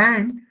band,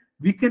 and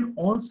we can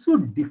also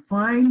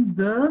define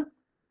the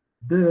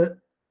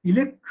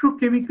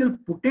electrochemical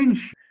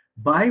potential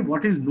by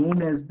what is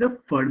known as the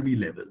Fermi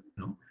level.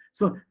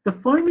 So the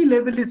Fermi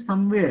level is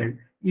somewhere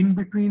in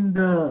between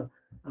the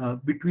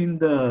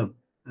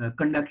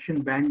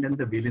conduction band and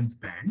the valence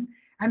band,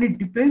 and it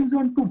depends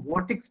on to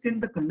what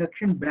extent the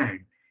conduction band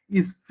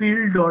is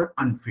filled or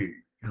unfilled.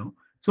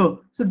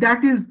 So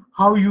that is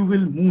how you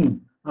will move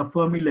a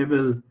Fermi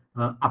level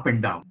up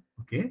and down.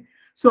 Okay,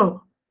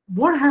 so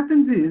what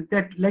happens is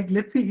that, like,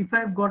 let's say if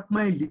I've got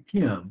my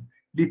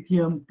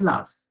lithium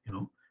plus,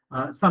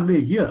 somewhere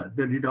here,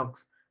 the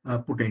redox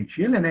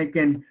potential, and I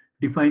can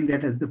define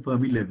that as the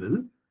Fermi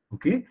level.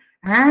 Okay,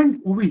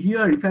 and over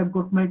here, if I've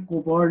got my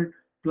cobalt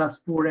plus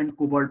 4 and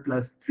cobalt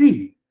plus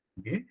 3,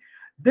 okay,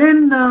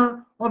 then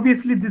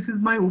obviously this is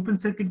my open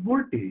circuit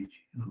voltage.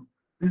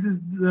 This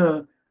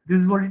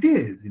is what it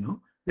is.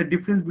 The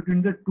difference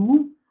between the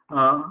two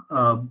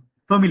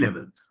Fermi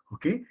levels.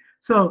 Okay,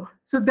 so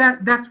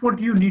that's what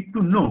you need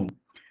to know.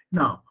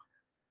 Now,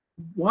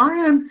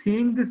 why I'm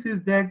saying this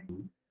is that,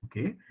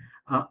 okay,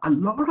 a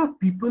lot of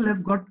people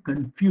have got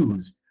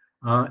confused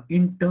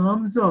in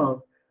terms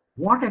of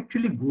what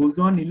actually goes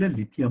on in a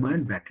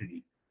lithium-ion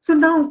battery. So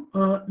now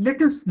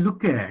let us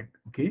look at,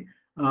 okay,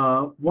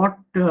 what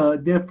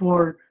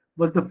therefore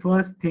was the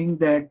first thing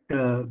that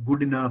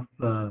Goodenough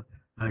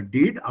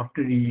did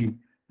after he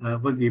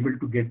was able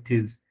to get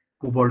his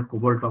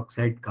cobalt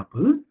oxide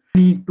couple.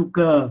 He took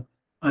a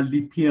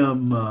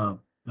lithium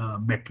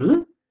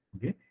metal,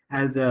 okay,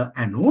 as an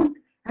anode,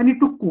 and he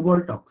took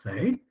cobalt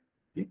oxide.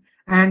 Okay,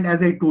 and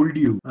as I told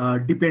you,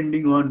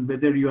 depending on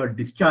whether you are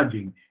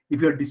discharging,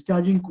 if you are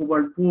discharging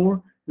cobalt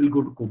 4, will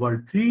go to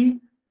cobalt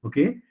 3,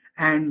 okay,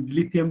 and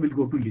lithium will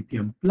go to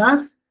lithium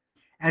plus.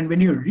 And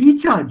when you're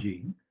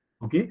recharging,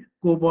 okay,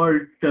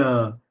 cobalt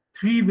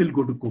 3 will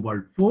go to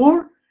cobalt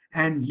 4,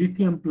 and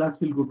lithium plus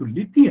will go to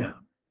lithium.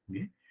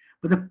 Okay?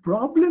 But the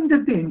problem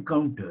that they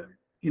encountered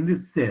in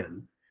this cell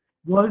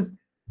was,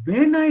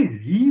 when I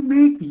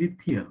remake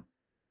lithium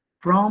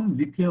from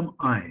lithium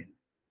ion,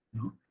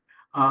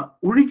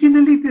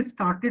 originally they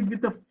started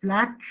with a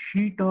flat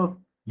sheet of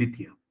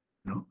lithium,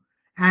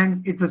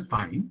 and it was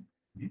fine.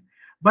 Okay?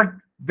 But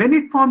when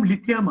it formed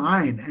lithium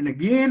ion, and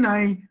again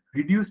I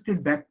reduced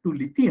it back to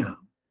lithium,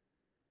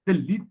 the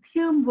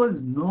lithium was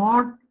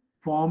not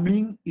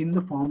forming in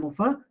the form of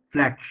a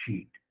flat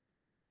sheet.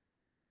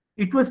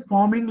 It was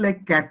forming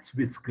like cat's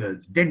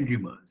whiskers,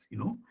 dendrimers,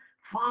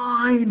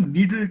 fine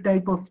needle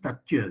type of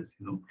structures,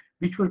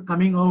 which were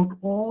coming out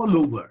all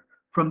over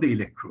from the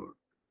electrode.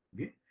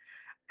 Okay?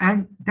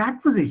 And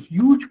that was a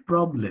huge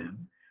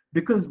problem,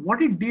 because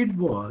what it did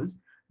was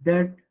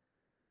that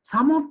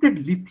some of that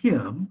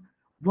lithium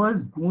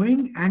was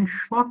going and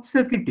short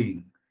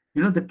circuiting,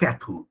 the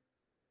cathode,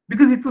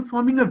 because it was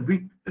forming a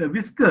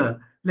whisker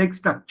like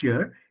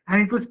structure,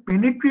 and it was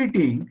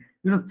penetrating,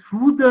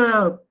 through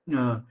the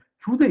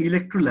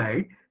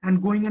electrolyte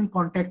and going and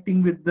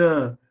contacting with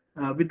the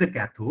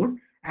cathode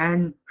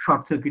and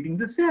short circuiting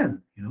the cell.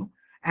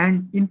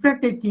 And in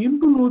fact, I came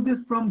to know this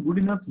from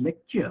Goodenough's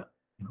lecture,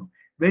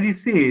 where he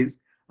says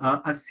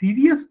a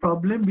serious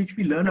problem which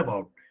we learn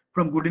about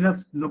from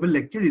Goodenough's Nobel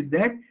lecture is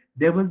that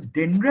there was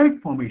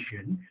dendrite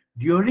formation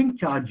during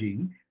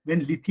charging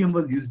when lithium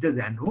was used as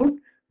anode.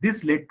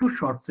 This led to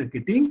short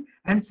circuiting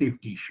and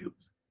safety issues.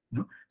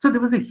 So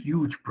there was a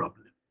huge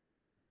problem,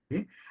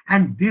 okay?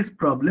 And this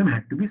problem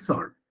had to be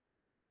solved.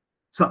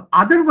 So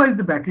otherwise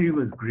the battery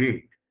was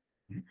great.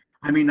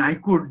 I mean, I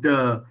could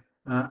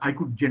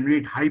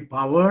generate high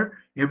power,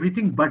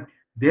 everything, but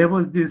there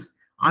was this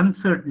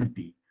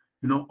uncertainty,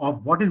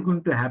 of what is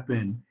going to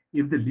happen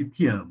if the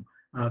lithium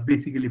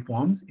basically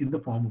forms in the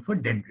form of a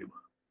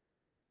dendrimer.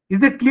 Is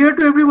that clear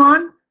to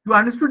everyone? You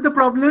understood the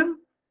problem?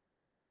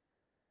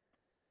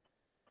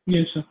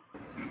 Yes, sir.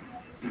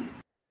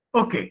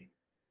 Okay.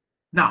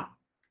 Now,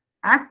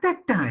 at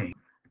that time,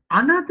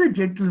 another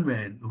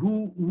gentleman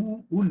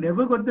who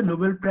never got the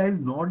Nobel Prize,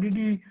 nor did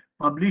he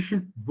publish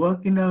his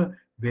work in a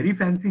very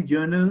fancy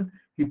journal.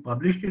 He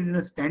published it in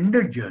a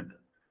standard journal,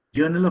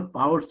 Journal of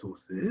Power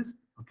Sources.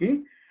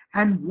 Okay.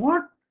 And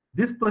what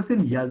this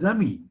person,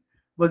 Yazami,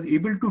 was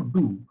able to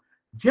do,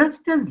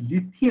 just as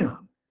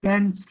lithium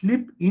can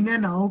slip in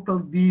and out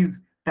of these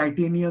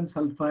titanium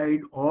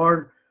sulfide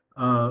or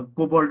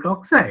cobalt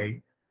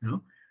oxide,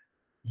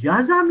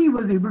 Yazami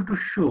was able to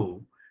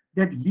show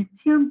that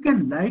lithium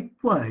can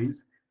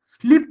likewise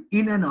slip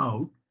in and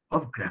out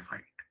of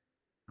graphite.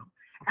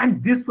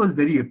 And this was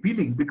very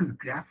appealing because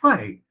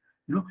graphite,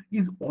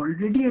 is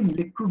already an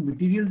electrode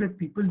material that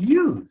people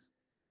use.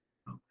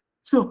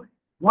 So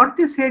what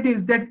they said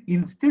is that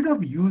instead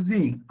of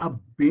using a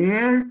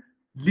bare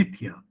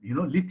lithium,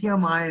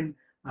 lithium-ion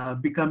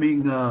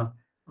becoming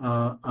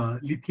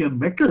lithium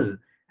metal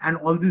and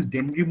all this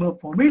dendrimer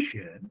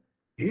formation,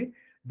 okay,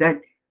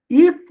 that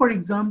if, for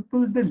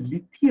example, the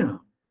lithium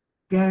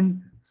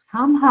can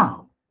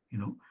somehow,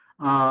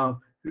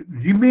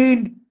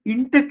 remain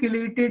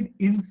intercalated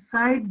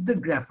inside the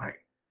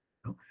graphite,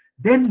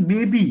 then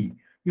maybe,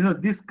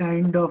 this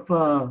kind of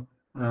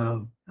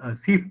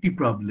safety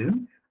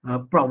problem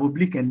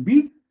probably can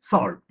be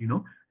solved.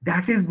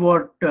 That is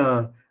what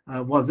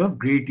was of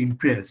great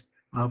interest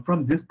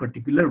from this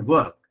particular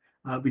work,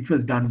 which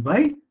was done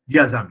by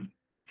Yazami.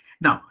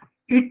 Now,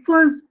 it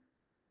was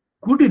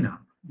Goodenough,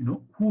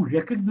 who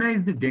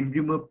recognized the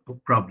dendrimer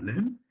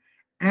problem,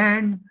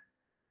 and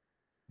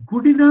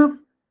Goodenough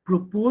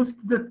proposed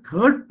to the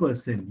third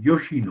person,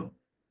 Yoshino,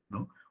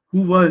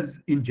 who was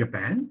in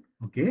Japan,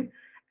 okay,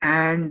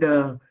 and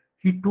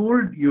he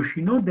told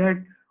Yoshino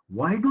that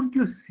why don't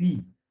you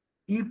see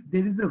if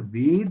there is a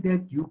way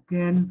that you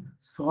can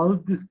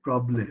solve this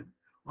problem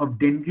of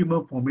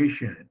dendrimer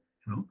formation,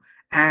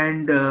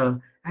 and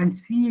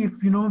see if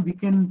we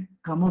can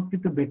come up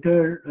with a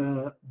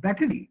better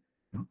battery.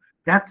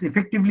 That's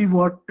effectively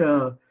what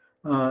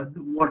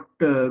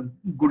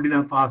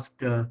Goodenough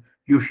asked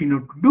Yoshino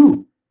to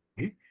do.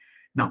 Okay?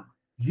 Now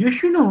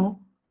Yoshino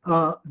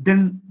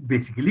then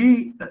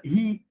basically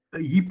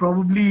he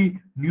probably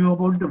knew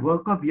about the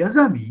work of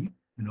Yazami,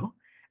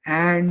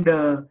 and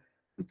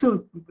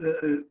so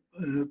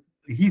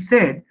he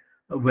said,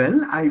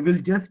 well, I will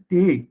just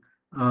take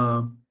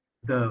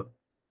the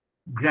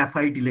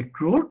graphite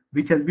electrode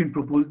which has been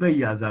proposed by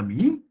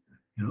Yazami,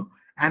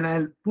 and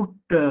I'll put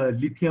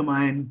lithium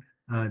ion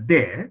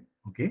there,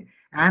 okay,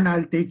 and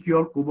I'll take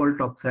your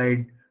cobalt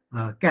oxide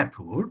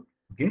cathode,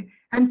 okay,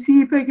 and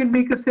see if I can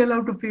make a cell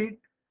out of it.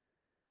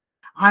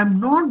 I'm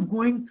not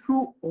going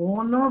through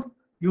all of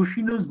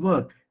Yoshino's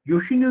work.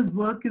 Yoshino's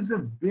work is a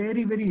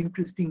very, very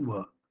interesting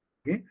work,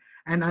 okay,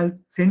 and I'll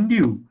send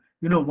you,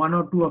 one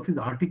or two of his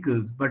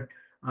articles, but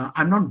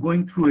I'm not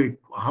going through it.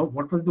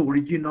 What was the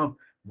origin of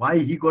why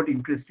he got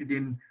interested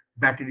in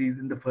batteries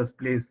in the first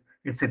place,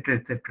 etc.,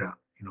 etc.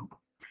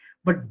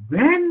 But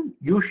when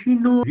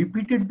Yoshino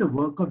repeated the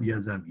work of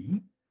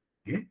Yazami,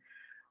 okay,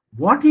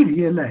 what he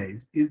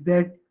realized is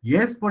that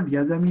yes, what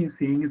Yazami is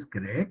saying is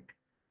correct,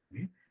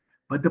 okay,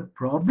 but the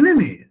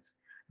problem is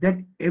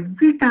that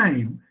every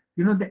time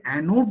the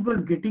anode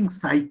was getting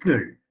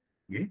cycled,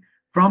 okay,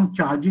 from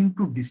charging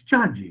to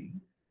discharging,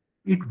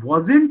 it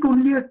wasn't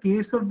only a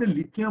case of the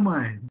lithium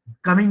ion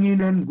coming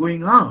in and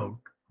going out.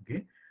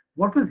 Okay,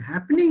 what was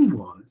happening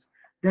was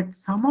that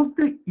some of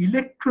the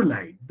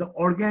electrolyte, the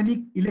organic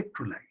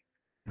electrolyte,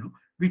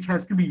 which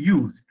has to be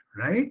used,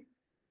 right?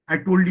 I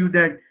told you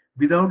that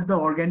without the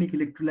organic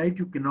electrolyte,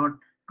 you cannot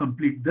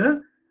complete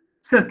the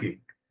circuit.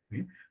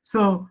 Okay?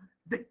 So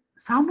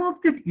some of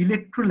that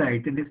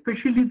electrolyte, and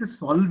especially the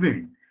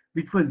solvent,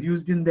 which was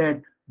used in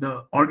that,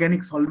 the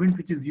organic solvent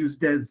which is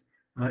used as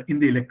in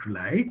the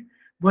electrolyte,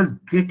 was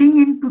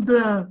getting into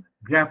the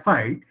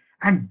graphite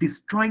and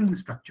destroying the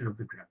structure of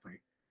the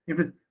graphite. It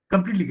was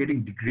completely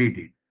getting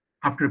degraded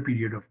after a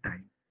period of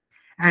time.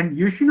 And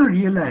Yoshino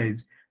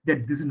realized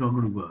that this is not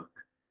going to work.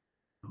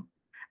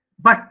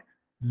 But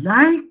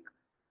like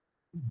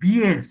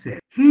BASF,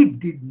 he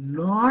did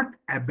not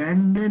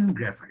abandon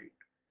graphite.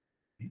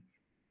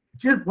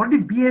 Just what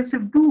did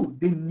BASF do?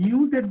 They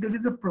knew that there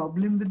is a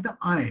problem with the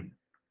iron.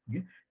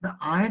 Okay? The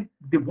iron,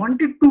 they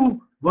wanted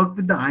to work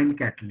with the iron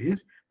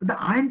catalyst, but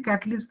the iron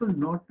catalyst was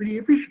not very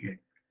efficient.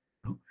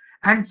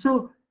 And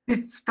so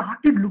they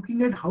started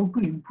looking at how to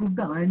improve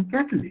the ion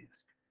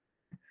catalyst.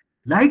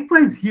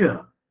 Likewise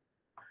here,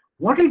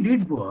 what he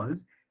did was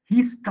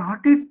he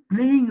started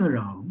playing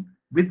around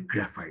with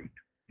graphite,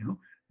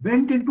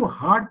 went into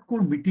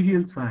hardcore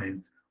material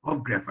science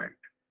of graphite.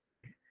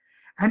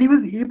 And he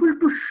was able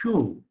to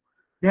show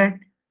that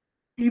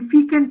if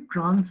he can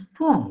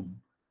transform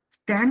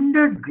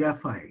standard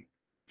graphite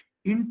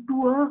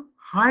into a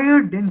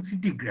higher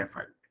density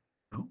graphite,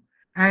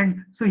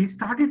 and so he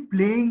started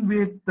playing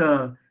with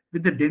the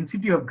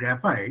density of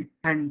graphite,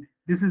 and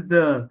this is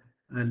the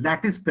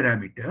lattice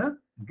parameter,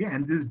 okay,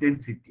 and this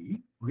density,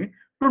 okay.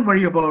 Don't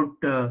worry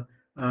about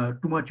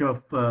too much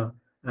of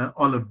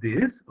all of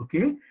this,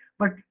 okay.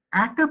 But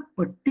at a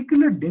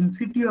particular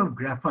density of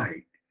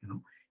graphite,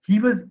 he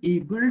was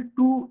able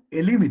to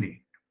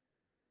eliminate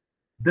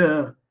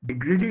the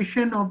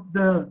degradation of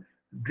the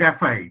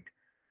graphite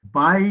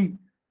by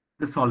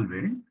the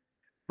solvent,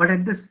 but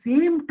at the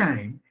same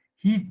time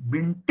he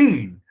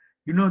maintained,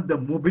 the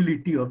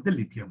mobility of the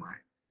lithium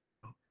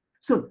ion.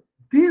 So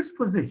this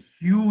was a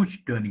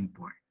huge turning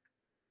point,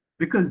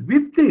 because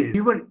with this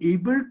they were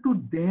able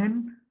to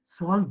then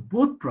solve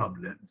both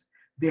problems.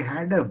 They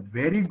had a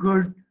very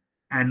good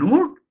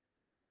anode,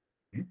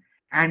 okay,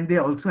 and they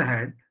also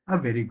had a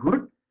very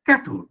good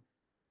cathode,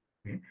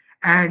 okay?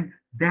 And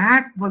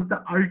that was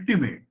the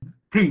ultimate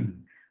thing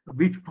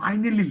which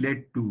finally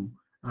led to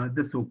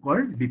the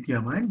so-called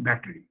lithium-ion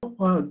battery.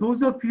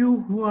 Those of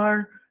you who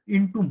are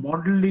into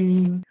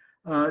modeling,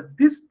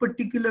 this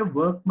particular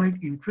work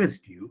might interest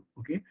you,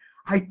 okay.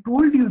 I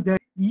told you that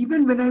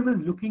even when I was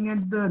looking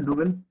at the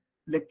Nobel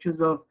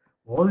lectures of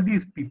all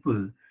these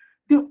people,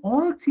 they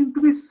all seem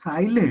to be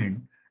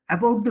silent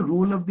about the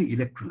role of the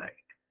electrolyte.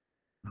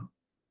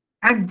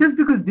 And just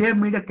because they have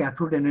made a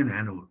cathode and an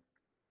anode.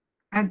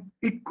 And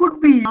it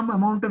could be some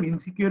amount of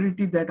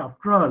insecurity that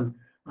after all,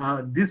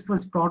 this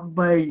was taught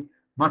by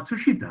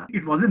Matsushita.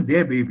 It wasn't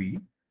their baby,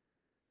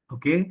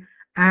 okay?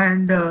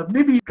 And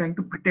maybe trying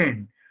to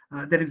pretend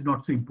that is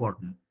not so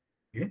important,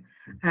 okay?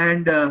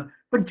 And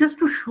but just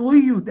to show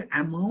you the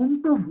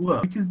amount of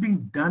work which is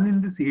being done in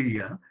this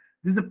area,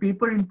 there's a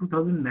paper in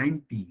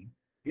 2019,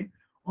 okay,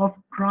 of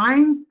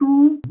trying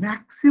to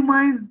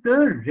maximize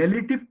the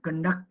relative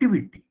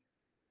conductivity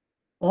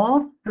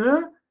of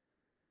the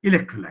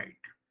electrolyte.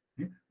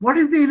 What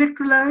is the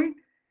electrolyte?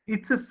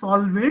 It's a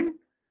solvent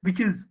which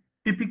is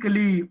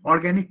typically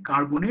organic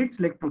carbonates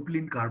like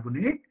propylene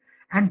carbonate,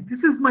 and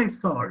this is my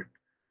salt,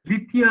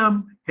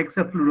 lithium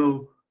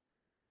hexafluorophosphate,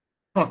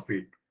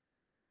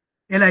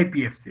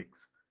 LiPF6,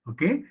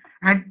 okay?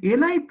 And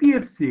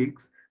LiPF6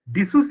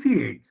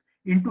 dissociates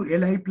into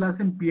Li plus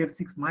and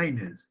PF6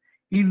 minus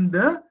in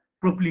the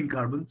propylene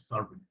carbon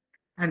solvent,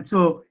 and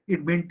so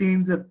it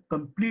maintains a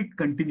complete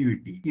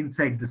continuity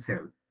inside the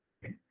cell,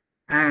 okay?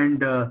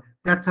 And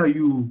that's how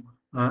you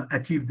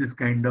achieve this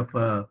kind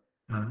of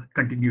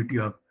continuity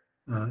of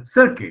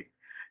circuit.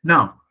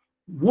 Now,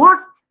 what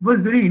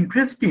was very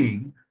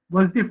interesting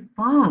was they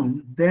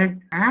found that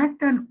at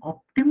an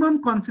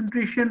optimum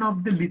concentration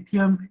of the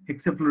lithium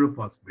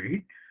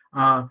hexafluorophosphate,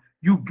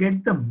 you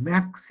get the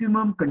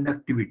maximum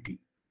conductivity.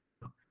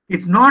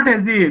 It's not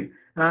as if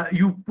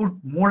you put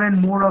more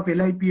and more of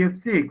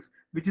LiPF6,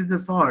 which is the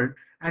salt,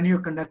 and your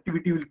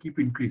conductivity will keep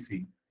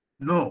increasing.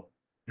 No,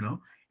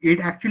 it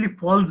actually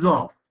falls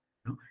off,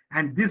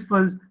 and this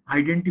was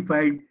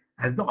identified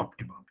as the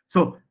optimum.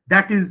 So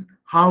that is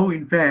how,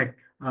 in fact,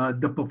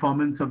 the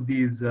performance of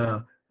these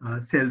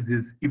cells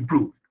is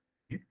improved.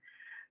 Okay?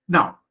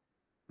 Now,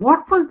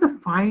 what was the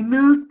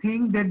final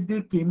thing that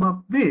they came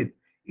up with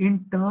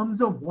in terms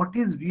of what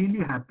is really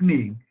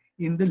happening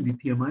in the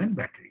lithium-ion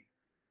battery?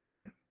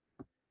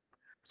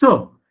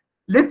 So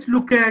let's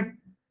look at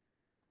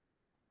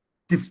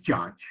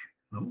discharge.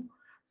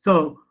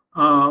 So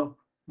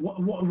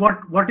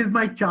what is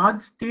my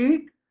charge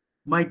state?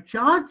 My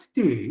charge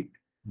state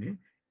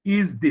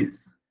is this.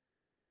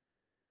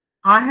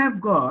 I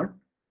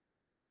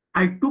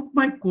took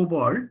my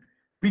cobalt,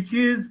 which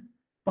is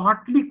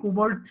partly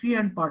cobalt 3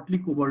 and partly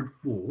cobalt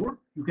 4.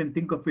 You can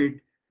think of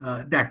it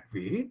that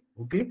way,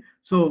 okay?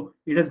 So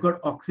it has got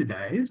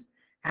oxidized,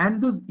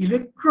 and those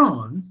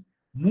electrons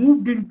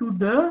moved into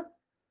the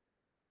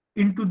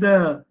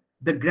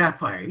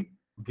graphite,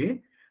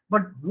 okay?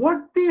 But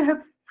what they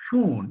have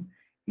shown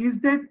is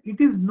that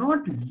it is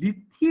not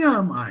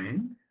lithium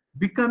ion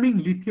becoming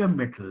lithium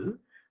metal,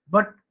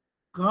 but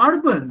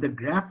carbon, the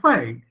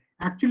graphite,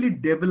 actually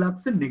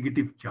develops a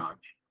negative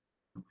charge.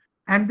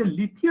 And the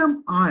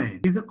lithium ion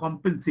is a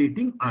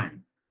compensating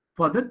ion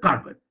for the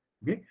carbon.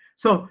 Okay?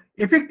 So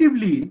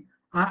effectively,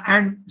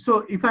 and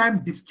so if I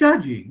am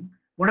discharging,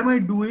 what am I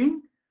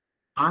doing?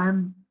 I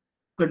am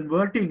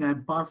converting, I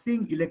am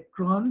passing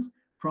electrons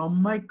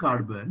from my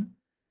carbon,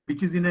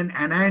 which is in an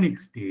anionic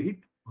state.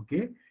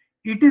 Okay,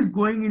 it is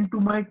going into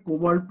my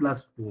cobalt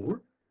plus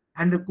 4,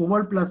 and the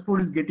cobalt plus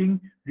 4 is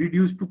getting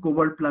reduced to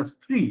cobalt plus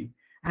 3,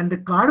 and the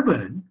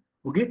carbon,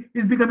 okay,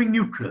 is becoming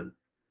neutral.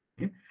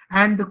 Okay?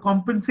 And the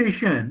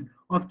compensation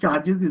of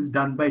charges is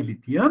done by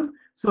lithium.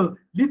 So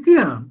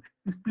lithium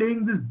is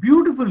playing this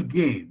beautiful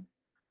game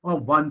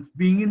of once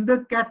being in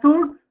the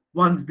cathode,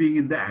 once being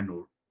in the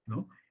anode.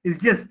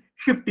 It's just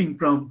shifting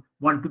from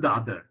one to the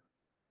other.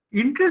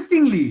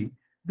 Interestingly,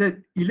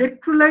 the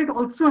electrolyte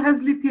also has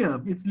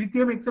lithium. It's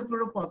lithium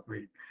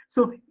hexafluorophosphate.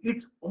 So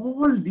it's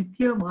all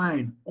lithium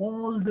ion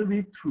all the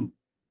way through.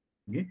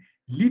 Okay?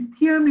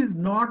 Lithium is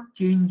not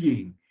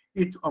changing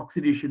its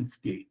oxidation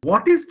state.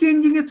 What is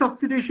changing its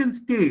oxidation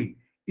state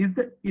is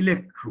the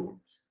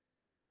electrodes.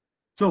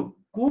 So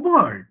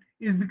cobalt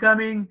is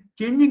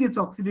changing its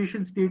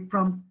oxidation state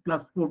from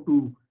 +4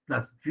 to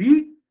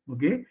 +3.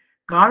 Okay,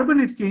 carbon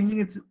is changing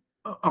its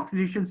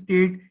oxidation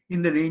state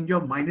in the range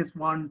of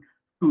 -1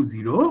 to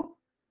 0.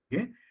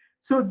 Okay,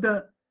 so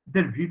the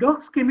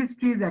redox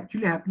chemistry is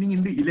actually happening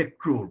in the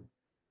electrode,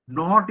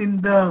 not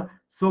in the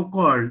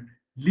so-called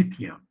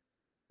lithium.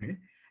 Okay?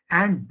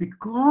 And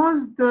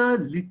because the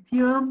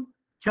lithium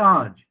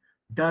charge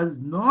does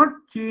not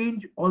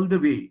change all the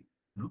way,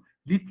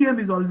 lithium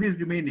is always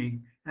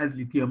remaining as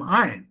lithium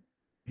ion.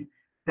 Okay?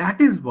 That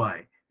is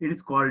why it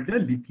is called a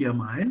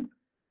lithium ion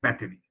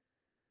battery.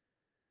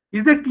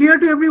 Is that clear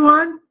to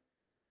everyone?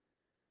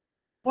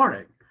 All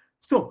right.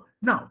 So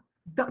now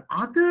the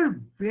other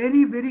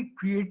very, very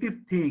creative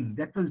thing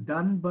that was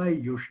done by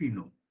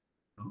Yoshino.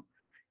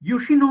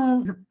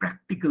 Yoshino is a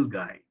practical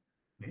guy.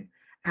 Okay?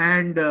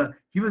 And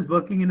he was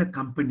working in a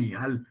company.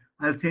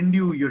 I'll send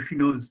you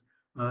Yoshino's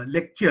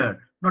lecture,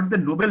 not the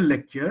Nobel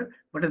lecture,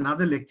 but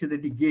another lecture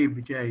that he gave,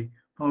 which I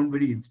found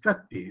very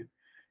instructive.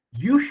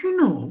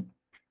 Yoshino,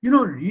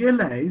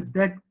 realized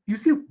that, you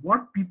see,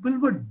 what people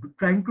were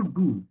trying to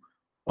do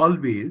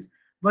always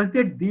was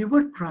that they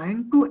were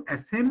trying to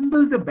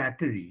assemble the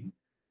battery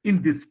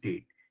in this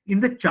state, in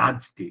the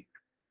charged state.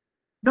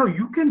 Now,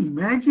 you can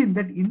imagine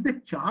that in the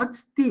charged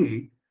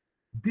state,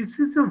 this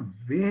is a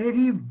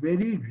very,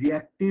 very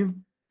reactive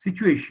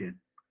situation.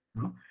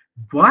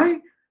 Why?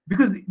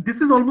 Because this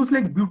is almost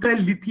like butyl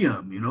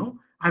lithium,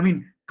 I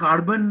mean,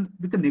 carbon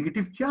with a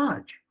negative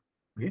charge.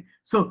 Okay?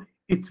 So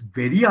it's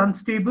very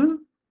unstable.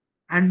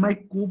 And my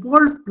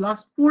cobalt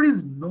 +4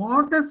 is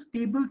not a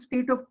stable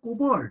state of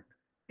cobalt.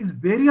 It's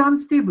very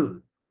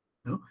unstable.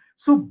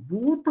 So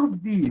both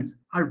of these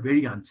are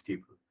very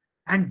unstable.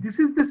 And this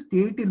is the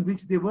state in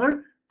which they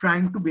were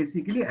trying to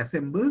basically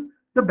assemble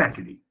the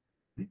battery.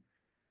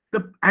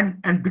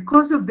 And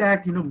because of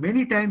that,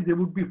 many times there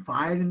would be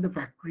fire in the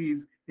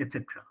factories,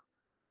 etc.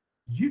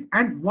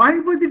 And why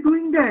were they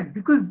doing that?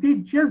 Because they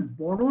just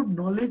borrowed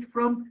knowledge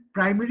from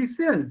primary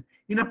cells.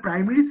 In a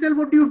primary cell,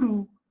 what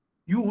do?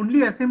 You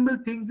only assemble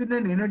things in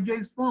an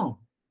energized form,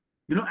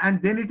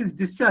 and then it is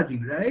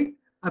discharging, right?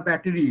 A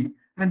battery,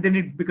 and then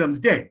it becomes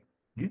dead.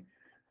 Okay?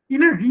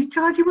 In a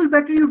rechargeable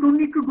battery, you don't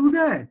need to do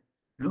that.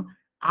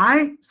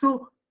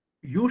 So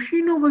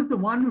Yoshino was the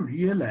one who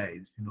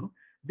realized,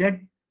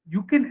 that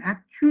you can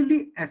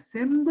actually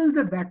assemble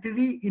the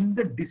battery in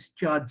the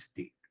discharge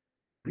state.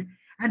 Okay?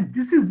 And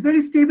this is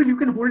very stable. You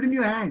can hold in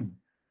your hand.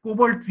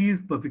 Cobalt-3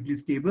 is perfectly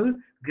stable.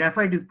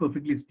 Graphite is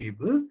perfectly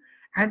stable.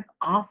 And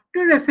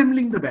after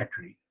assembling the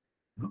battery,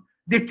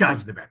 they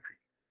charge the battery.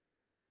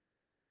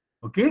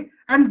 Okay,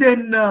 and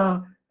then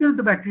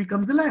the battery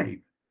comes alive.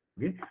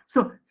 Okay,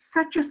 so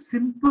such a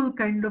simple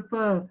kind of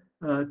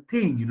a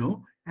thing,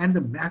 and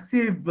the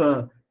massive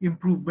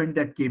improvement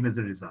that came as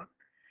a result.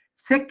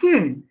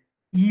 Second,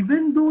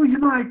 even though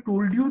I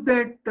told you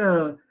that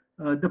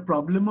the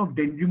problem of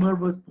dendrimer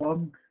was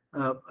formed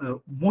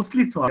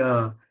mostly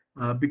solved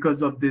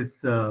because of this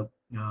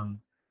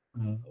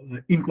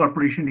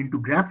incorporation into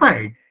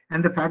graphite,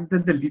 and the fact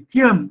that the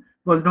lithium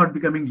was not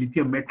becoming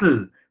lithium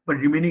metal but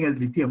remaining as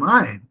lithium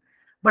ion,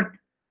 but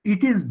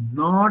it is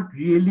not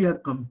really a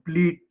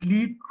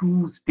completely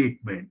true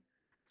statement.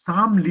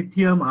 Some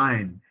lithium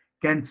ion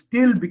can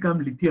still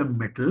become lithium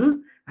metal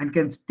and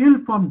can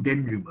still form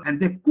dendrimer, and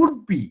there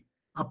could be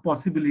a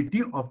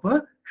possibility of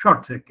a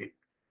short circuit.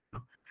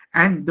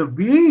 And the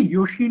way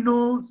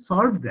Yoshino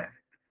solved that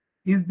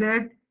is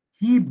that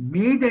he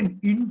made an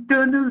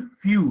internal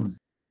fuse.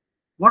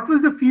 What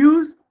was the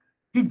fuse?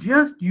 He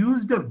just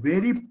used a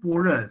very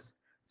porous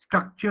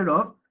structure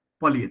of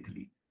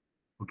polyethylene.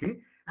 Okay,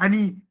 and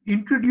he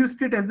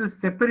introduced it as a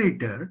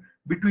separator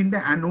between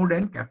the anode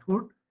and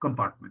cathode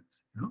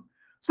compartments.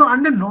 So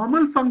under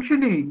normal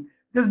functioning,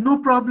 there's no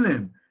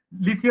problem.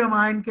 Lithium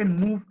ion can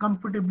move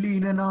comfortably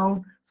in and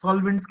out.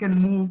 Solvents can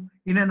move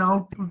in and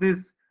out through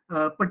this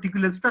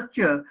particular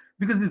structure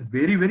because it's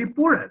very, very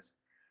porous.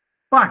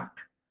 But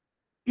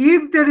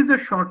if there is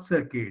a short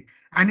circuit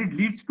and it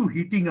leads to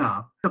heating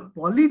up, the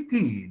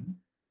polythene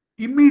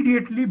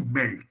immediately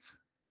melts,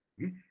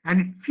 okay? And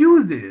it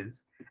fuses,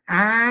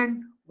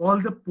 and all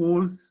the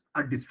pores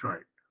are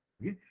destroyed.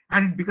 Okay?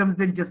 And it becomes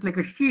then just like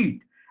a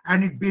sheet,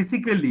 and it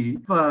basically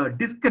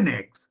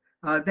disconnects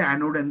the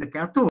anode and the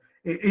cathode.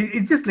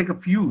 It's just like a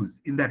fuse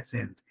in that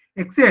sense,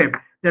 except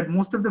that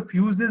most of the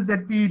fuses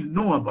that we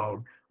know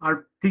about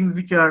are things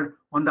which are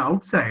on the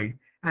outside,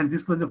 and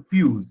this was a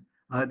fuse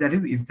that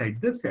is inside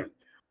the cell.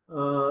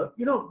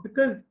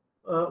 Because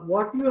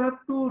what you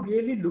have to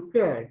really look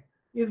at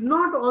is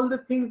not all the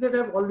things that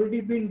have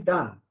already been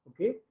done.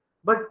 Okay,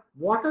 But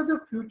what are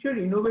the future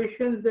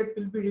innovations that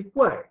will be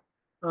required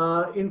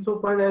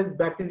insofar as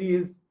battery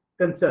is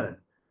concerned?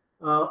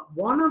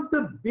 One of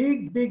the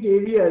big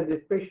areas,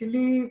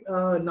 especially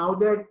now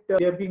that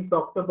they are being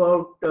talked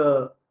about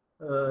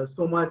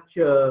so much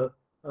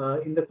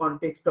in the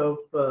context of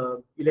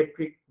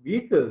electric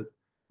vehicles.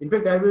 In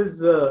fact, I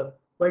was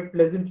quite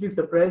pleasantly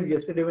surprised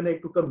yesterday when I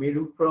took a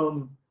Meru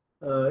from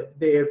the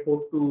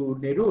airport to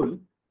Nerul,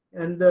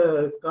 and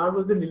the car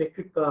was an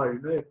electric car.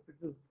 It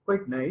was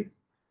quite nice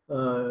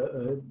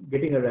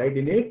getting a ride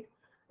in it.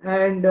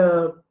 And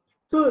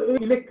so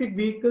electric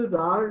vehicles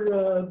are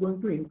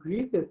going to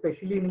increase,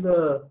 especially in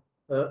the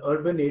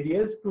urban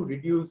areas, to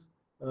reduce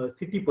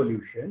city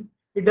pollution.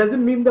 It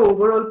doesn't mean the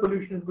overall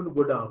pollution is going to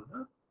go down.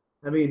 Huh?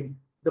 I mean,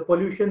 the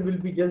pollution will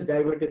be just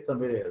diverted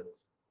somewhere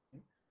else.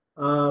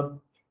 So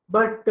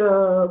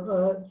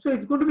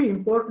it's going to be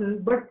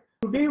important. But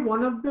today,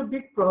 one of the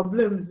big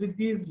problems with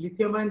these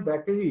lithium-ion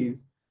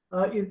batteries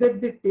is that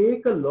they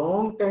take a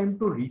long time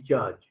to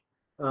recharge.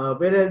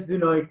 Whereas,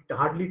 it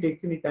hardly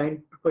takes any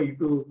time for you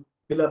to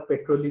fill up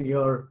petrol in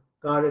your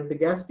car at the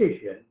gas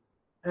station.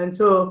 And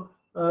so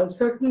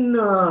certain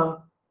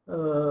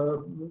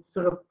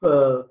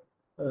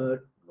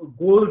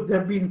goals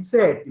have been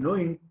set,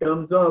 in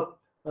terms of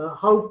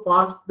how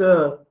fast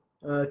the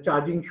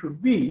charging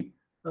should be.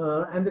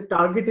 And the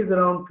target is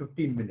around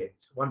 15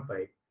 minutes,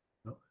 15,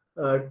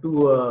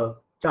 to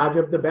charge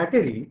up the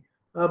battery.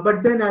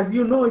 But then, as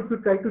you know, if you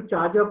try to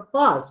charge up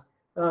fast,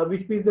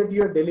 which means that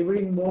you are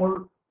delivering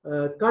more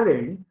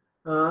current,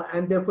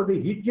 and therefore the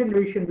heat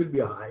generation will be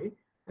high,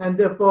 and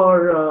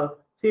therefore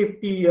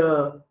safety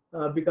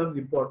becomes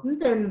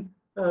important. And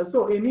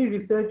so any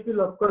research will,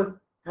 of course,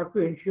 have to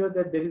ensure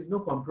that there is no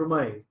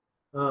compromise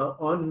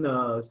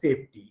on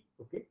safety.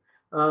 Okay.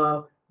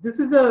 This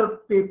is a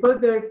paper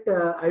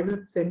that I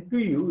will send to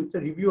you. It's a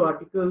review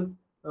article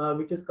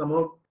which has come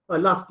out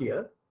last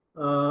year,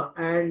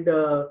 and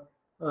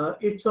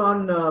it's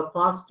on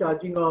fast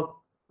charging of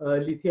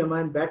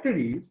lithium-ion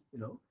batteries.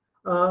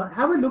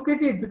 Have a look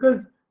at it,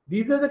 because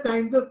these are the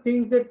kinds of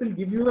things that will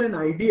give you an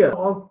idea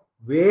of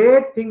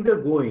where things are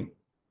going.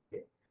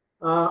 Okay.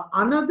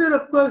 Another,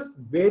 of course,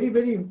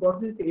 very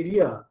important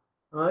area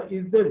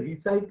is the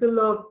recycle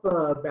of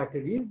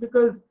batteries,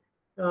 because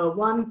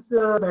once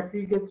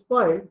battery gets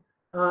spoiled,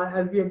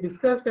 as we have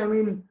discussed, I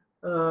mean,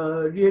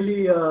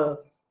 really,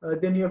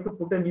 then you have to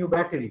put a new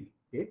battery.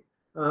 Okay?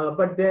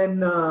 But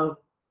then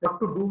what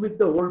to do with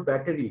the old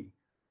battery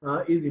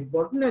is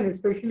important, and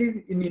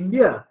especially in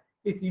India,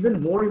 it's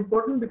even more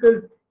important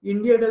because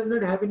India does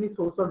not have any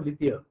source of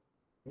lithium.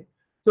 Okay?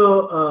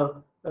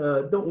 So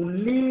the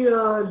only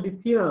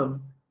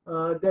lithium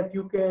that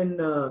you can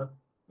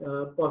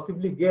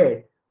possibly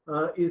get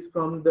is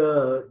from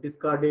the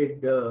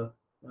discarded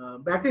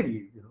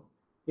batteries.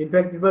 In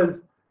fact, it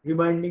was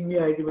reminding me,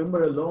 I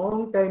remember a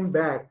long time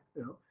back,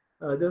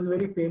 there was a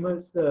very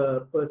famous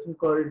person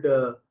called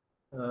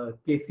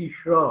Casey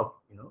Schroff,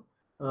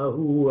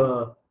 who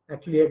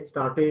actually had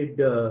started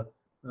the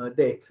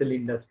Excel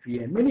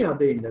industry and many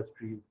other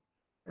industries.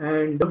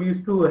 And we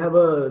used to have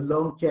a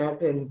long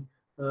chat, and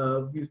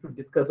we used to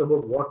discuss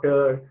about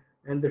water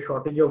and the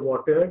shortage of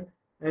water.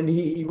 And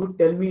he would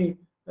tell me,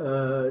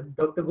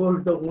 Dr.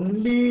 Gold, the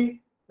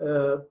only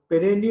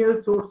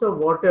perennial source of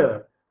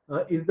water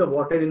is the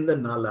water in the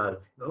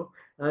nalas.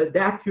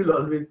 That you'll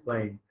always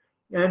find.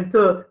 And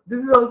so this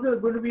is also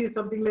going to be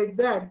something like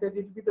that it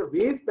will be the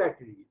waste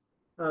batteries,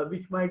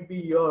 which might be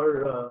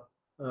your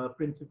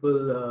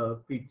principal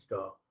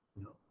feedstock.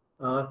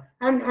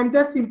 And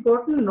that's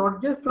important,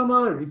 not just from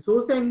a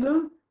resource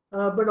angle,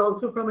 but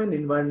also from an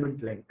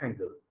environmental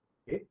angle.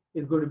 Okay,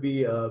 it's going to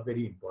be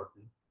very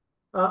important.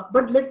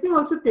 But let me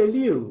also tell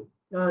you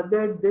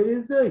that there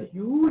is a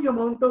huge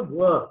amount of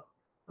work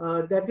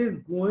that is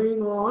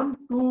going on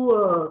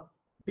to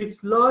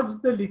dislodge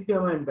the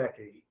lithium-ion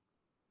battery.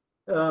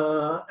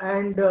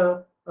 And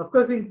of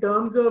course, in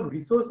terms of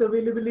resource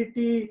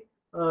availability,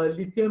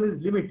 lithium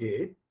is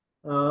limited.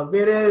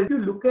 Whereas if you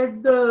look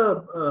at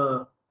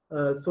the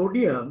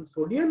sodium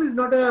is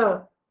not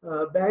a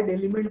bad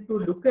element to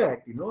look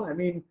at. I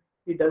mean,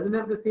 it doesn't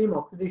have the same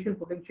oxidation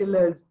potential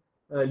as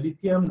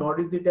lithium, nor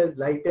is it as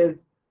light as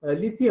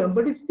lithium,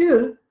 but it's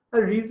still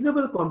a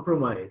reasonable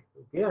compromise.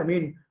 Okay, I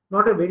mean,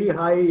 not a very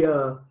high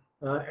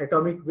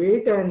atomic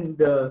weight, and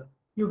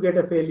you get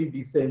a fairly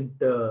decent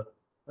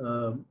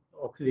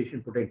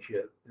oxidation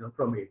potential,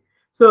 from it.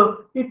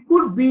 So it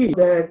could be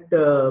that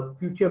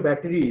future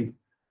batteries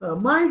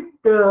might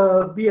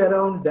be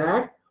around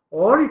that,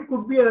 or it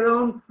could be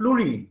around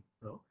fluorine.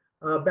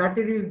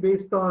 Batteries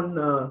based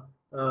on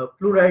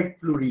fluoride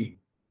fluorine.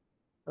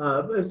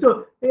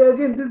 So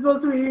again, this is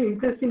also very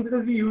interesting,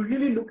 because we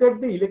usually look at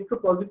the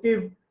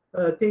electropositive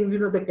things,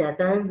 the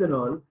cations and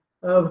all.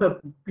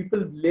 People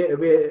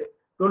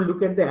don't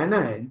look at the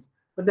anions,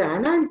 but the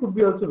anion could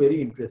be also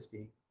very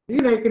interesting.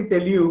 Even I can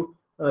tell you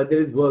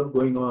there is work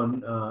going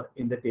on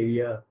in that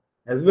area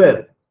as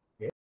well.